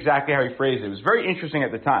forget exactly how he phrased it. It was very interesting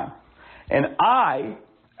at the time. And I,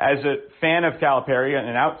 as a fan of Calipari and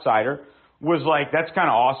an outsider, was like, that's kind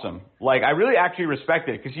of awesome. Like, I really actually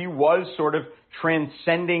respected it because he was sort of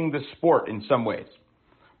transcending the sport in some ways.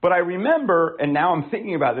 But I remember, and now I'm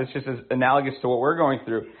thinking about this just as analogous to what we're going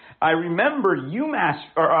through, I remember UMass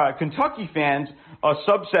or Kentucky fans, a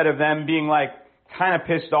subset of them being like kind of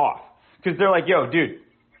pissed off because they're like, yo, dude,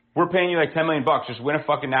 we're paying you like $10 million. Just win a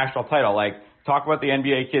fucking national title. Like, talk about the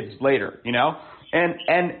NBA kids later,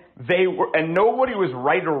 And they were, and nobody was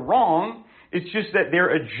right or wrong. It's just that their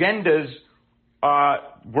agendas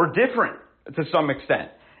were different to some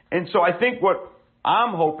extent. And so I think what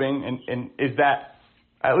I'm hoping and is that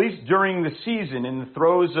at least during the season, in the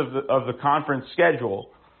throes of the conference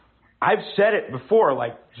schedule, I've said it before,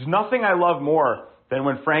 like, there's nothing I love more than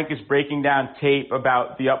when Frank is breaking down tape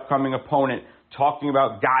about the upcoming opponent, talking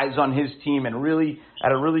about guys on his team and really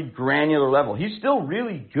at a really granular level. He's still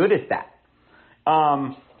really good at that.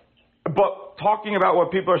 But talking about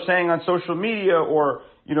what people are saying on social media or,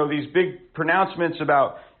 these big pronouncements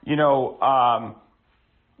about,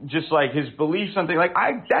 just like his beliefs, something like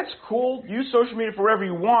that's cool. Use social media for whatever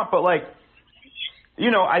you want. But like,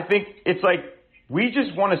 I think it's like, we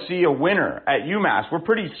just want to see a winner at UMass. We're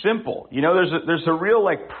pretty simple. There's a real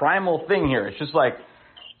like primal thing here. It's just like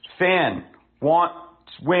fan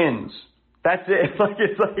wants wins. That's it.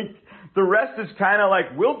 It's like the rest is kind of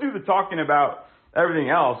like, we'll do the talking about everything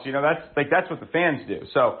else. That's what the fans do.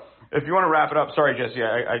 So if you want to wrap it up, sorry, Jesse,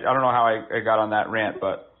 I don't know how I got on that rant,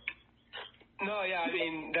 but. No, yeah, I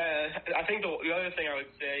mean, I think the other thing I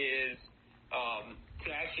would say is,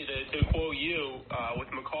 to quote you with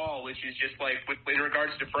McCall, which is just like in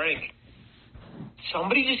regards to Frank,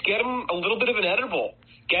 somebody just get him a little bit of an edible,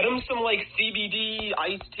 get him some like CBD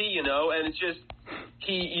iced tea, and it's just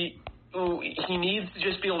he needs to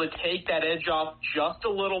just be able to take that edge off just a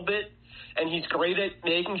little bit, and he's great at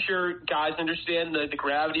making sure guys understand the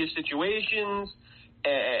gravity of situations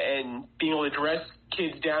and being able to dress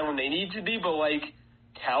kids down when they need to be, but like,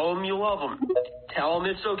 tell them you love them. Tell them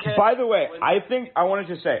it's okay. By the way, I think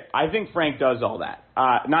Frank does all that.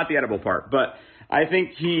 Not the edible part, but I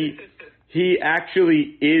think he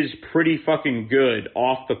actually is pretty fucking good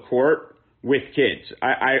off the court with kids.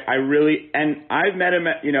 I really, and I've met him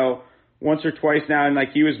at, once or twice now, and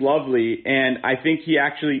like, he was lovely, and I think he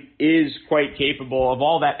actually is quite capable of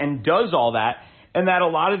all that and does all that, and that a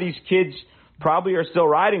lot of these kids probably are still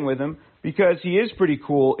riding with him because he is pretty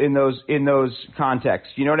cool in those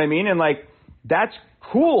contexts. You know what I mean? And like, that's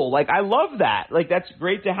cool. Like, I love that. Like, that's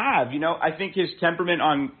great to have. I think his temperament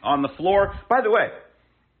on the floor. By the way,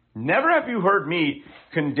 never have you heard me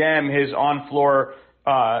condemn his on-floor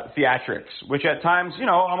theatrics, which at times,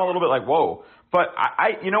 I'm a little bit like, whoa. But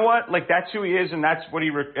I you know what? Like, that's who he is, and that's what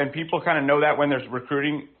and people kind of know that when there's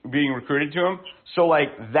being recruited to him. So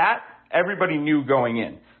like that, everybody knew going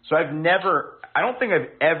in. So I don't think I've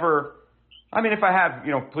ever, I mean, if I have,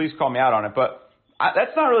 please call me out on it, but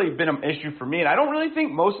that's not really been an issue for me. And I don't really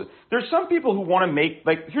think there's some people who want to make,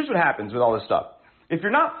 like, here's what happens with all this stuff. If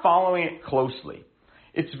you're not following it closely,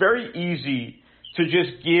 it's very easy to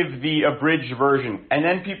just give the abridged version, and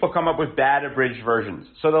then people come up with bad abridged versions.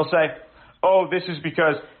 So they'll say, oh, this is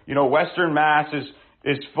because, Western Mass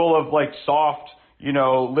is full of, like, soft,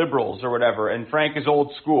 liberals or whatever, and Frank is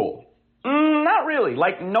old school. Not really.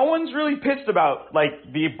 Like, no one's really pissed about, like,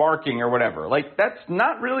 the barking or whatever. Like, that's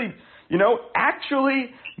not really,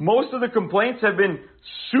 actually, most of the complaints have been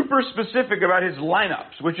super specific about his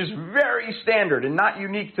lineups, which is very standard and not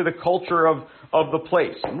unique to the culture of the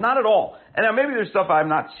place. Not at all. And now maybe there's stuff I'm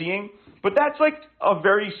not seeing, but that's like a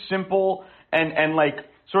very simple and like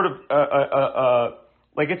sort of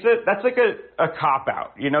that's like a cop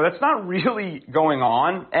out. That's not really going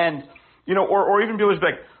on. And or even people just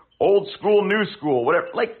like old school, new school, whatever.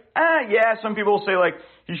 Like yeah, some people will say like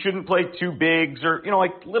he shouldn't play two bigs or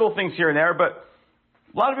like little things here and there, but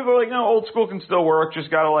a lot of people are like, old school can still work. Just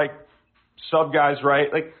gotta like sub guys right.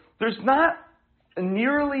 Like there's not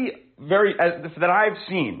nearly that I've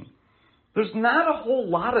seen. There's not a whole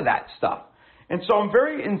lot of that stuff. And so I'm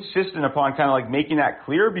very insistent upon kind of like making that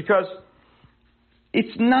clear because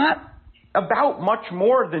it's not about much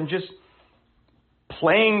more than just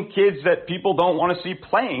playing kids that people don't want to see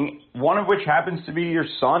playing, one of which happens to be your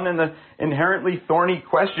son and the inherently thorny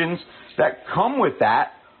questions that come with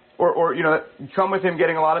that or that come with him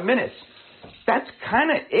getting a lot of minutes. That's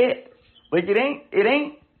kind of it. Like it ain't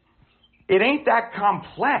that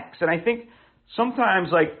complex. And I think sometimes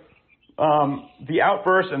like the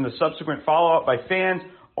outburst and the subsequent follow-up by fans,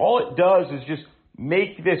 all it does is just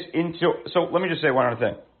make this into... So let me just say one other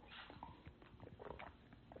thing.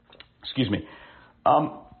 Excuse me.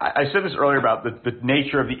 I said this earlier about the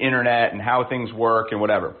nature of the internet and how things work and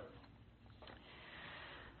whatever.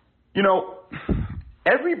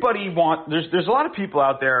 Everybody there's a lot of people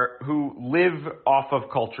out there who live off of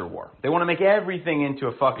culture war. They want to make everything into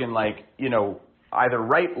a fucking like, either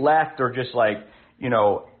right, left, or just like,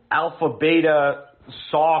 alpha, beta,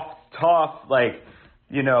 soft, tough, like,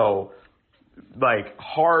 like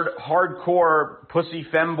hardcore pussy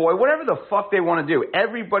femboy, whatever the fuck they want to do.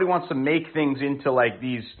 Everybody wants to make things into like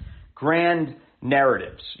these grand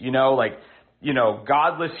narratives, like,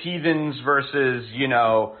 godless heathens versus,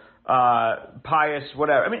 pious,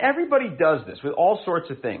 whatever. I mean, everybody does this with all sorts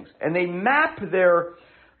of things. And they map their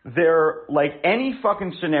like any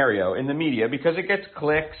fucking scenario in the media because it gets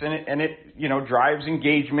clicks and it drives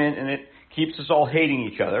engagement and it keeps us all hating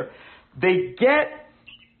each other. They get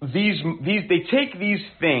they take these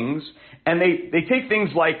things and they take things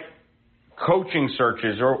like coaching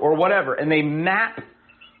searches or whatever, and they map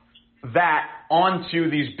that onto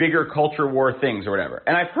these bigger culture war things or whatever.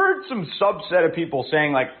 And I've heard some subset of people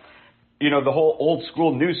saying like, the whole old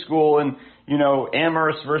school, new school, and,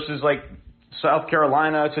 Amherst versus like South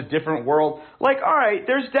Carolina, it's a different world. Like, all right,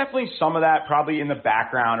 there's definitely some of that probably in the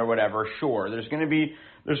background or whatever. Sure. There's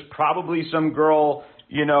probably some girl,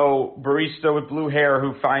 barista with blue hair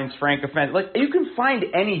who finds Frank offensive. Like, you can find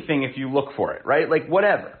anything if you look for it, right? Like,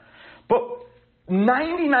 whatever. But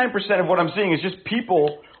 99% of what I'm seeing is just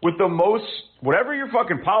people with the most, whatever your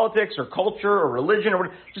fucking politics or culture or religion or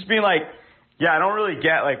whatever, just being like, yeah, I don't really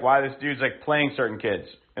get like why this dude's like playing certain kids.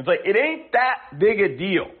 It's like, it ain't that big a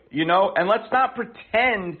deal, and let's not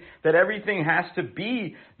pretend that everything has to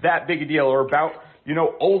be that big a deal or about,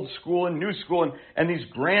 old school and new school and these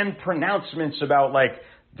grand pronouncements about like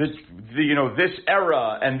this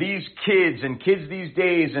era and these kids and kids these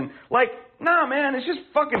days. And like, nah, man, it's just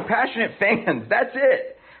fucking passionate fans. That's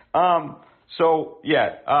it. So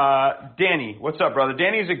yeah, Danny, what's up, brother?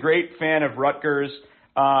 Danny's a great fan of Rutgers.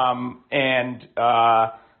 I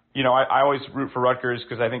always root for Rutgers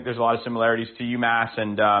because I think there's a lot of similarities to UMass,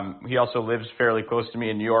 and he also lives fairly close to me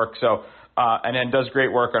in New York, so and then does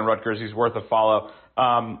great work on Rutgers. He's worth a follow.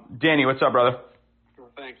 Danny, what's up, brother?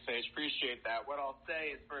 Well, thanks, Sage. Appreciate that. What I'll say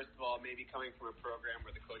is, first of all, maybe coming from a program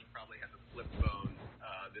where the coach probably has a flip phone,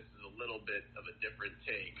 this is a little bit of a different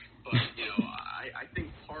take. But, I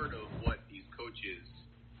think part of what these coaches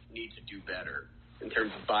need to do better in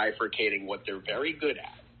terms of bifurcating what they're very good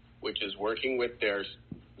at, which is working with their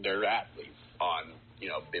athletes on,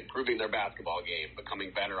 improving their basketball game,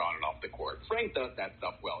 becoming better on and off the court. Frank does that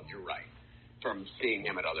stuff well, you're right, from seeing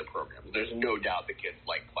him at other programs. There's no doubt the kids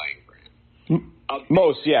like playing for him.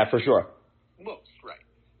 Most, yeah, for sure. Most, right.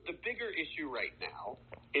 The bigger issue right now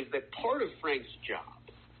is that part of Frank's job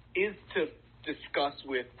is to discuss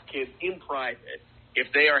with kids in private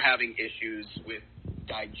if they are having issues with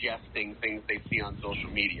digesting things they see on social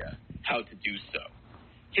media, how to do so.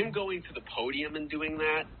 Him going to the podium and doing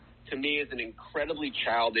that, to me, is an incredibly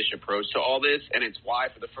childish approach to all this, and it's why,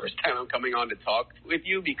 for the first time, I'm coming on to talk with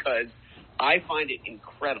you, because I find it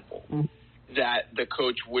incredible that the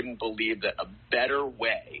coach wouldn't believe that a better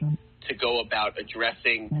way to go about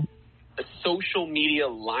addressing a social media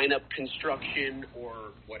lineup construction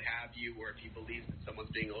or what have you, or if he believes that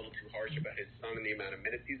someone's being a little too harsh about his son and the amount of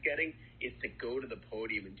minutes he's getting, is to go to the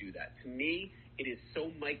podium and do that. To me, it is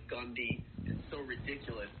so Mike Gundy and so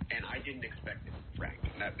ridiculous, and I didn't expect it from Frank.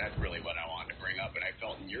 And that's really what I wanted to bring up. And I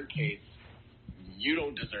felt in your case, you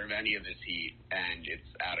don't deserve any of this heat, and it's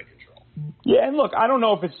out of control. Yeah, and look, I don't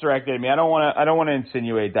know if it's directed at me. I don't want to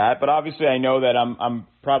insinuate that, but obviously I know that I'm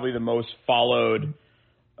probably the most followed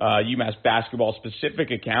UMass basketball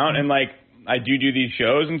specific account, and like I do these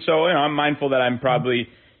shows, and so I'm mindful that I'm probably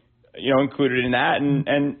included in that,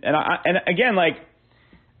 and again, like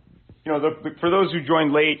for those who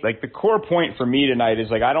joined late, like the core point for me tonight is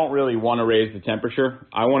like I don't really want to raise the temperature.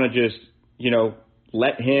 I want to just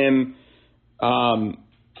let him.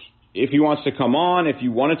 If he wants to come on, if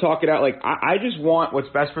you want to talk it out, like I just want what's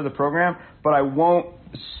best for the program, but I won't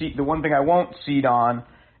see the one thing I won't cede on,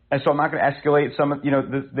 and so I'm not going to escalate some of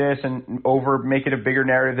this and make it a bigger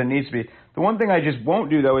narrative than it needs to be. The one thing I just won't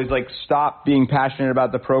do though is like stop being passionate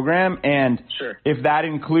about the program, and if that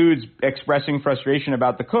includes expressing frustration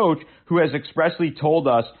about the coach who has expressly told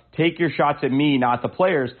us take your shots at me, not the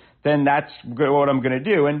players, then that's what I'm going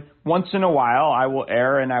to do. And once in a while, I will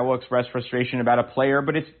err and I will express frustration about a player.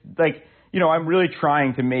 But it's like, I'm really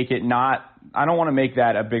trying to make it I don't want to make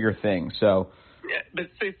that a bigger thing. So, yeah,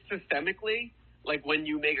 but systemically, like when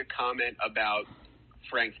you make a comment about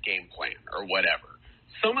Frank's game plan or whatever,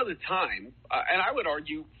 some of the time, and I would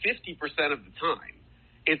argue 50% of the time,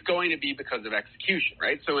 it's going to be because of execution,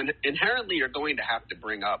 right? So inherently, you're going to have to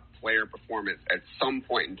bring up player performance at some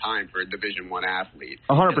point in time for a Division I athlete.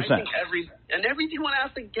 100%. And every Division I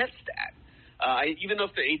athlete gets that. Even though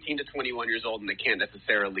if they're 18 to 21 years old and they can't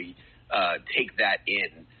necessarily take that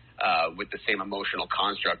in with the same emotional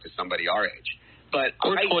construct as somebody our age.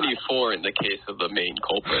 Or 24 in the case of the main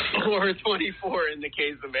culprit. Or 24 in the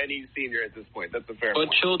case of any senior at this point. That's a fair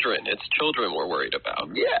point. But children. It's children we're worried about.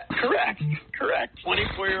 Yeah, correct.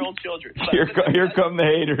 24-year-old children. Here come the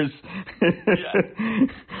haters.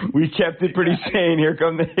 We kept it pretty sane. Here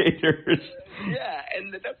come the haters. Yeah,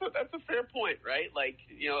 and that's a fair point, right? Like,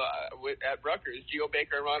 at Rutgers, Geo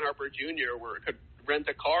Baker and Ron Harper Jr. could rent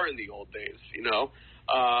a car in the old days,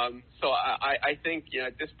 So I think,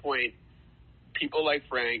 at this point, people like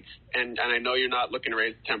Frank, and I know you're not looking to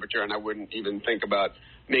raise the temperature, and I wouldn't even think about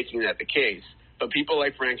making that the case, but people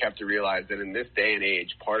like Frank have to realize that in this day and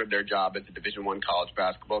age, part of their job as a Division I college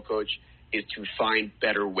basketball coach is to find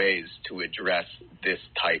better ways to address this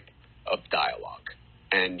type of dialogue,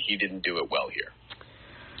 and he didn't do it well here.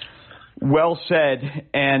 Well said,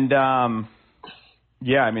 and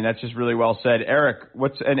yeah, I mean, that's just really well said. Eric,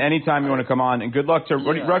 and anytime you want to come on, and good luck to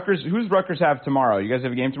Rutgers. Who's Rutgers have tomorrow? You guys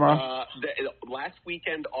have a game tomorrow? The last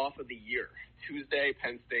weekend off of the year. Tuesday,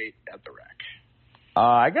 Penn State at the RAC.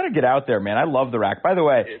 I got to get out there, man. I love the RAC. By the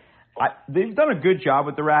way, they've done a good job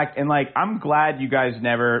with the RAC, and, like, I'm glad you guys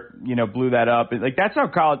never, blew that up. Like, that's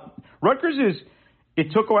how Rutgers is.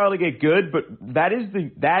 It took a while to get good, but that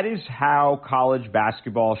is how college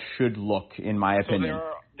basketball should look, in my opinion.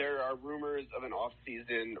 There are rumors of an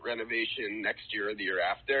off-season renovation next year or the year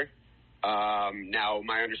after. Now,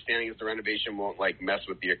 my understanding is the renovation won't mess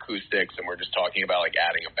with the acoustics, and we're just talking about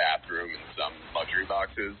adding a bathroom and some luxury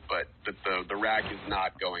boxes. But the RAC is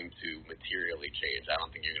not going to materially change. I don't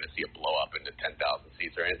think you're going to see a blow up into 10,000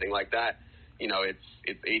 seats or anything like that.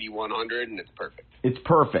 It's 8,100 and it's perfect. It's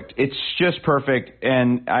perfect. It's just perfect,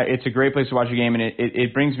 and it's a great place to watch a game, and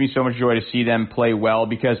it brings me so much joy to see them play well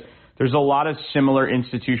because there's a lot of similar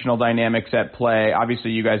institutional dynamics at play.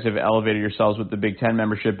 Obviously, you guys have elevated yourselves with the Big Ten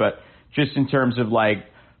membership, but just in terms of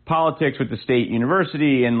politics with the state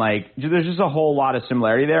university and there's just a whole lot of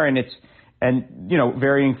similarity there, and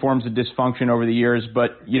varying forms of dysfunction over the years.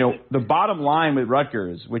 But the bottom line with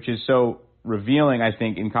Rutgers, which is so revealing, I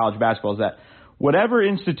think, in college basketball, is that whatever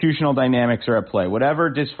institutional dynamics are at play, whatever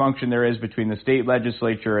dysfunction there is between the state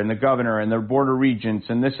legislature and the governor and the board of regents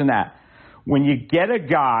and this and that, when you get a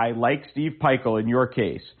guy like Steve Peichel, in your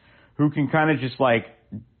case, who can kind of just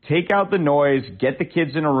take out the noise, get the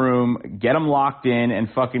kids in a room, get them locked in, and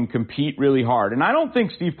fucking compete really hard. And I don't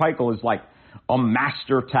think Steve Peichel is a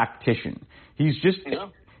master tactician. He's just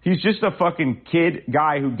a fucking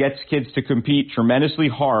guy who gets kids to compete tremendously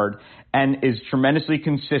hard and is tremendously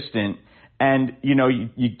consistent. And,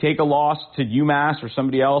 you take a loss to UMass or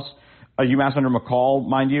somebody else, UMass under McCall,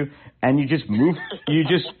 mind you, and you just move, you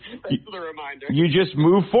just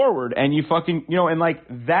move forward, and you fucking,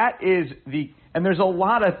 that is and there's a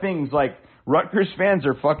lot of things Rutgers fans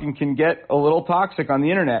can get a little toxic on the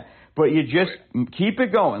internet, but you just keep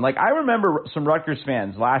it going. Like, I remember some Rutgers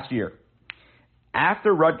fans last year,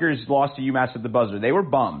 after Rutgers lost to UMass at the buzzer, they were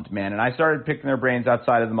bummed, man, and I started picking their brains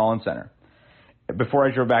outside of the Mullen Center before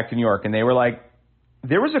I drove back to New York, and they were like,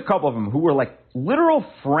 there was a couple of them who were like literal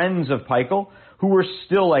friends of Peichel who were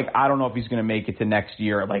still like, I don't know if he's going to make it to next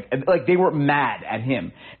year. Like they were mad at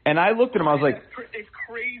him. And I looked at him, I was like, it's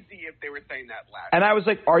crazy if they were saying that last. And I was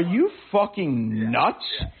like, are you fucking nuts?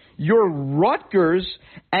 Yeah. You're Rutgers,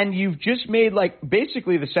 and you've just made like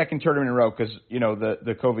basically the second tournament in a row because, you know,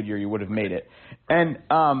 the COVID year you would have made it. And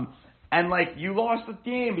like you lost the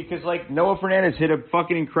game because like Noah Fernandez hit a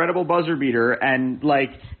fucking incredible buzzer beater, and like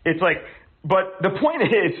it's like, but the point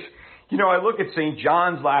is, you know, I look at St.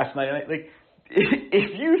 John's last night, and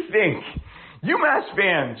if you think UMass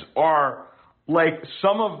fans are like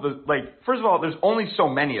some of the, like, first of all, there's only so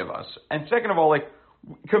many of us, and second of all, like,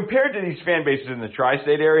 compared to these fan bases in the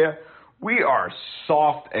tri-state area, we are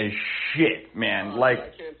soft as shit, man. Like, I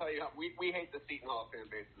can't tell you how we hate the Seton Hall fan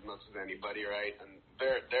base as much as anybody, right? And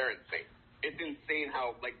they're insane. It's insane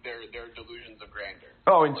how like their delusions of grandeur.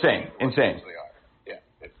 Oh, insane. They are. Yeah,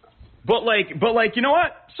 it's nuts. But like, you know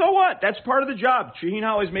what? So what? That's part of the job. Shaheen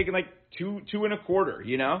Holloway's making like two and a quarter,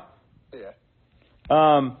 you know? Yeah.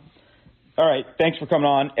 All right. Thanks for coming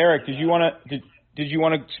on. Eric, did you want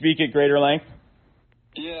to speak at greater length?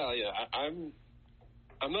 Yeah.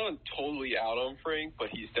 I'm not totally out on Frank, but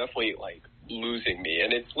he's definitely like losing me.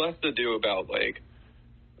 And it's less to do about like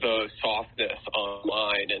the softness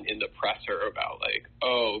online and in the presser about like,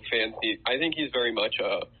 oh, fancy. I think he's very much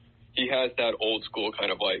he has that old school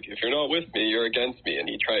kind of like, if you're not with me, you're against me. And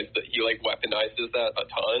he like weaponizes that a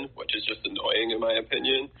ton, which is just annoying in my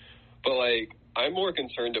opinion. But like, I'm more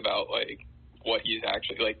concerned about like what he's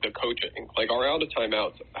actually, like the coaching. Like our out of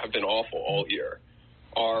timeouts have been awful all year.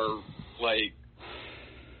 Like,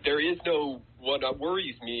 there is no, what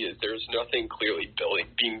worries me is there's nothing clearly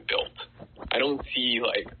being built. I don't see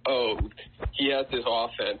like, oh, he has this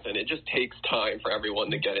offense and it just takes time for everyone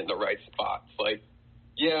to get in the right spots. Like,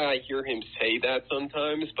 yeah, I hear him say that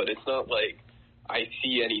sometimes, but it's not like I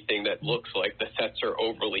see anything that looks like the sets are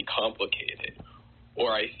overly complicated,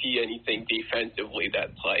 or I see anything defensively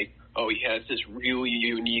that's like, oh, he has this really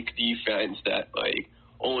unique defense that like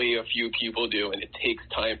only a few people do, and it takes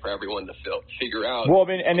time for everyone to figure out. Well, I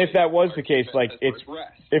mean, and if that was the case, like it's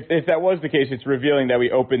if that was the case, it's revealing that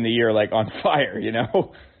we opened the year like on fire, you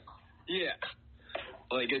know? Yeah.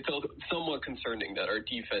 Like, it's somewhat concerning that our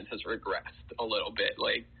defense has regressed a little bit.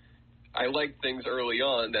 Like, I liked things early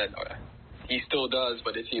on that he still does,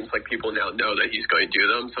 but it seems like people now know that he's going to do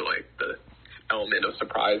them. So, like, the element of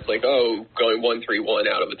surprise, like, oh, going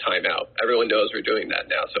 1-3-1 out of a timeout. Everyone knows we're doing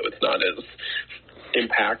that now, so it's not as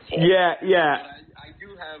impactful. Yeah. But I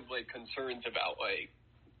do have, like, concerns about, like,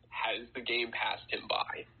 has the game passed him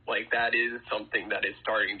by? Like, that is something that is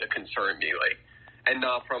starting to concern me, like, and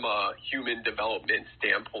not from a human development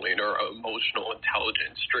standpoint or emotional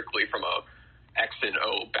intelligence, strictly from a X and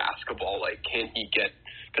O basketball. Like, can he get,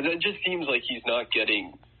 because it just seems like he's not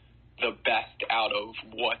getting the best out of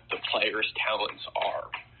what the players' talents are.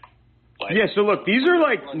 Like, yeah, so look, these are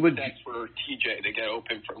like legit for TJ to get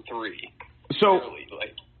open from three. So, early,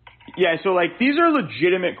 like, yeah, so like these are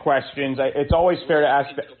legitimate questions. It's always fair to ask.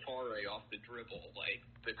 Safari off the dribble, like,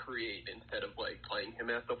 to create instead of like playing him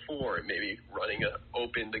at the four and maybe running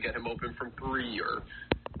open to get him open from three, or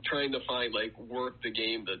trying to find like work the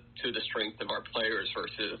game to the strength of our players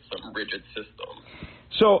versus some rigid system.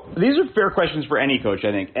 So these are fair questions for any coach,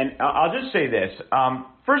 I think. And I'll just say this.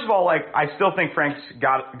 First of all, like, I still think Frank's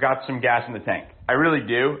got some gas in the tank. I really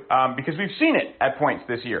do, because we've seen it at points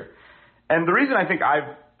this year. And the reason I think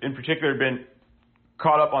I've in particular been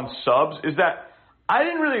caught up on subs is that I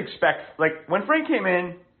didn't really expect, like, when Frank came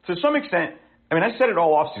in, to some extent, I mean, I said it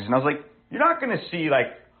all offseason. I was like, you're not going to see, like,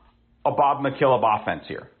 a Bob McKillop offense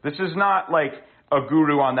here. This is not, like, a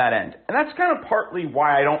guru on that end. And that's kind of partly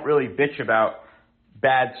why I don't really bitch about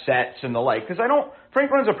bad sets and the like, because Frank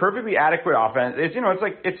runs a perfectly adequate offense. It's, you know, it's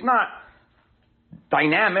like, it's not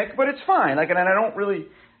dynamic, but it's fine. Like, and I don't really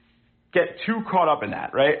get too caught up in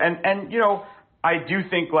that, right? And you know, I do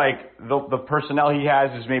think, like, the personnel he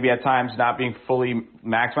has is maybe at times not being fully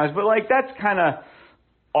maximized, but, like, that's kind of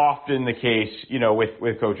often the case, you know,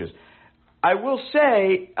 with coaches. I will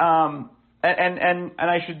say, and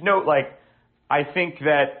I should note, like, I think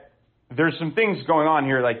that there's some things going on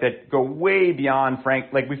here, like, that go way beyond Frank.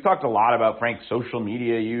 Like, we've talked a lot about Frank's social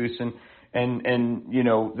media use and you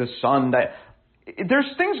know, the Sun. That there's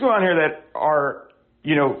things going on here that are,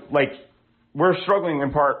 you know, like, we're struggling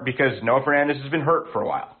in part because Noah Fernandez has been hurt for a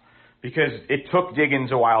while, because it took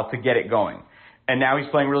Diggins a while to get it going, and now he's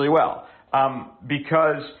playing really well.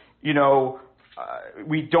 Because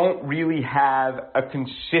we don't really have a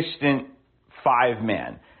consistent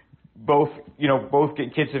 5-man. Both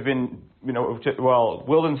kids have been,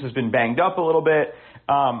 Wildens has been banged up a little bit.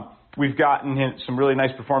 We've gotten some really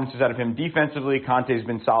nice performances out of him defensively. Conte's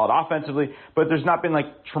been solid offensively, but there's not been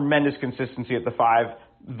tremendous consistency at the 5,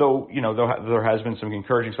 though there has been some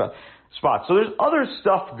encouraging spots. So there's other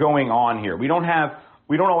stuff going on here. We don't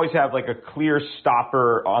always have a clear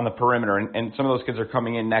stopper on the perimeter, and some of those kids are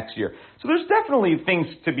coming in next year. So there's definitely things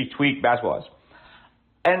to be tweaked basketball-wise.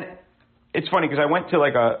 And it's funny because I went to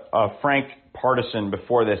a Frank partisan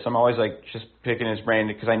before this. I'm always just picking his brain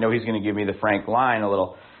because I know he's going to give me the Frank line a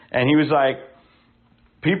little. And he was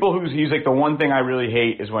he's the one thing I really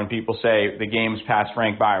hate is when people say the game's passed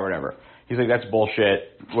Frank by or whatever. He's like, that's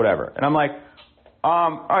bullshit, whatever. And I'm like,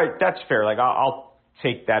 all right, that's fair. I'll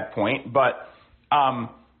take that point. But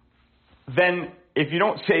then if you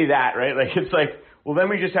don't say that, right, it's well, then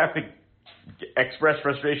we just have to express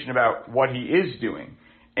frustration about what he is doing.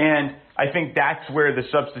 And I think that's where the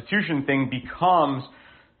substitution thing becomes,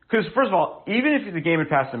 because first of all, even if the game had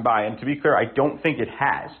passed him by, and to be clear, I don't think it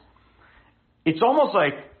has, it's almost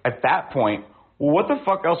at that point, well, what the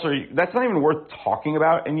fuck else that's not even worth talking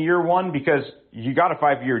about in year one because you got a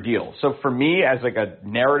 5-year deal. So for me as a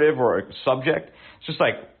narrative or a subject, it's just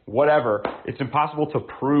whatever. It's impossible to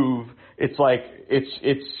prove. It's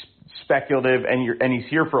it's speculative and he's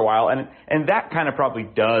here for a while. And that kind of probably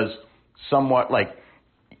does somewhat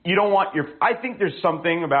you don't want I think there's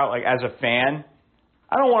something about as a fan,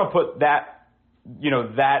 I don't want to put that,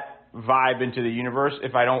 that vibe into the universe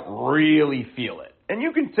if I don't really feel it. And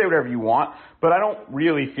you can say whatever you want, but I don't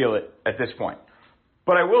really feel it at this point.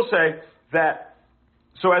 But I will say that,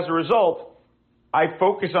 so as a result, I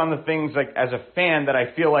focus on the things as a fan that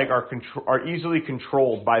I feel are easily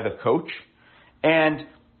controlled by the coach. And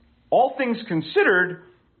all things considered,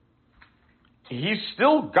 he's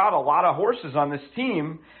still got a lot of horses on this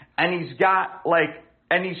team, and he's got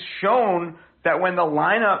and he's shown that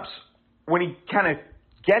when he kind of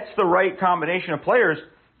gets the right combination of players,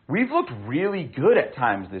 we've looked really good at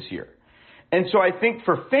times this year. And so I think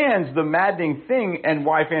for fans, the maddening thing and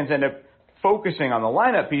why fans end up focusing on the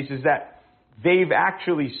lineup piece is that they've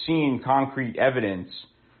actually seen concrete evidence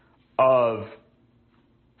of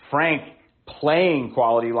Frank playing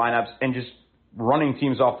quality lineups and just running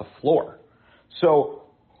teams off the floor. So,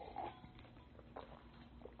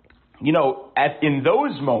 in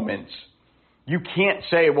those moments, you can't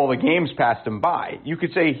say, well, the game's passed him by. You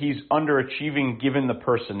could say he's underachieving given the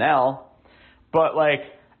personnel, but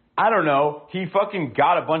I don't know, he fucking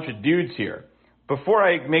got a bunch of dudes here. Before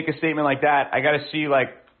I make a statement like that, I got to see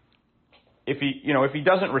if he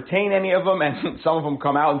doesn't retain any of them and some of them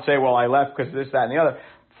come out and say, well, I left because this, that, and the other,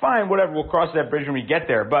 fine, whatever, we'll cross that bridge when we get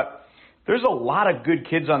there. But there's a lot of good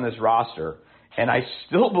kids on this roster, and I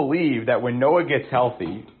still believe that when Noah gets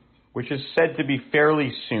healthy, which is said to be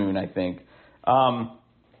fairly soon, I think,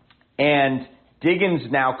 and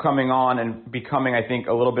Diggins now coming on and becoming, I think,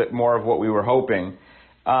 a little bit more of what we were hoping,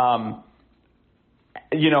 I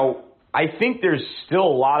think there's still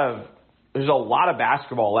a lot of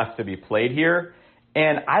basketball left to be played here.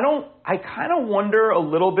 And I kind of wonder a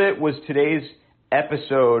little bit, was today's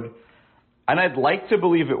episode, and I'd like to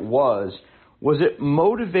believe it was it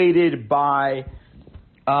motivated by,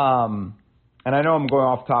 and I know I'm going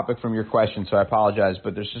off topic from your question, so I apologize,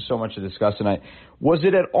 but there's just so much to discuss tonight. Was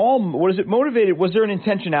it motivated? Was there an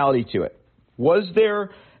intentionality to it? Was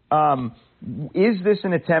there, is this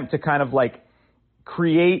an attempt to kind of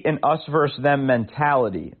create an us versus them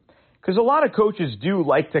mentality? Because a lot of coaches do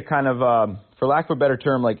like to kind of, for lack of a better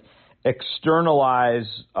term, externalize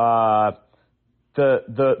the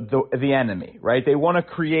enemy, right? They want to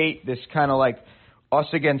create this kind of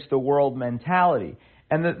us against the world mentality.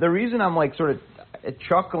 And the reason I'm sort of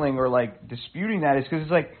chuckling or disputing that is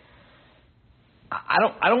because it's I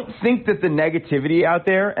don't think that the negativity out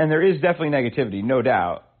there, and there is definitely negativity, no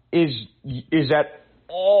doubt, is at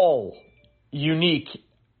all unique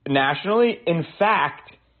nationally. In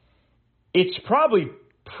fact, it's probably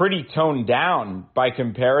pretty toned down by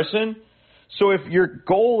comparison. So if your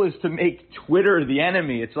goal is to make Twitter the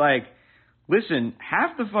enemy, it's listen,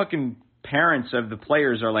 half the fucking parents of the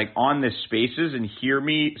players are on this Spaces and hear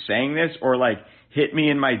me saying this, or hit me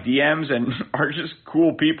in my DMs and are just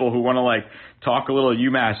cool people who want to talk a little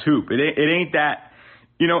UMass hoop. It ain't that,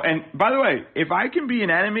 and by the way, if I can be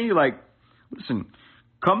an enemy, listen,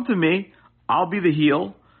 come to me, I'll be the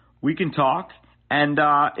heel, we can talk, and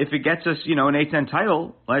if it gets us, an A-10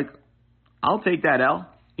 title, I'll take that L,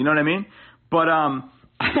 you know what I mean? But I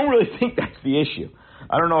don't really think that's the issue.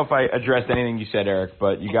 I don't know if I addressed anything you said, Eric,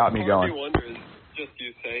 but you got me going. What I wonder is just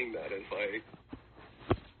you saying that is like.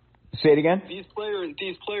 Say it again. These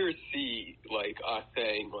players see like us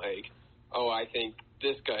saying like, oh, I think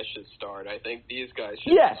this guy should start. I think these guys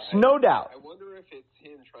should. Yes, start. no doubt. I wonder if it's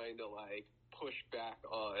him trying to like push back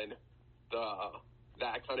on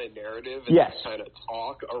that kind of narrative and yes. that kind of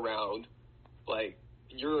talk around like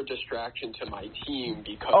you're a distraction to my team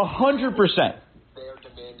because 100%. They're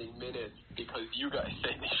demanding minutes because you guys say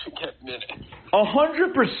they should get minutes.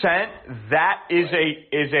 100%. That is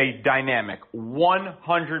a dynamic.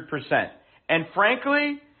 100%. And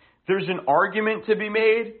frankly, there's an argument to be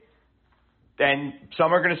made, and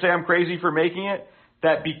some are going to say I'm crazy for making it,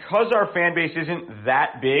 that because our fan base isn't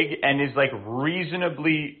that big and is like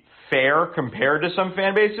reasonably fair compared to some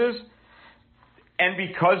fan bases, and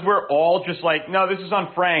because we're all just like, no, this is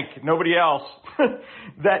on Frank, nobody else,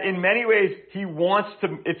 that in many ways he wants to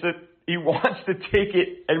take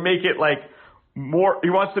it and make it like more, he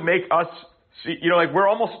wants to make us see, like we're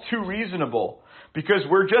almost too reasonable because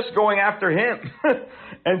we're just going after him.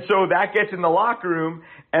 And so that gets in the locker room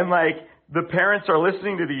and like the parents are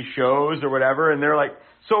listening to these shows or whatever, and they're like,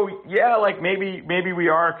 so yeah, like maybe we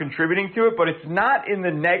are contributing to it, but it's not in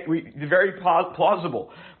the very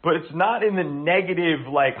plausible, but it's not in the negative,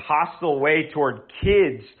 like hostile way toward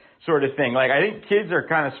kids sort of thing. Like I think kids are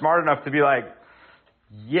kind of smart enough to be like,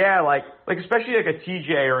 yeah, like especially like a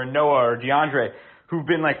TJ or a Noah or DeAndre who've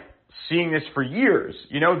been like seeing this for years.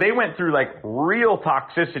 They went through like real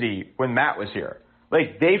toxicity when Matt was here.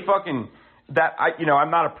 Like they fucking that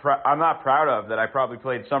I'm not proud of that. I probably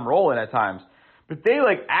played some role in at times. But they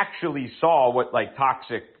like actually saw what like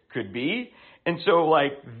toxic could be, and so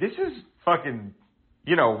like this is fucking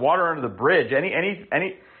water under the bridge. Any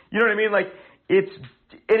you know what I mean? Like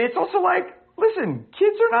it's also like, listen,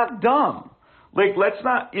 kids are not dumb. Like let's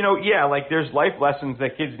not like there's life lessons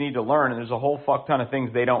that kids need to learn, and there's a whole fuck ton of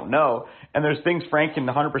things they don't know, and there's things Frank can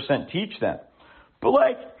 100% teach them. But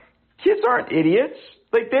like kids aren't idiots.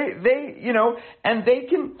 Like they and they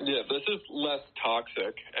can. Yeah, this is less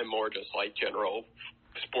toxic and more just like general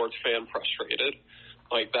sports fan frustrated.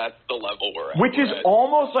 Like that's the level we're at. Which is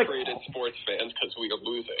almost like frustrated sports fans because we are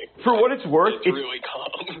losing. For what it's worth, it's really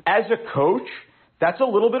calm. As a coach, that's a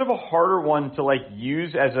little bit of a harder one to like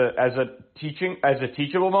use as a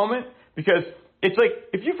teachable moment, because it's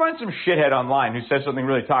like if you find some shithead online who says something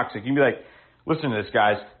really toxic, you can be like, listen to this,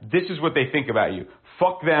 guys. This is what they think about you.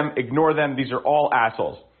 Fuck them, ignore them, these are all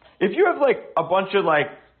assholes. If you have like a bunch of like,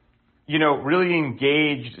 really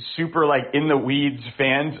engaged, super like in the weeds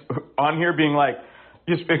fans on here being like,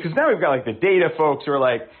 just because now we've got like the data folks who are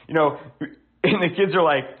like, and the kids are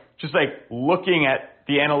like, just like looking at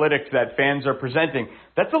the analytics that fans are presenting.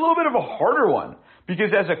 That's a little bit of a harder one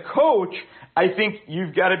because as a coach, I think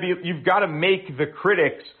you've got to make the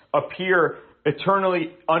critics appear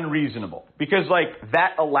eternally unreasonable, because like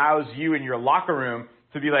that allows you in your locker room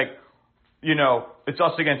to be like, it's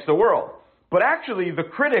us against the world. But actually the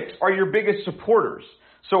critics are your biggest supporters.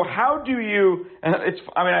 So how do you, and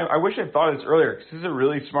I wish I'd thought of this earlier, because this is a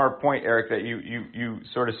really smart point, Eric, that you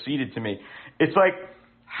sort of seeded to me. It's like,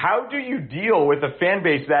 how do you deal with a fan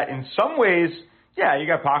base that in some ways, yeah, you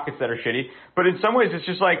got pockets that are shitty, but in some ways it's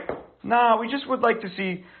just like, nah, we just would like to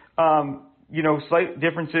see, slight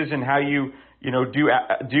differences in how you,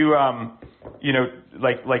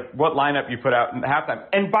 like what lineup you put out in halftime.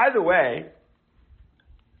 And by the way,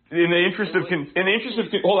 in the interest of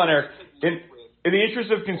hold on, Eric. In the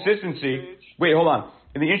interest of consistency, wait, hold on.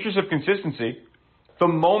 In the interest of consistency, the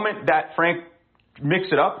moment that Frank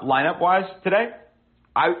mixed it up lineup wise today,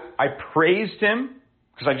 I praised him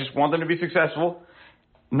because I just want them to be successful.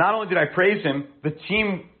 Not only did I praise him, the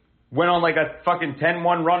team went on like a fucking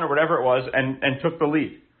 10-1 run or whatever it was and took the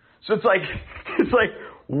lead. So it's like,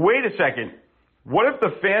 wait a second. What if the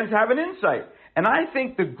fans have an insight? And I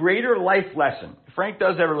think the greater life lesson, if Frank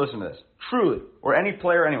does ever listen to this, truly, or any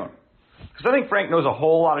player, anyone, because I think Frank knows a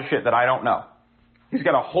whole lot of shit that I don't know. He's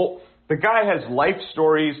got the guy has life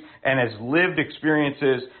stories and has lived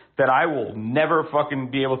experiences that I will never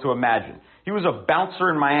fucking be able to imagine. He was a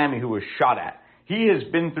bouncer in Miami who was shot at. He has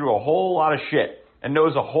been through a whole lot of shit and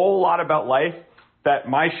knows a whole lot about life that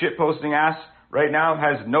my shit posting ass right now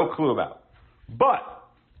has no clue about. But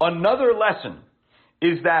another lesson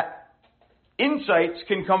is that insights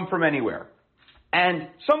can come from anywhere. And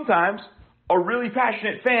sometimes a really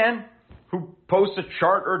passionate fan who posts a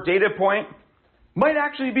chart or data point might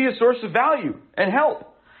actually be a source of value and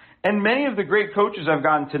help. And many of the great coaches I've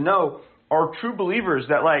gotten to know are true believers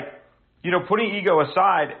that, like, putting ego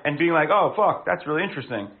aside and being like, oh, fuck, that's really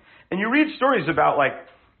interesting. And you read stories about, like,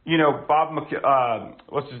 Ben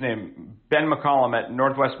McCollum at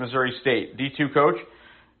Northwest Missouri State, D2 coach.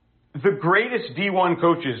 the greatest D1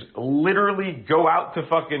 coaches literally go out to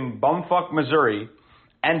fucking bumfuck Missouri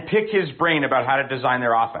and pick his brain about how to design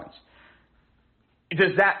their offense.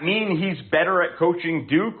 Does that mean he's better at coaching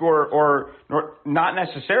Duke or not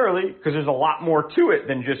necessarily, because there's a lot more to it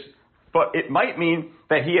than just, but it might mean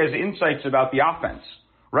that he has insights about the offense,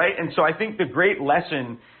 right? And so I think the great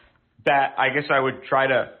lesson that I guess I would try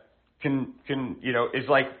to is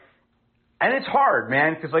like, and it's hard,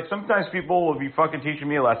 man, because like sometimes people will be fucking teaching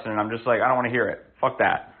me a lesson and I'm just like, I don't want to hear it. Fuck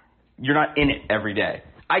that. You're not in it every day.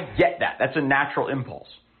 I get that. That's a natural impulse.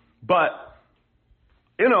 But,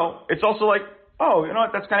 it's also like, oh, you know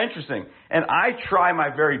what? That's kind of interesting. And I try my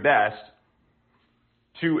very best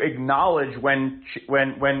to acknowledge when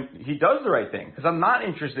he does the right thing, because I'm not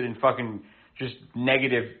interested in fucking just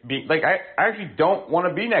negative being. Like I actually don't want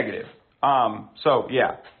to be negative. So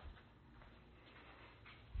yeah.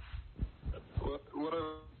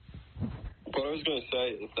 What I was going to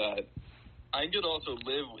say is that I could also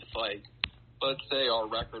live with, like, let's say our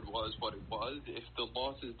record was what it was, if the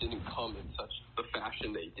losses didn't come in such the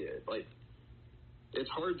fashion they did. Like, it's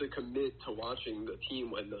hard to commit to watching the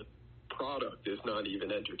team when the product is not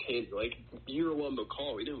even entertaining. Like, year one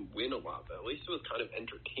McCall, we didn't win a lot, but at least it was kind of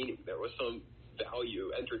entertaining. There was some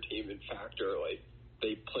value, entertainment factor. Like,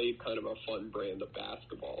 they played kind of a fun brand of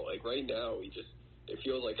basketball. Like, right now, it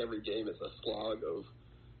feels like every game is a slog of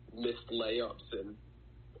missed layups and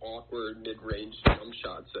awkward mid-range jump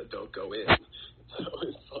shots that don't go in. So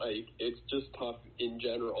it's just tough in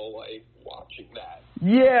general, like, watching that.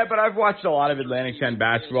 Yeah, but I've watched a lot of Atlantic 10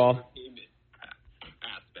 basketball.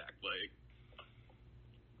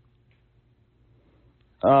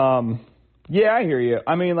 Aspect, yeah, I hear you.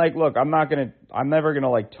 I mean, like, look, I'm never gonna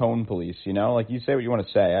like tone police, like you say what you want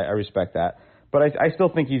to say. I respect that. But I still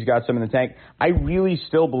think he's got some in the tank. I really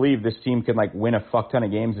still believe this team can, like, win a fuck ton of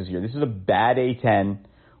games this year. This is a bad A-10.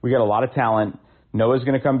 We got a lot of talent. Noah's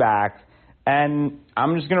going to come back. And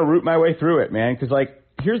I'm just going to root my way through it, man. Because, like,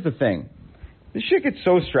 here's the thing. This shit gets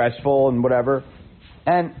so stressful and whatever.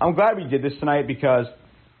 And I'm glad we did this tonight because,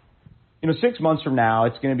 6 months from now,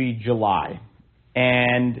 it's going to be July.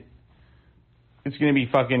 And it's going to be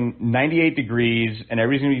fucking 98 degrees. And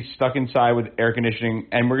everybody's going to be stuck inside with air conditioning.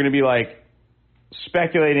 And we're going to be, like,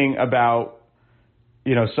 speculating about,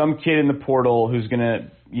 some kid in the portal who's going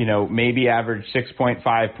to, maybe average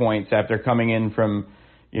 6.5 points after coming in from,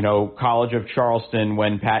 College of Charleston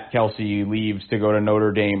when Pat Kelsey leaves to go to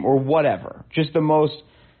Notre Dame or whatever. Just the most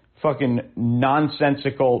fucking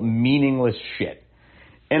nonsensical, meaningless shit.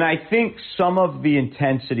 And I think some of the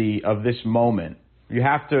intensity of this moment, you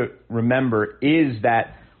have to remember, is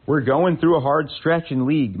that we're going through a hard stretch in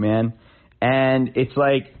league, man. And it's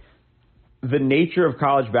like, the nature of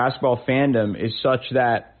college basketball fandom is such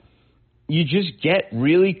that you just get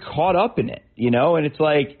really caught up in it, and it's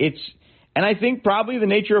like, and I think probably the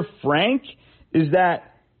nature of Frank is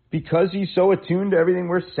that because he's so attuned to everything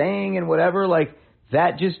we're saying and whatever, like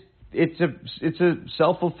that just, it's a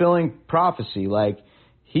self-fulfilling prophecy. Like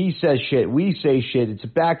he says shit, we say shit, it's a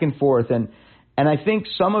back and forth. And I think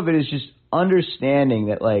some of it is just understanding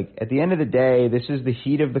that, like, at the end of the day, this is the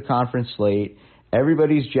heat of the conference slate.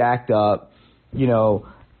 Everybody's jacked up.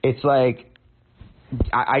 It's like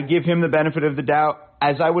I give him the benefit of the doubt,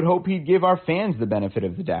 as I would hope he'd give our fans the benefit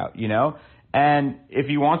of the doubt, And if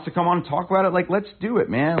he wants to come on and talk about it, like, let's do it,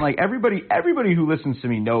 man. Like, everybody who listens to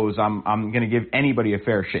me knows I'm going to give anybody a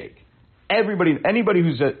fair shake. Anybody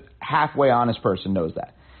who's a halfway honest person knows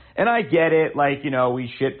that. And I get it, like,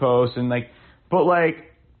 we shit post and, like, but,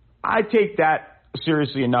 like, I take that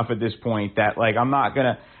seriously enough at this point that, like, I'm not going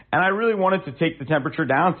to. And I really wanted to take the temperature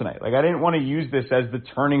down tonight. Like, I didn't want to use this as the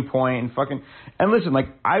turning point and fucking. And listen, like,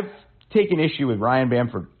 I've taken issue with Ryan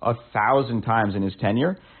Bamford 1,000 times in his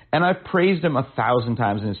tenure, and I've praised him 1,000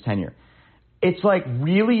 times in his tenure. It's, like,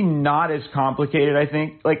 really not as complicated, I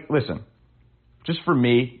think. Like, listen, just for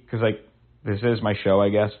me, because, like, this is my show, I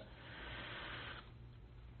guess.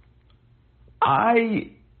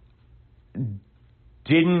 I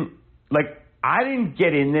didn't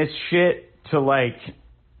get in this shit to, like,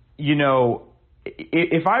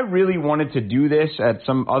 if I really wanted to do this at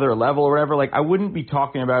some other level or whatever, like, I wouldn't be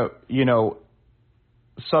talking about,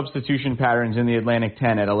 substitution patterns in the Atlantic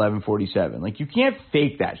 10 at 11:47. Like, you can't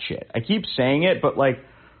fake that shit. I keep saying it, but, like,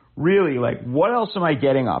 really, like, what else am I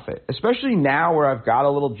getting off it? Especially now where I've got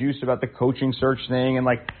a little juice about the coaching search thing and,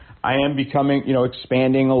 like, I am becoming,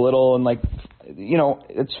 expanding a little and, like,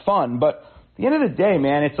 it's fun. But at the end of the day,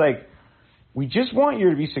 man, it's like, we just want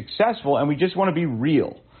you to be successful and we just want to be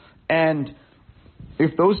real. And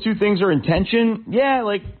if those two things are in tension, yeah,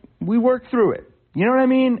 like, we work through it. You know what I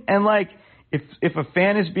mean? And, like, if a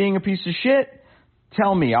fan is being a piece of shit,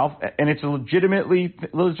 tell me. And it's a legitimate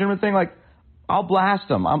thing. Like, I'll blast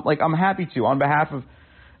them. I'm happy to on behalf of.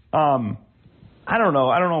 I don't know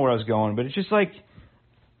where I was going, but it's just like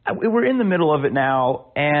we're in the middle of it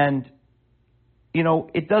now, and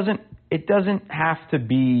it doesn't have to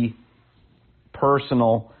be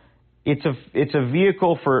personal. It's a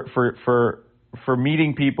vehicle for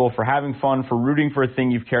meeting people, for having fun, for rooting for a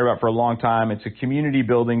thing you've cared about for a long time. It's a community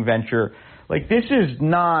building venture. Like, this is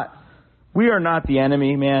not. We are not the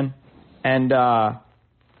enemy, man, and I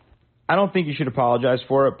don't think you should apologize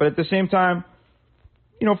for it. But at the same time,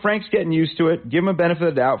 Frank's getting used to it. Give him a benefit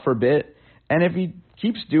of the doubt for a bit, and if he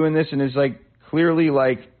keeps doing this and is like clearly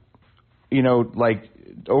like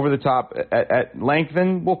over the top at length,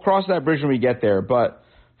 then we'll cross that bridge when we get there. But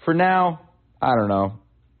for now, I don't know.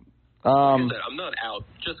 Like I said, I'm not out,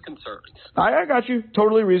 just concerned. I got you.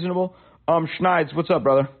 Totally reasonable. Schneids, what's up,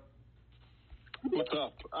 brother? What's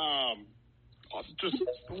up? I'll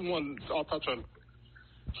touch on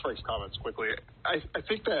Frank's comments quickly. I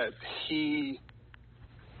think that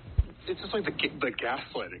it's just like the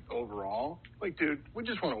gaslighting overall. Like, dude, we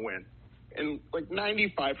just want to win. And like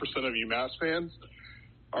 95% of UMass fans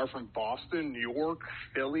are from Boston, New York,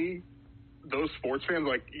 Philly. Those sports fans,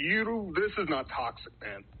 like, this is not toxic,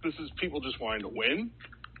 man. This is people just wanting to win,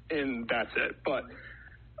 and that's it. But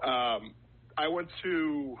I went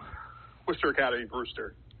to Worcester Academy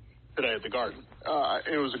Brewster today at the Garden.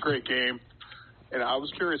 It was a great game, and I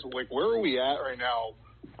was curious, like, where are we at right now?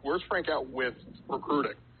 Where's Frank at with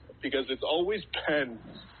recruiting? Because it's always been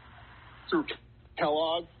through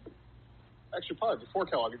Kellogg. Actually, probably before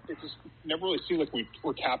Kellogg. It just never really seemed like we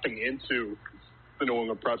were tapping into the New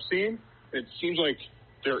England prep scene. It seems like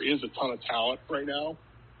there is a ton of talent right now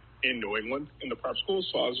in New England in the prep schools.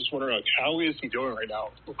 So I was just wondering, like, how is he doing right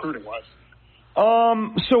now, recruiting-wise?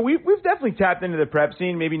 So we've definitely tapped into the prep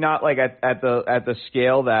scene. Maybe not like at the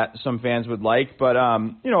scale that some fans would like, but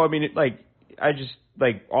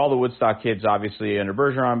like all the Woodstock kids, obviously under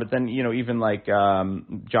Bergeron, but then even like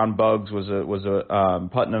John Buggs was a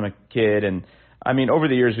Putnam kid, and I mean over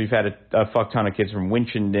the years we've had a fuck ton of kids from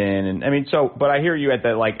Winchendon, and I mean but I hear you at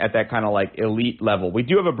that kind of like elite level. We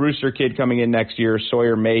do have a Brewster kid coming in next year,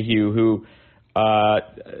 Sawyer Mayhew, who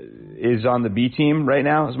is on the B team right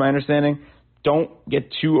now, is my understanding. Don't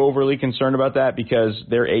get too overly concerned about that because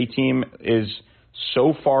their A team is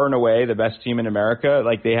so far and away the best team in America.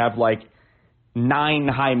 Like, they have like 9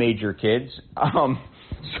 high major kids.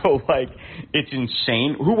 So like, it's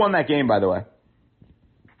insane. Who won that game, by the way?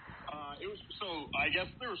 I guess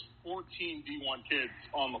there was 14 D1 kids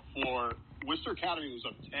on the floor. Worcester Academy was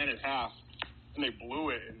up 10 at half, and they blew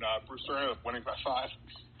it, and Brewster ended up winning by 5.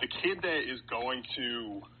 The kid that is going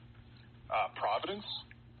to Providence,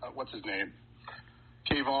 what's his name?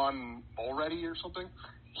 Kayvon Mulready or something.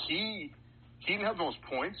 He didn't have the most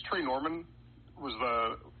points. Trey Norman was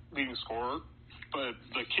the leading scorer, but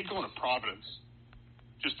the kid going to Providence,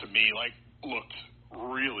 just to me, like, looked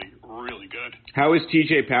really, really good. How is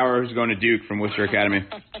TJ Power, who's going to Duke from Worcester Academy?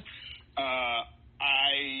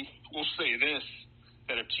 I will say this,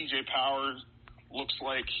 that if TJ Power looks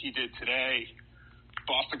like he did today,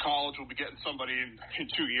 Boston College will be getting somebody in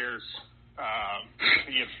 2 years.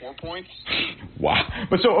 He had 4 points. Wow.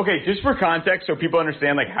 But so, okay, just for context, so people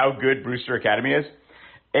understand like how good Brewster Academy is,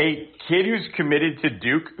 a kid who's committed to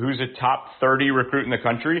Duke, who's a top 30 recruit in the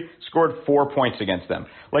country, scored 4 points against them.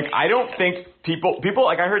 Like, I don't think people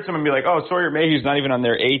like, I heard someone be like, oh, Sawyer Mayhew's not even on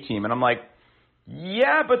their A team. And I'm like,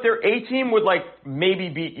 yeah, but their A team would like maybe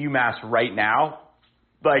beat UMass right now.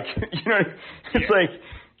 Like, it's like,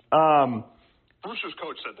 Brewster's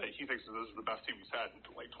coach said that he thinks that this is the best team he's had in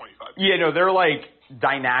like 25 years. Yeah, no, they're like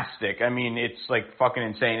dynastic. I mean, it's like fucking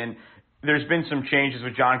insane. And there's been some changes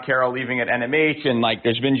with John Carroll leaving at NMH, and like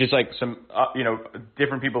there's been just like some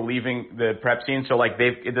different people leaving the prep scene. So like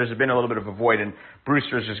there's been a little bit of a void, and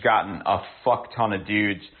Brewster's just gotten a fuck ton of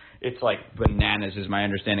dudes. It's like bananas, is my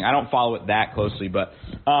understanding. I don't follow it that closely, but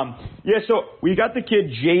so we got the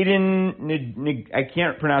kid Jaden, I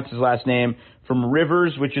can't pronounce his last name, from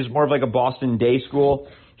Rivers, which is more of like a Boston day school.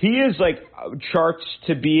 He is like charts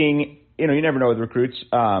to being, you never know with recruits.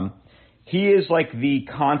 He is like the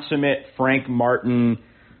consummate Frank Martin,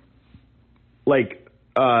 like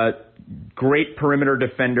great perimeter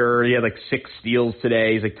defender. He had like 6 steals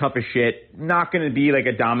today. He's like tough as shit. Not going to be like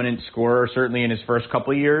a dominant scorer, certainly in his first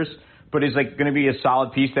couple of years, but is like going to be a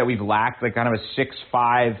solid piece that we've lacked, like kind of a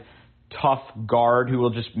 6'5" tough guard who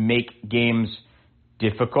will just make games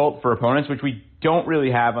difficult for opponents, which we don't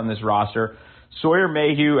really have on this roster. Sawyer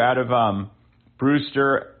Mayhew out of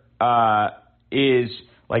Brewster is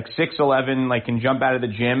like 6'11", like can jump out of the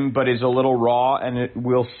gym, but is a little raw, and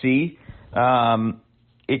we'll see.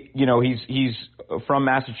 He's from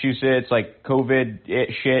Massachusetts, like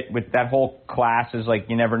COVID shit with that whole class is like,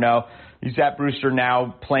 you never know. He's at Brewster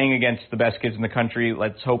now playing against the best kids in the country.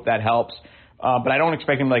 Let's hope that helps. But I don't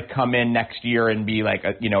expect him to like come in next year and be like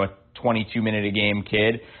a 22-minute a game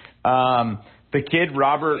kid. The kid,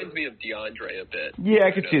 Robert. Reminds me of DeAndre a bit. Yeah,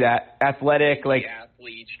 I could see that. Athletic, like.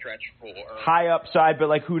 Athlete, stretch four. High upside, but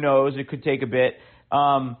like who knows? It could take a bit.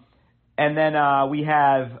 And then we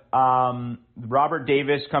have Robert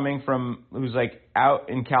Davis who's like out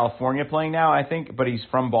in California playing now, I think, but he's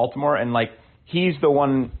from Baltimore, and like he's the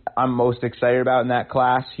one I'm most excited about in that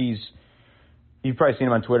class. You've probably seen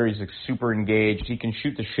him on Twitter. He's like super engaged. He can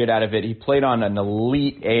shoot the shit out of it. He played on an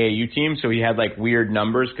elite AAU team, so he had like weird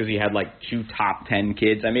numbers because he had like 2 top 10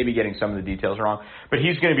 kids. I may be getting some of the details wrong, but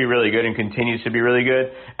he's going to be really good and continues to be really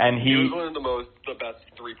good. And he was one of the best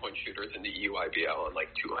 3-point shooters in the EUIBL on like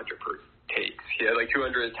 200 per takes. He had like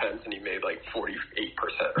 200 attempts and he made like 48%.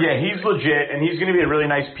 Yeah, he's legit, and he's going to be a really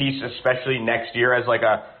nice piece, especially next year as like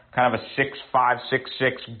a kind of a 6'5",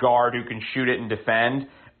 6'6" guard who can shoot it and defend.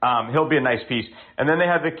 He'll be a nice piece. And then they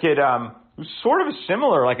have the kid who's sort of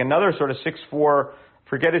similar, like another sort of 6'4",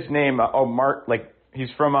 forget his name. He's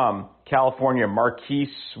from California, Marquise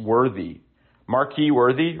Worthy,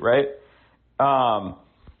 right?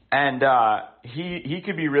 And he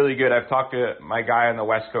could be really good. I've talked to my guy on the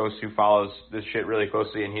West Coast who follows this shit really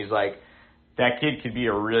closely, and he's like, that kid could be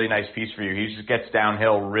a really nice piece for you. He just gets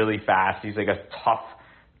downhill really fast. He's like a tough.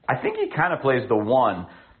 I think he kind of plays the one.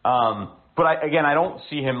 But I don't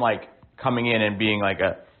see him like coming in and being like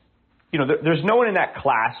there's no one in that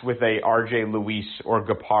class with a RJ Luis or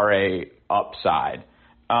Gapare upside.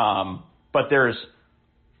 But there's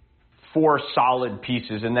 4 solid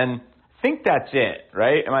pieces, and then I think that's it,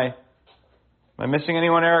 right? Am I missing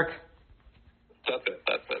anyone, Eric? That's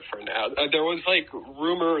it for now. There was like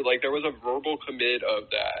rumor, like there was a verbal commit of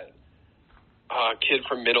that kid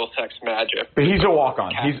from Middlesex Magic. But he's a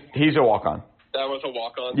walk-on. He's a walk-on. That was a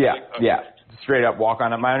walk-on? Yeah, thing? Okay. Yeah. Straight up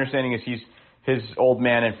walk-on. My understanding is his old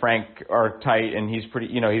man and Frank are tight, and he's pretty,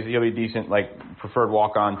 he'll be decent, like, preferred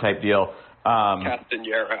walk-on type deal.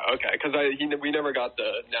 Castanera, okay. Because we never got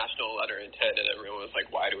the national letter of intent, and everyone was like,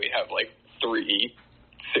 why do we have, like, 3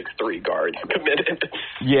 6'3" guards committed?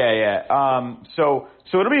 Yeah. So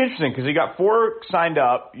it'll be interesting, because he got 4 signed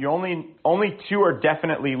up. You only 2 are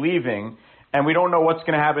definitely leaving. And we don't know what's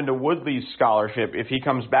going to happen to Woodley's scholarship, if he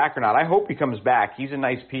comes back or not. I hope he comes back. He's a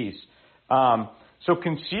nice piece. So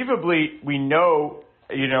conceivably, we know,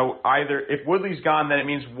 either if Woodley's gone, then it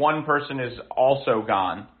means one person is also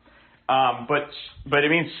gone. But it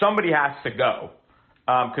means somebody has to go,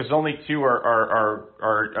 because only 2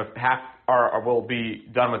 will be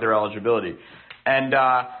done with their eligibility. And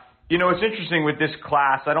it's interesting with this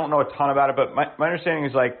class. I don't know a ton about it, but my understanding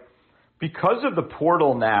is like because of the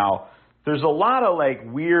portal now. There's a lot of like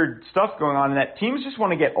weird stuff going on in that teams just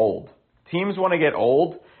want to get old. Teams want to get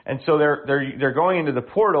old, and so they're going into the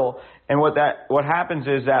portal. And what happens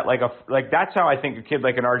is that that's how I think a kid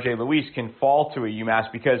like an RJ Luis can fall to a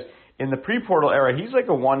UMass, because in the pre-portal era he's like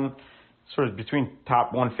a one sort of between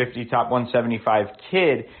top 150, top 175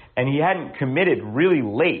 kid, and he hadn't committed really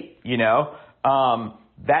late.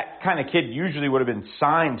 That kind of kid usually would have been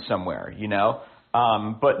signed somewhere.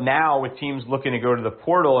 But now with teams looking to go to the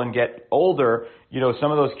portal and get older,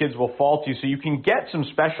 some of those kids will fall to you. So you can get some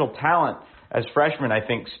special talent as freshmen, I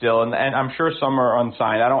think, still. And I'm sure some are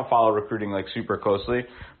unsigned. I don't follow recruiting like super closely.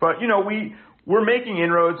 But, we're making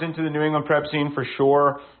inroads into the New England prep scene for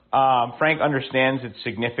sure. Frank understands its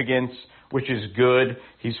significance, which is good.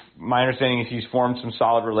 My understanding is he's formed some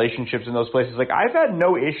solid relationships in those places. Like, I've had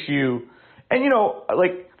no issue. And,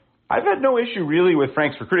 I've had no issue really with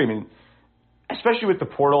Frank's recruiting. I mean, especially with the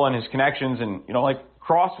portal and his connections, and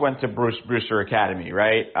Cross went to Brewster Academy,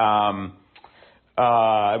 right? And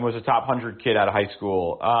was a top 100 kid out of high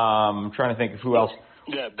school. I'm trying to think of who else.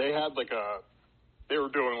 Yeah, they had they were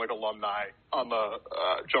doing like alumni on the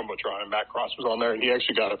jumbotron, and Matt Cross was on there, and he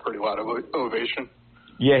actually got a pretty loud ovation.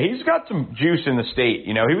 Yeah, he's got some juice in the state.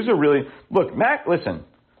 He was a really Matt. Listen,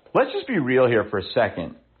 let's just be real here for a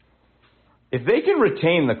second. If they can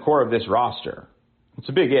retain the core of this roster. It's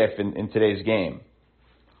a big if in today's game.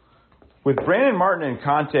 With Brandon Martin and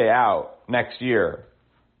Conte out next year,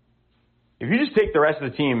 if you just take the rest of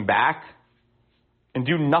the team back and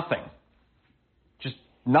do nothing, just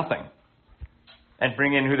nothing, and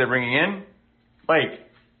bring in who they're bringing in,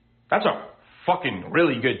 that's a fucking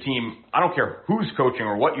really good team. I don't care who's coaching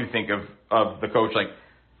or what you think of the coach.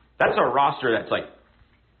 That's a roster that's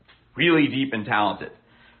really deep and talented.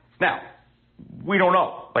 Now, we don't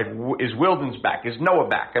know. Like, is Wildens back? Is Noah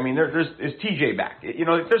back? I mean, is TJ back? You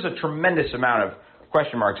know, there's a tremendous amount of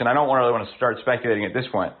question marks, and I don't really want to start speculating at this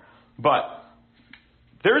point. But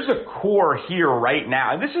there's a core here right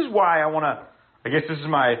now, and this is why I want to. I guess this is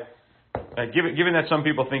my. Given that some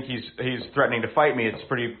people think he's threatening to fight me, it's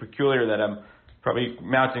pretty peculiar that I'm probably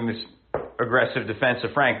mounting this aggressive defense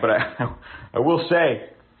of Frank. But I will say,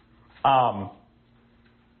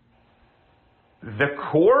 the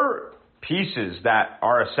core pieces that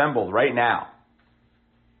are assembled right now,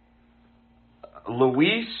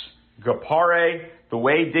 Luis, Gapare, the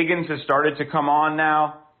way Diggins has started to come on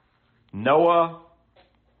now, Noah,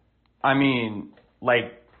 I mean,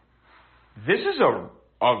 like, this is a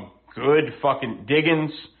good fucking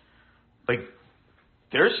Diggins. Like,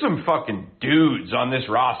 there's some fucking dudes on this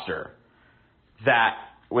roster that,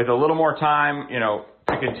 with a little more time, you know,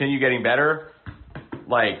 to continue getting better,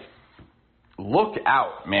 like, look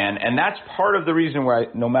out, man. And that's part of the reason why,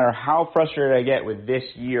 no matter how frustrated I get with this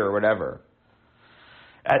year or whatever,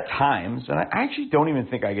 at times, and I actually don't even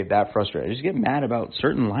think I get that frustrated. I just get mad about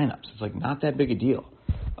certain lineups. It's like not that big a deal.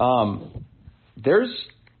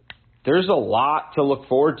 There's a lot to look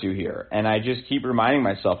forward to here, and I just keep reminding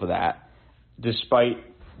myself of that, despite,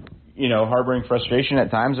 you know, harboring frustration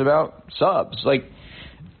at times about subs. Like,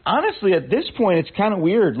 honestly, at this point, it's kind of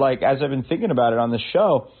weird. Like, as I've been thinking about it on the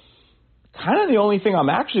show, kind of the only thing I'm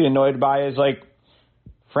actually annoyed by is, like,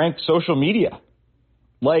 Frank's social media.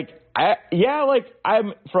 Like,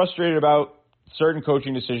 I'm frustrated about certain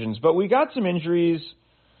coaching decisions, but we got some injuries,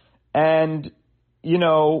 and, you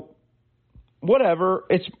know, whatever.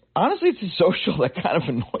 It's honestly, it's the social that kind of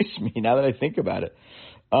annoys me now that I think about it.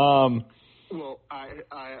 Well, I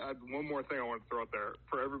one more thing I want to throw out there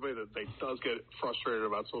for everybody that does get frustrated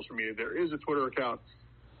about social media. There is a Twitter account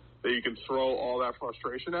that you can throw all that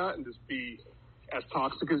frustration at and just be as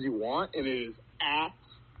toxic as you want, and it is at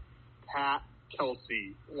Pat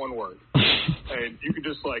Kelsey, one word. And you can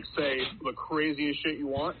just, like, say the craziest shit you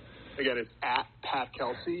want. Again, it's at Pat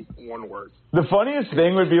Kelsey, one word. The funniest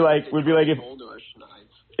thing would be like if.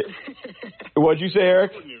 What'd you say,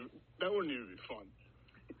 Eric? That wouldn't even be fun.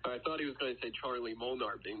 I thought he was going to say Charlie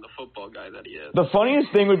Molnar, being the football guy that he is. The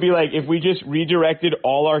funniest thing would be like if we just redirected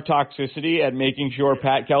all our toxicity at making sure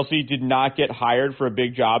Pat Kelsey did not get hired for a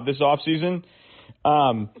big job this offseason.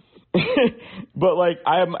 But, like,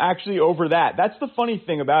 I'm actually over that. That's the funny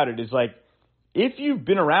thing about it is, like, if you've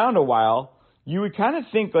been around a while, you would kind of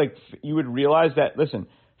think, like, you would realize that, listen,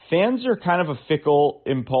 fans are kind of a fickle,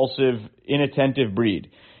 impulsive, inattentive breed.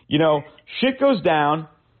 You know, shit goes down,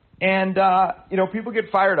 and, you know, people get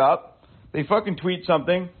fired up. They fucking tweet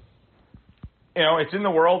something. You know, it's in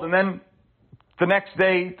the world, and then the next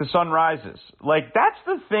day the sun rises. Like, that's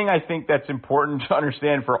the thing I think that's important to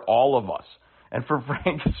understand for all of us. And for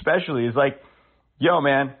Frank especially, is like, yo,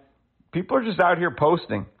 man, people are just out here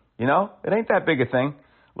posting, you know? It ain't that big a thing.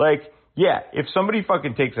 Like, yeah, if somebody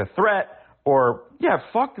fucking takes a threat or, yeah,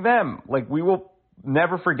 fuck them. Like, we will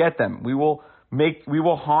never forget them. We will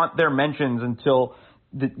haunt their mentions until,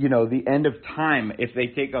 the end of time if they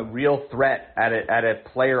take a real threat at a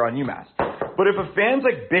player on UMass. But if a fan's,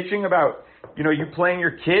 like, bitching about, you playing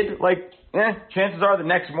your kid, like, chances are the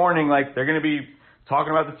next morning, like, they're going to be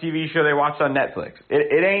talking about the TV show they watched on Netflix.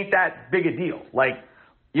 It ain't that big a deal. Like,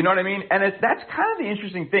 you know what I mean? And that's kind of the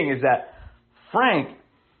interesting thing is that Frank,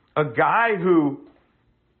 a guy who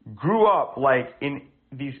grew up, like, in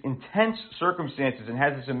these intense circumstances and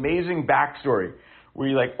has this amazing backstory where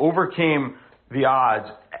he, like, overcame the odds,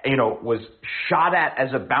 was shot at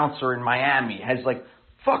as a bouncer in Miami, has, like,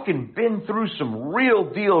 fucking been through some real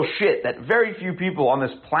deal shit that very few people on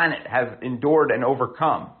this planet have endured and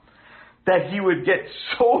overcome. That he would get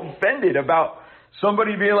so offended about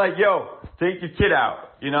somebody being like, yo, take your kid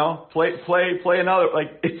out, play another.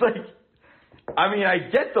 Like, it's like, I mean, I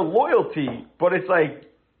get the loyalty, but it's like,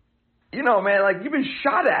 man, like, you've been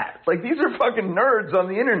shot at. Like, these are fucking nerds on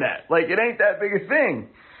the internet. Like, it ain't that big a thing.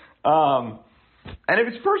 And if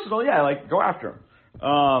it's personal, yeah, like, go after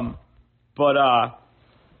him. But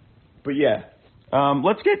yeah.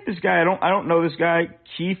 Let's get this guy. I don't know this guy.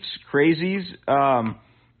 Keith's Crazies.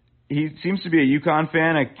 He seems to be a UConn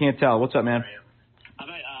fan. I can't tell. What's up, man? I'm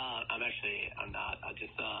not. I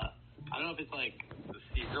don't know if it's like the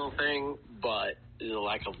seasonal thing, but there's a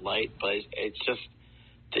lack of light. But it's just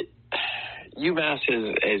UMass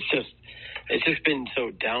it's just been so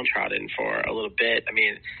downtrodden for a little bit. I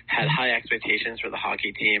mean, had high expectations for the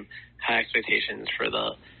hockey team, high expectations for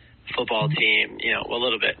the football team. A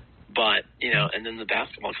little bit, but and then the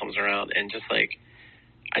basketball comes around, and just like.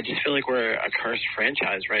 I just feel like we're a cursed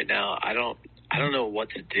franchise right now. I don't know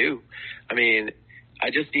what to do. I mean, I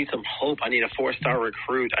just need some hope. I need a 4-star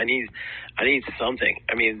recruit. I need something.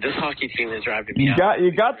 I mean, this hockey team is driving me out.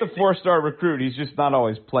 You got the 4-star recruit. He's just not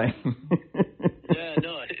always playing. Yeah,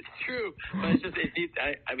 no, it's true. But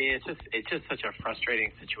it's just such a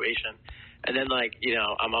frustrating situation. And then, like, you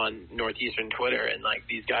know, I'm on Northeastern Twitter, and, like,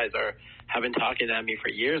 these guys have been talking at me for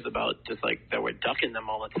years about just, like, that we're ducking them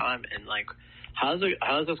all the time. And, like, how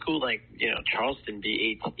does a school like, you know, Charleston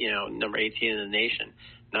be number 18 in the nation,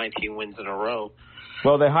 19 wins in a row?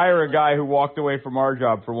 Well, they hire a guy who walked away from our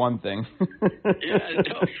job for one thing. Yeah,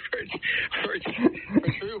 no, for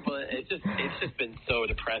true, but it's just been so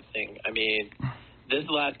depressing. I mean, this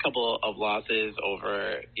last couple of losses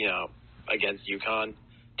over, you know, against UConn,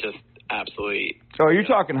 just absolutely. Oh, you're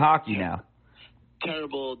talking hockey now.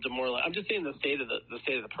 Terrible, demoralizing. I'm just saying the state of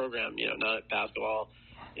the program. You know, not basketball,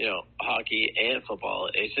 you know, hockey and football.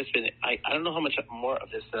 It's just been. I don't know how much more of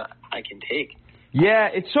this that I can take. Yeah,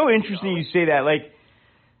 it's so interesting you say that. Like,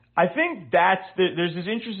 I think there's this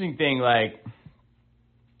interesting thing. Like,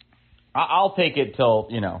 I'll take it till,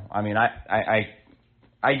 you know. I mean,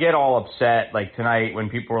 I get all upset like tonight when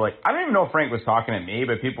people were like, I don't even know if Frank was talking at me,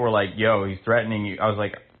 but people were like, "Yo, he's threatening you." I was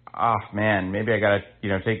like, man, maybe I gotta, you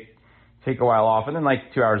know, take a while off. And then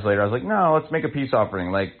like 2 hours later, I was like, no, let's make a peace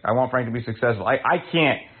offering. Like, I want Frank to be successful. I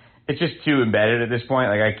can't. It's just too embedded at this point.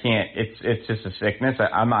 Like, I can't. It's just a sickness.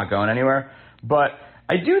 I'm not going anywhere. But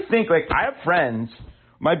I do think, like, I have friends.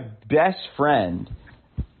 My best friend,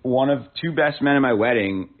 one of two best men in my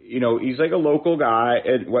wedding, you know, he's like a local guy.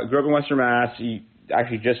 Grew up in Western Mass. He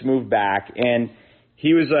actually just moved back. And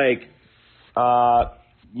he was like,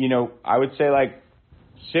 you know, I would say like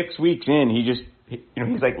 6 weeks in, he's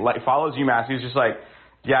like follows UMass. He's just like,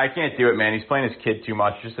 yeah, I can't do it, man. He's playing his kid too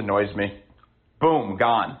much. It just annoys me. Boom,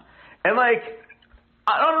 gone. And like,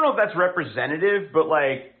 I don't know if that's representative, but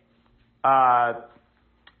like,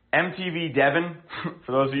 MTV Devin,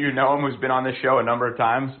 for those of you who know him, who's been on this show a number of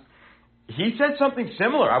times, he said something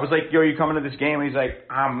similar. I was like, yo, you coming to this game? And he's like,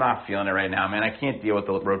 I'm not feeling it right now, man. I can't deal with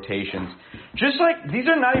the rotations. Just like, these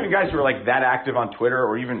are not even guys who are like that active on Twitter,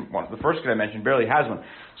 or even the first kid I mentioned barely has one.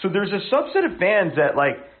 So there's a subset of fans that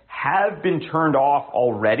like have been turned off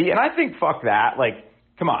already. And I think, fuck that. Like,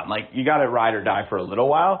 come on, like, you got to ride or die for a little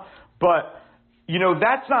while. But, you know,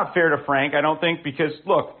 that's not fair to Frank, I don't think, because,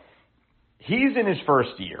 look, he's in his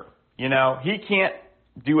first year. You know, he can't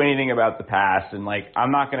do anything about the past, and, like,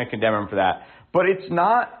 I'm not going to condemn him for that. But it's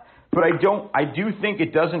not – but I do think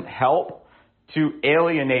it doesn't help to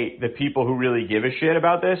alienate the people who really give a shit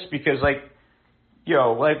about this, because, like,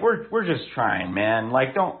 yo, like, we're just trying, man.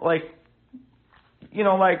 Like, don't – like – you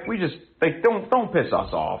know, like, we just, like, don't piss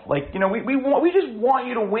us off. Like, you know, we just want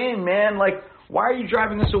you to win, man. Like, why are you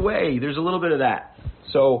driving us away? There's a little bit of that.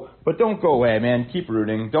 So, but don't go away, man. Keep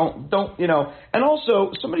rooting. Don't, you know. And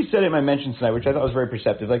also, somebody said in my mentions tonight, which I thought was very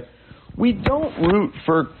perceptive, like, we don't root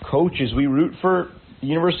for coaches. We root for the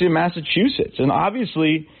University of Massachusetts. And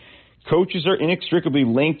obviously, coaches are inextricably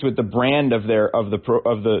linked with the brand of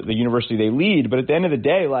the university they lead. But at the end of the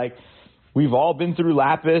day, like, we've all been through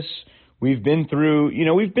Lapis. We've been through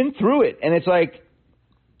it. And it's like,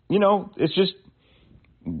 you know, it's just,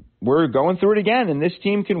 we're going through it again. And this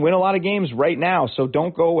team can win a lot of games right now. So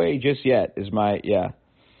don't go away just yet is my, yeah.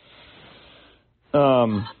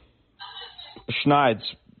 Schneids,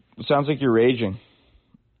 sounds like you're raging.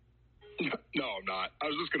 No, I'm not. I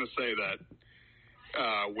was just going to say that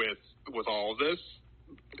with all of this,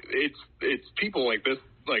 it's people like this,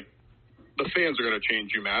 like, the fans are going to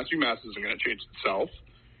change UMass. UMass isn't going to change itself.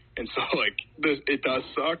 And so, like, it does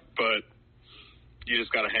suck, but you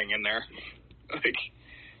just got to hang in there. Like,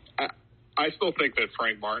 I still think that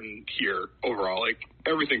Frank Martin here, overall, like,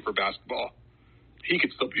 everything for basketball, he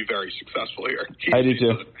could still be very successful here. I do,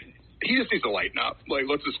 too. He just needs to lighten up. Like,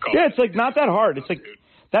 let's just call it. Yeah, it's, like, not that hard. It's, like,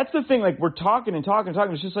 that's the thing. Like, we're talking and talking and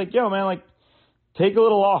talking. It's just like, yo, man, like, take a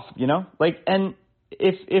little off, you know? Like, and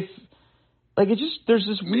if like, it just, there's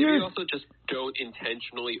this weird... Maybe also just don't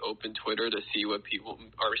intentionally open Twitter to see what people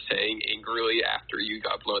are saying angrily after you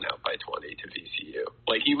got blown out by 20 to VCU.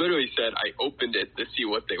 Like, he literally said, I opened it to see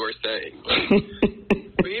what they were saying. Like,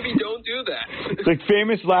 maybe don't do that. It's like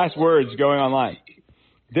famous last words going online.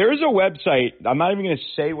 There is a website, I'm not even going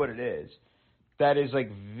to say what it is, that is,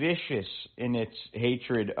 like, vicious in its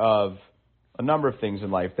hatred of a number of things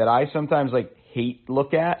in life that I sometimes, like,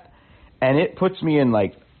 look at, and it puts me in,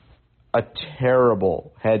 like, a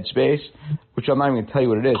terrible headspace, which I'm not even going to tell you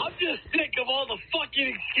what it is. I'm just sick of all the fucking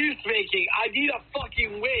excuse making. I need a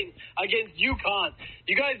fucking win against UConn.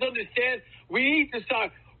 You guys understand? We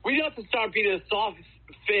have to start being a soft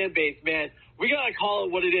fan base, man. We got to call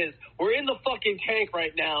it what it is. We're in the fucking tank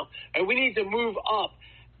right now, and we need to move up.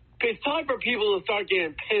 it's time for people to start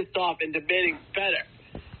getting pissed off and demanding better.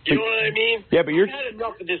 You know what I mean? Yeah, but We've had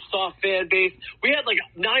enough of this soft fan base. We had like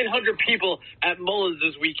 900 people at Mullins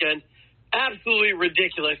this weekend. Absolutely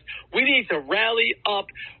ridiculous. We need to rally up,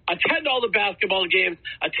 attend all the basketball games,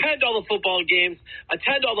 attend all the football games,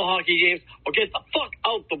 attend all the hockey games, or get the fuck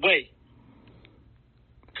out the way.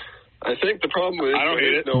 I think the problem is, I don't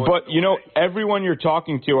hate it. But, you know, everyone you're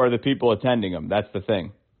talking to are the people attending them. That's the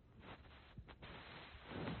thing.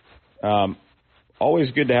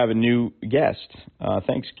 Always good to have a new guest.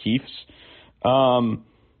 Thanks, Keefs. Why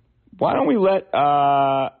don't we let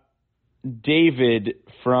David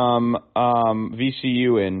from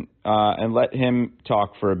VCU in and let him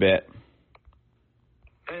talk for a bit?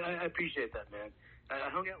 I appreciate that, man. I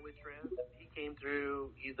hung out with Trev. He came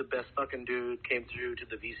through. He's the best fucking dude. Came through to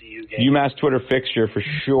the VCU game. UMass Twitter fixture for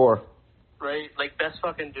sure. Right? Like, best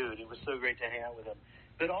fucking dude. It was so great to hang out with him.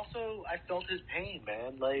 But also, I felt his pain,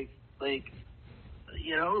 man. Like,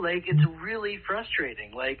 you know, like, it's really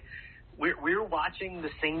frustrating. Like, we're watching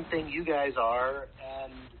the same thing you guys are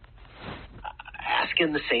and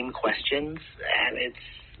asking the same questions, and it's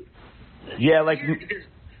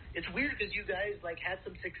weird because you guys, like, had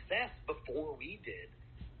some success before we did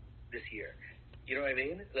this year. You know what I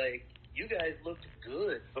mean? Like, you guys looked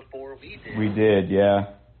good before we did. We did,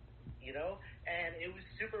 yeah. You know? And it was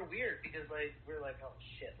super weird because, like, we're like, oh,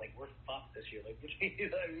 shit, like, we're fucked this year. Like, you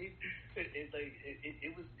know what I mean?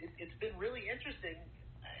 It's been really interesting,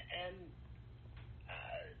 and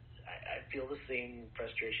I feel the same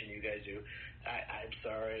frustration you guys do. I'm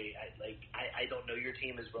sorry. I don't know your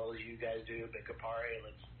team as well as you guys do, but Kapari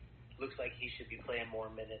looks like he should be playing more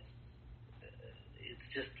minutes.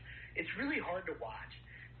 It's really hard to watch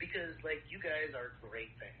because, like, you guys are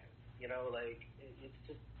great fans. You know, like, it's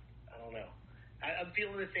just, I don't know. I'm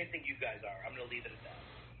feeling the same thing you guys are. I'm going to leave it at that.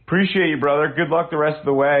 Appreciate you, brother. Good luck the rest of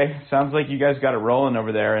the way. Sounds like you guys got it rolling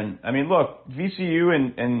over there. And, I mean, look, VCU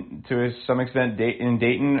and to some extent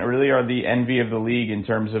Dayton really are the envy of the league in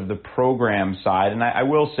terms of the program side. And I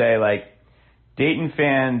will say, like, Dayton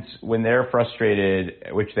fans, when they're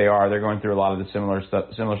frustrated, which they are, they're going through a lot of the similar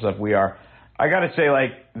stuff we are. I got to say,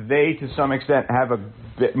 like, they, to some extent, have a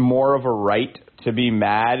bit more of a right to be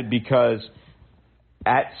mad because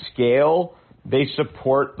at scale, they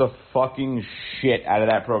support the fucking shit out of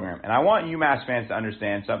that program. And I want UMass fans to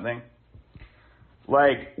understand something.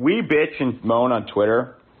 Like, we bitch and moan on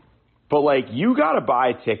Twitter, but, like, you got to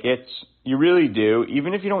buy tickets. You really do.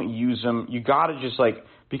 Even if you don't use them, you got to just, like,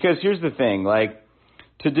 because here's the thing. Like,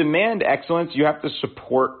 to demand excellence, you have to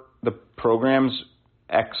support the programs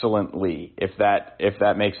excellently, if that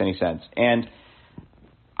makes any sense. And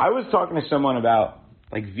I was talking to someone about,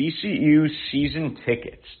 like, VCU season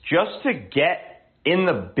tickets. Just to get in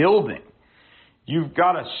the building, you've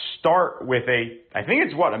got to start with I think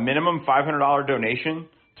it's a minimum $500 donation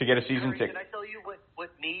to get a season ticket. Can I tell you what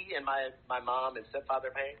me and my mom and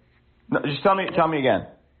stepfather pay? No, just tell me again.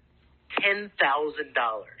 $10,000.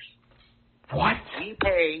 What? We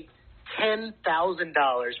pay $10,000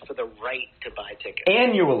 for the right to buy tickets.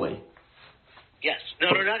 Annually? Yes. No,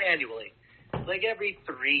 not annually. Like every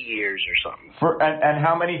 3 years or something. And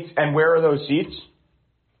how many? And where are those seats?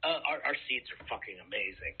 Our seats are fucking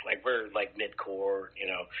amazing. Like, we're like mid-core, you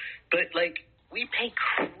know. But, like, we pay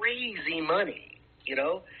crazy money, you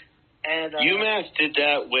know. And UMass did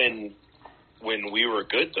that when we were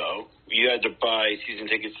good, though. You had to buy season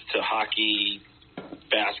tickets to hockey,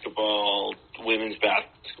 basketball, women's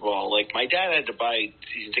basketball. Like, my dad had to buy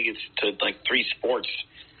season tickets to, like, 3 sports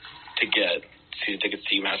to get season tickets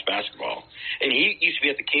to UMass basketball. And he used to be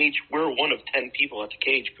at the cage. We were one of 10 people at the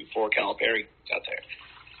cage before Calipari got there.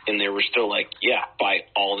 And they were still like, yeah, buy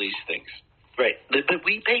all these things. Right. But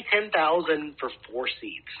we pay $10,000 for 4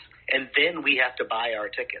 seats. And then we have to buy our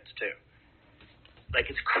tickets, too. Like,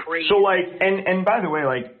 it's crazy. So, like, and by the way,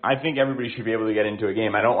 like, I think everybody should be able to get into a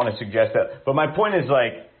game. I don't want to suggest that. But my point is,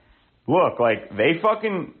 like, look, like, they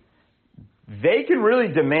can really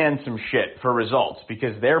demand some shit for results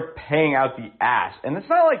because they're paying out the ass. And it's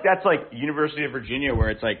not like that's like University of Virginia where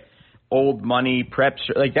it's like old money preps.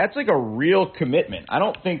 Like, that's like a real commitment. I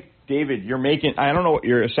don't think, David, you're making, I don't know what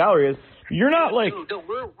your salary is. You're not like. No,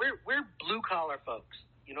 we're blue collar folks.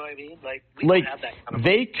 You know what I mean? Like, we like, don't have that kind of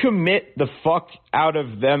they commit the fuck out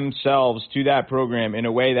of themselves to that program in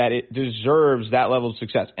a way that it deserves that level of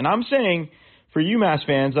success. And I'm saying for UMass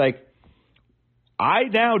fans, like, I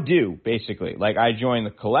now do, basically. Like, I joined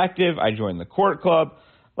the collective. I joined the court club.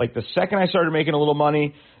 Like, the second I started making a little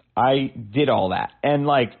money, I did all that. And,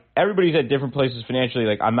 like, everybody's at different places financially.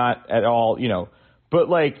 Like, I'm not at all, you know. But,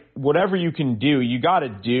 like, whatever you can do, you got to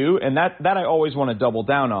do. And that I always want to double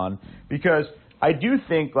down on because I do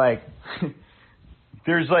think, like,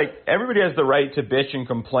 there's, like, everybody has the right to bitch and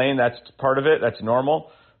complain. That's part of it. That's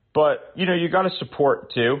normal. But, you know, you got to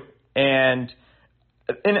support, too. And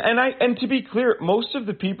to be clear, most of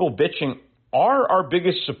the people bitching are our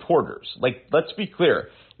biggest supporters. Like, let's be clear.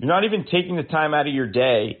 You're not even taking the time out of your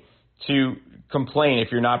day to complain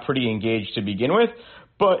if you're not pretty engaged to begin with.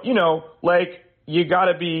 But, you know, like, you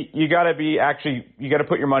gotta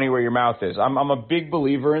put your money where your mouth is. I'm a big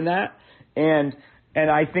believer in that. And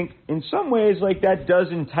I think in some ways, like, that does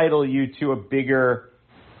entitle you to a bigger,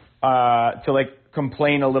 to, like,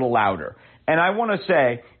 complain a little louder. And I want to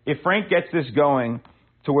say, if Frank gets this going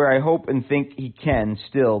to where I hope and think he can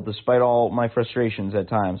still, despite all my frustrations at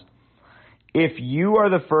times, if you are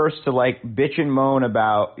the first to, like, bitch and moan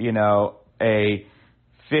about, you know, a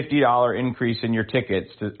 $50 increase in your tickets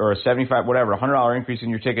or a $75, whatever, $100 increase in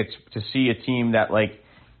your tickets to see a team that, like,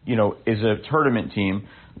 you know, is a tournament team,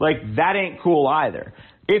 like, that ain't cool either.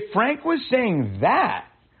 If Frank was saying that,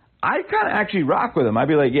 I'd kind of actually rock with him. I'd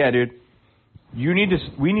be like, yeah, dude, we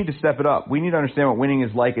need to step it up. We need to understand what winning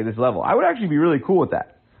is like at this level. I would actually be really cool with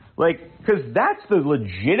that. Like, because that's the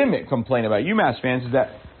legitimate complaint about UMass fans, is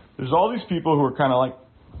that there's all these people who are kind of like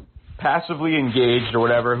passively engaged or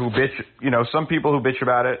whatever, who bitch, you know, some people who bitch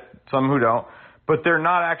about it, some who don't, but they're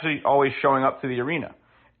not actually always showing up to the arena.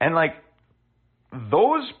 And, like,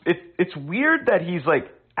 it's weird that he's, like,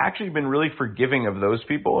 actually been really forgiving of those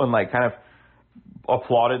people and, like, kind of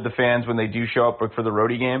applauded the fans when they do show up, like, for the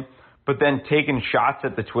roadie game, but then taking shots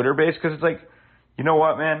at the Twitter base, because it's like, you know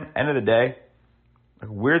what, man, end of the day,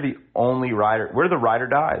 we're the only rider. We're the ride or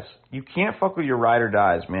dies. You can't fuck with your ride or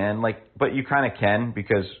dies, man. Like, but you kind of can,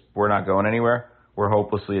 because we're not going anywhere. We're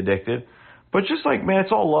hopelessly addicted. But just, like, man,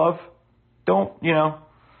 it's all love. Don't, you know.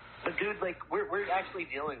 But dude, like, we're actually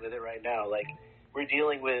dealing with it right now. Like, we're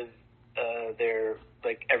dealing with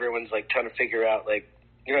everyone's, like, trying to figure out, like,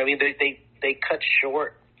 you know what I mean? They cut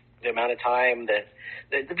short the amount of time that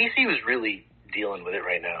the BC was really dealing with it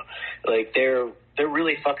right now. Like, they're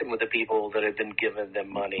really fucking with the people that have been giving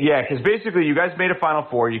them money. Yeah, because basically you guys made a Final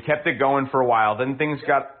Four, you kept it going for a while, then things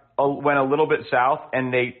went a little bit south,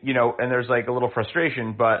 and they, you know, and there's, like, a little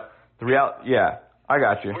frustration, but the reality, yeah, I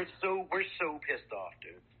got you. We're so pissed off,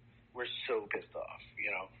 dude. We're so pissed off,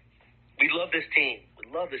 you know. We love this team.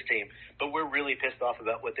 But we're really pissed off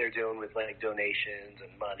about what they're doing with, like, donations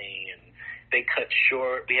and money, and they cut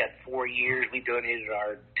short. We had 4 years. We donated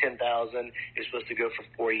our $10,000. It's supposed to go for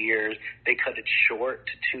 4 years. They cut it short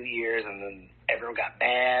to 2 years, and then everyone got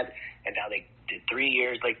mad, and now they did 3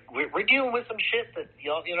 years. Like, we're dealing with some shit that,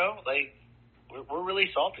 y'all, you know, like, we're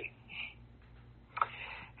really salty.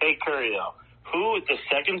 Hey, Curio, the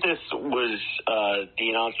second this was, the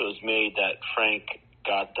announcement was made that Frank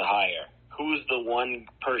got the hire, who's the one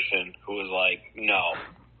person who was like, no?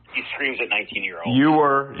 He screams at 19-year-olds. You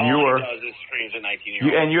were. All he does is screams at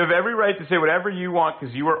 19-year-olds. And you have every right to say whatever you want,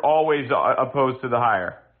 because you were always opposed to the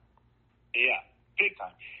hire. Yeah, big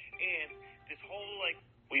time. And this whole, like,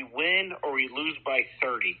 we win or we lose by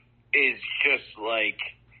 30 is just, like,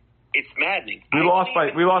 it's maddening. We lost by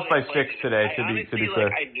 6 today. To be clear,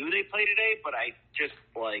 like, I knew they played today, but I just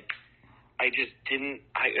didn't.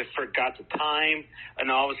 I forgot the time, and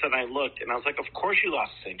all of a sudden I looked, and I was like, "Of course you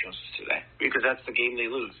lost to St. Joseph's today, because that's the game they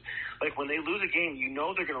lose. Like, when they lose a game, you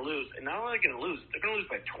know they're going to lose, and not only are they going to lose, they're going to lose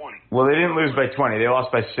by 20. Well, they didn't lose by 20; they lost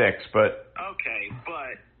by 6. But okay,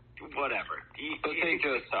 but whatever. But St.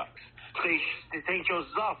 Joe's sucks. St. Joe's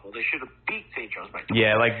is awful. They should have beat St. Joe's by 20.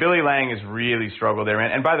 Yeah, like, Billy Lang has really struggled there,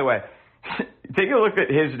 man. And by the way, take a look at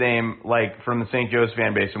his name, like, from the St. Joe's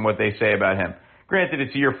fan base and what they say about him. Granted,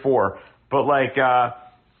 it's year 4. But, like, I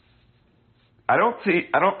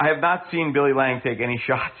have not seen Billy Lang take any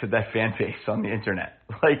shots at that fan base on the internet.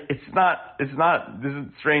 Like, this is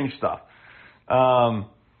strange stuff. And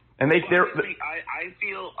honestly, I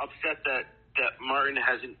feel upset that Martin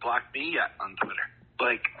hasn't blocked me yet on Twitter.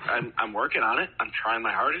 Like, I'm working on it. I'm trying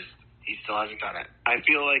my hardest. He still hasn't done it. I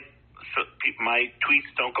feel like my tweets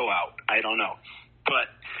don't go out. I don't know. But,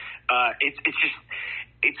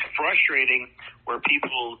 it's frustrating where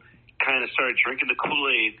people kind of started drinking the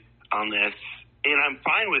Kool-Aid on this, and I'm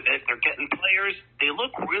fine with it. They're getting players. They look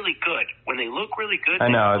really good. When they look really good, I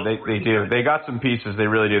know they do. They got some pieces. They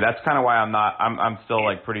really do. That's kind of why I'm still,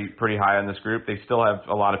 like, pretty high on this group. They still have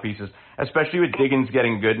a lot of pieces, especially with Diggins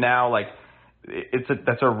getting good now. Like,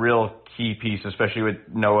 that's a real key piece, especially with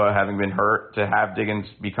Noah having been hurt, to have Diggins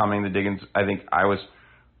becoming the Diggins I think I was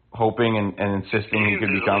hoping and insisting he could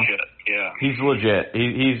become. Legit. Yeah, he's legit.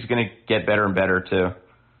 He's going to get better and better too.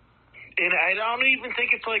 And I don't even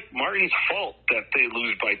think it's, like, Martin's fault that they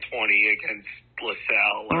lose by 20 against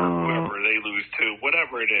LaSalle or whoever they lose to,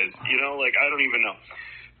 whatever it is. You know, like, I don't even know.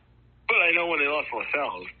 But I know when they lost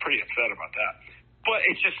LaSalle, I was pretty upset about that. But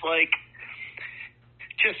it's just like,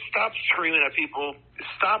 just stop screaming at people.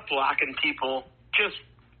 Stop blocking people. Just,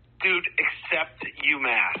 dude, accept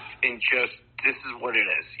UMass and just, this is what it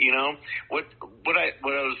is, you know? What I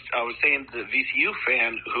was saying to the VCU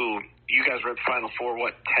fan who you guys were at the Final Four,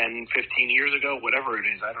 10, 15 years ago? Whatever it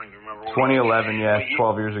is. I don't even remember. 2011, yeah,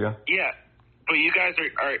 12 years ago. Yeah. But you guys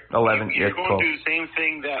are 11, you're going 12. through the same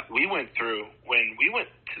thing that we went through when we went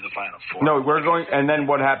to the Final Four. No, we're going, and then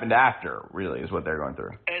what happened after, really, is what they're going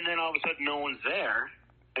through. And then all of a sudden no one's there,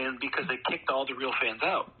 and because they kicked all the real fans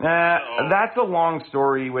out. That's a long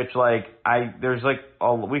story, which, like,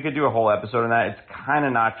 we could do a whole episode on that. It's kind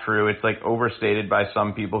of not true. It's, like, overstated by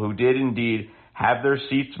some people who did indeed have their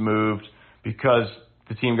seats moved because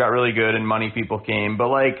the team got really good and money people came. But,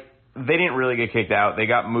 like, they didn't really get kicked out. They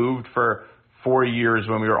got moved for 4 years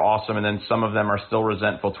when we were awesome, and then some of them are still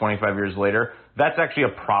resentful 25 years later. That's actually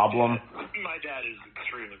a problem. My dad is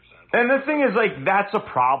extremely resentful. And the thing is, like, that's a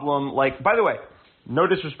problem. Like, by the way, no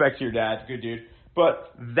disrespect to your dad, good dude,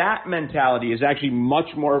 but that mentality is actually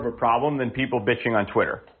much more of a problem than people bitching on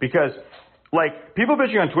Twitter. Because, like, people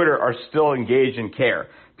bitching on Twitter are still engaged and care.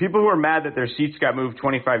 People who are mad that their seats got moved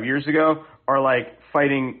 25 years ago are, like,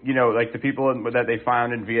 fighting, you know, like the people that they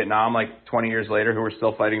found in Vietnam, like, 20 years later who are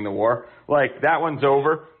still fighting the war. Like, that one's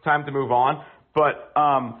over. Time to move on. But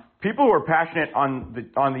people who are passionate on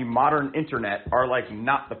the modern internet are, like,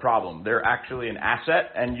 not the problem. They're actually an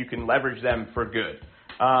asset, and you can leverage them for good.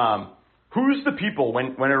 Who's the people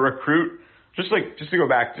when a recruit, just to go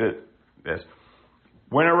back to this,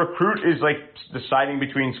 when a recruit is, like, deciding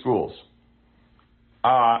between schools, who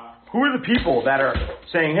are the people that are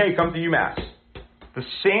saying, hey, come to UMass? The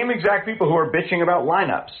same exact people who are bitching about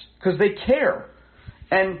lineups, because they care.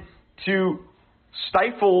 And to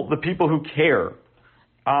stifle the people who care,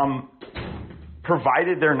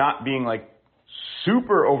 provided they're not being, like,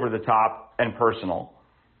 super over the top and personal,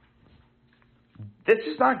 this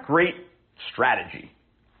is not great strategy.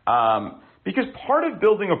 Because part of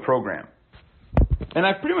building a program, and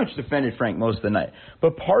I've pretty much defended Frank most of the night,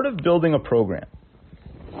 but part of building a program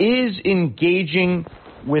is engaging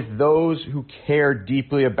with those who care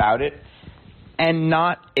deeply about it and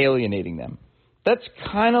not alienating them. That's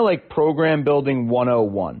kind of like program building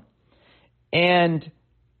 101. And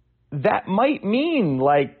that might mean,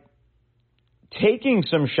 like, taking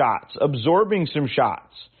some shots, absorbing some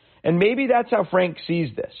shots. And maybe that's how Frank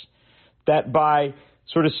sees this, that by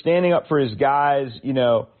sort of standing up for his guys, you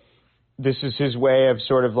know, this is his way of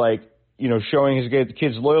sort of, like, you know, showing his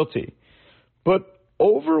kids loyalty. But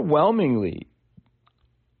overwhelmingly,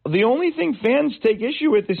 the only thing fans take issue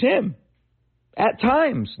with is him. At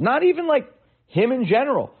times. Not even, like, him in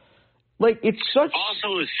general. Like, it's such...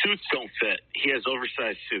 Also, his suits don't fit. He has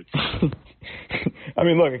oversized suits. I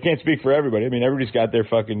mean, look, I can't speak for everybody. I mean, everybody's got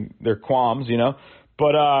their qualms, you know.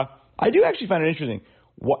 But I do actually find it interesting.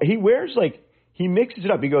 He wears, like, he mixes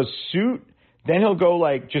it up. He goes suit, then he'll go,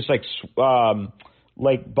 like, just,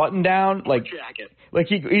 like button down, like jacket. Like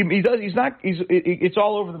he does. It's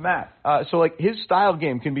all over the map. So, like, his style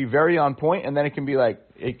game can be very on point, and then it can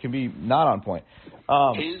be not on point.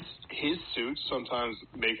 His suits sometimes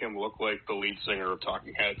make him look like the lead singer of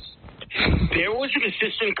Talking Heads. There was an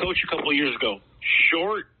assistant coach a couple of years ago.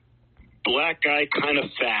 Short, black guy, kind of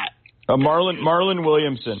fat. Marlon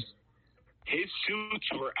Williamson. His suits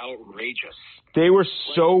were outrageous. They were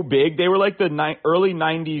so big. They were like the early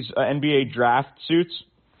 90s NBA draft suits.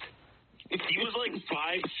 He was like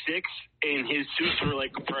 5'6", and his suits were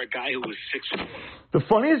like for a guy who was 6'4". The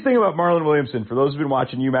funniest thing about Marlon Williamson, for those who've been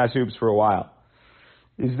watching UMass hoops for a while,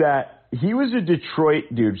 is that he was a Detroit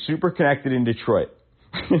dude, super connected in Detroit.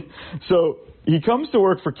 So he comes to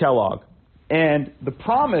work for Kellogg, and the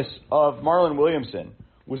promise of Marlon Williamson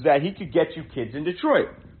was that he could get you kids in Detroit.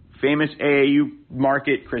 Famous AAU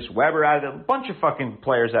market, Chris Webber out of a bunch of fucking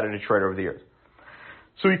players out of Detroit over the years.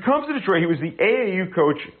 So he comes to Detroit. He was the AAU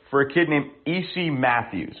coach for a kid named E.C.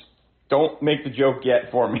 Matthews. Don't make the joke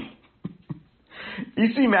yet for me.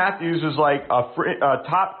 E.C. Matthews was like a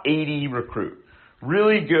top 80 recruit.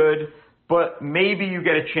 Really good, but maybe you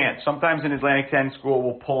get a chance. Sometimes an Atlantic 10 school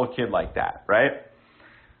will pull a kid like that, right?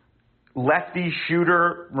 Lefty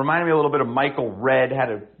shooter, reminded me a little bit of Michael Redd, had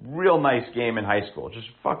a real nice game in high school. Just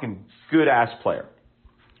fucking good-ass player.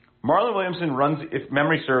 Marlon Williamson runs, if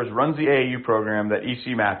memory serves, runs the AAU program that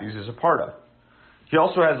E.C. Matthews is a part of. He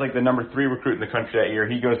also has like the number 3 recruit in the country that year.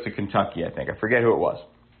 He goes to Kentucky, I think. I forget who it was.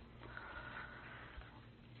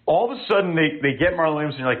 All of a sudden, they get Marlon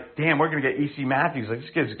Williamson. You're like, damn, we're going to get E.C. Matthews. Like, this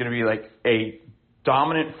kid's going to be like a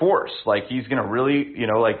dominant force. Like, he's going to really,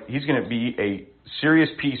 he's going to be a serious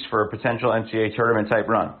piece for a potential NCAA tournament type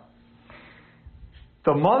run.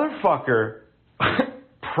 The motherfucker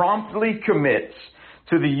promptly commits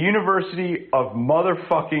to the University of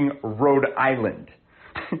motherfucking Rhode Island.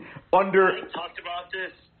 I talked about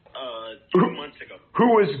this 2 months ago. Who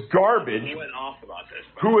was garbage. He went off about this.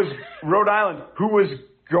 Who was Rhode Island, who was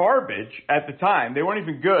garbage at the time. They weren't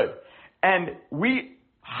even good. And we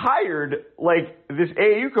hired, this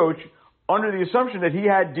AAU coach under the assumption that he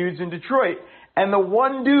had dudes in Detroit. And the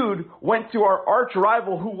one dude went to our arch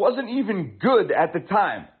rival who wasn't even good at the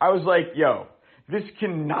time. I was like, yo, this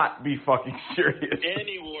cannot be fucking serious.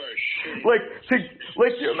 Any worse.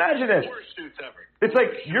 You imagine this. Worst suits ever. It's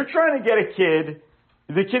like you're trying to get a kid.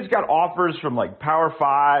 The kid's got offers from Power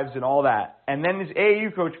Fives and all that. And then this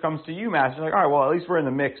AAU coach comes to UMass. You're like, all right, well, at least we're in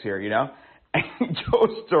the mix here, And he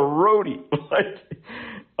goes to Rhodey.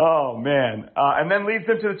 Oh, man. And then leads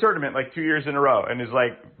them to the tournament 2 years in a row and is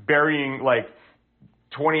burying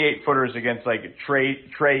 28-footers against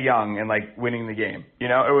Trey Young and winning the game. It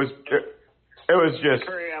was just.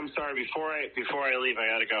 Curry, I'm sorry. Before I leave, I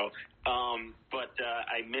gotta go. But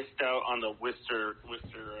I missed out on the Worcester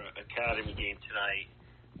Academy game tonight.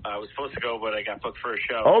 I was supposed to go, but I got booked for a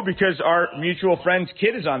show. Oh, because our mutual friend's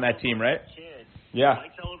kid is on that team, right? Yeah.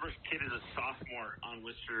 Mike Oliver's kid is a sophomore on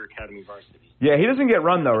Worcester Academy varsity. Yeah, he doesn't get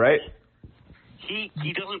run though, right? He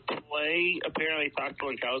doesn't play. Apparently, I talked to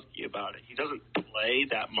Lankowski about it. He doesn't play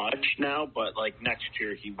that much now, but next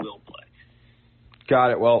year he will play. Got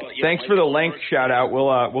it. Well, thanks for the length shout out.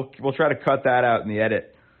 We'll try to cut that out in the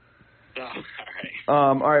edit. Oh, all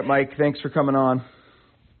right. All right, Mike. Thanks for coming on.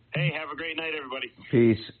 Hey, have a great night, everybody.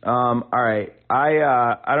 Peace. All right.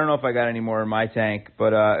 I don't know if I got any more in my tank,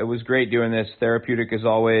 but it was great doing this. Therapeutic as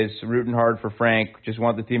always. Rooting hard for Frank. Just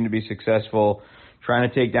want the team to be successful. Trying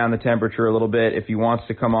to take down the temperature a little bit. If he wants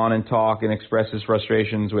to come on and talk and express his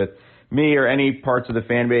frustrations with me or any parts of the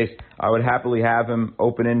fan base, I would happily have him.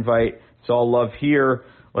 Open invite. It's all love here.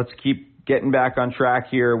 Let's keep getting back on track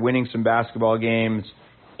here, winning some basketball games,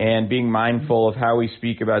 and being mindful of how we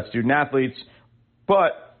speak about student athletes.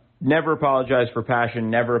 But never apologize for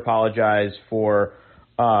passion. Never apologize for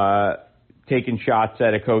taking shots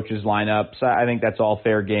at a coach's lineup. So I think that's all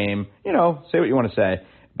fair game. Say what you want to say,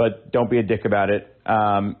 but don't be a dick about it.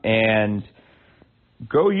 And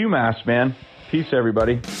go UMass, man. Peace,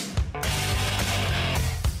 everybody.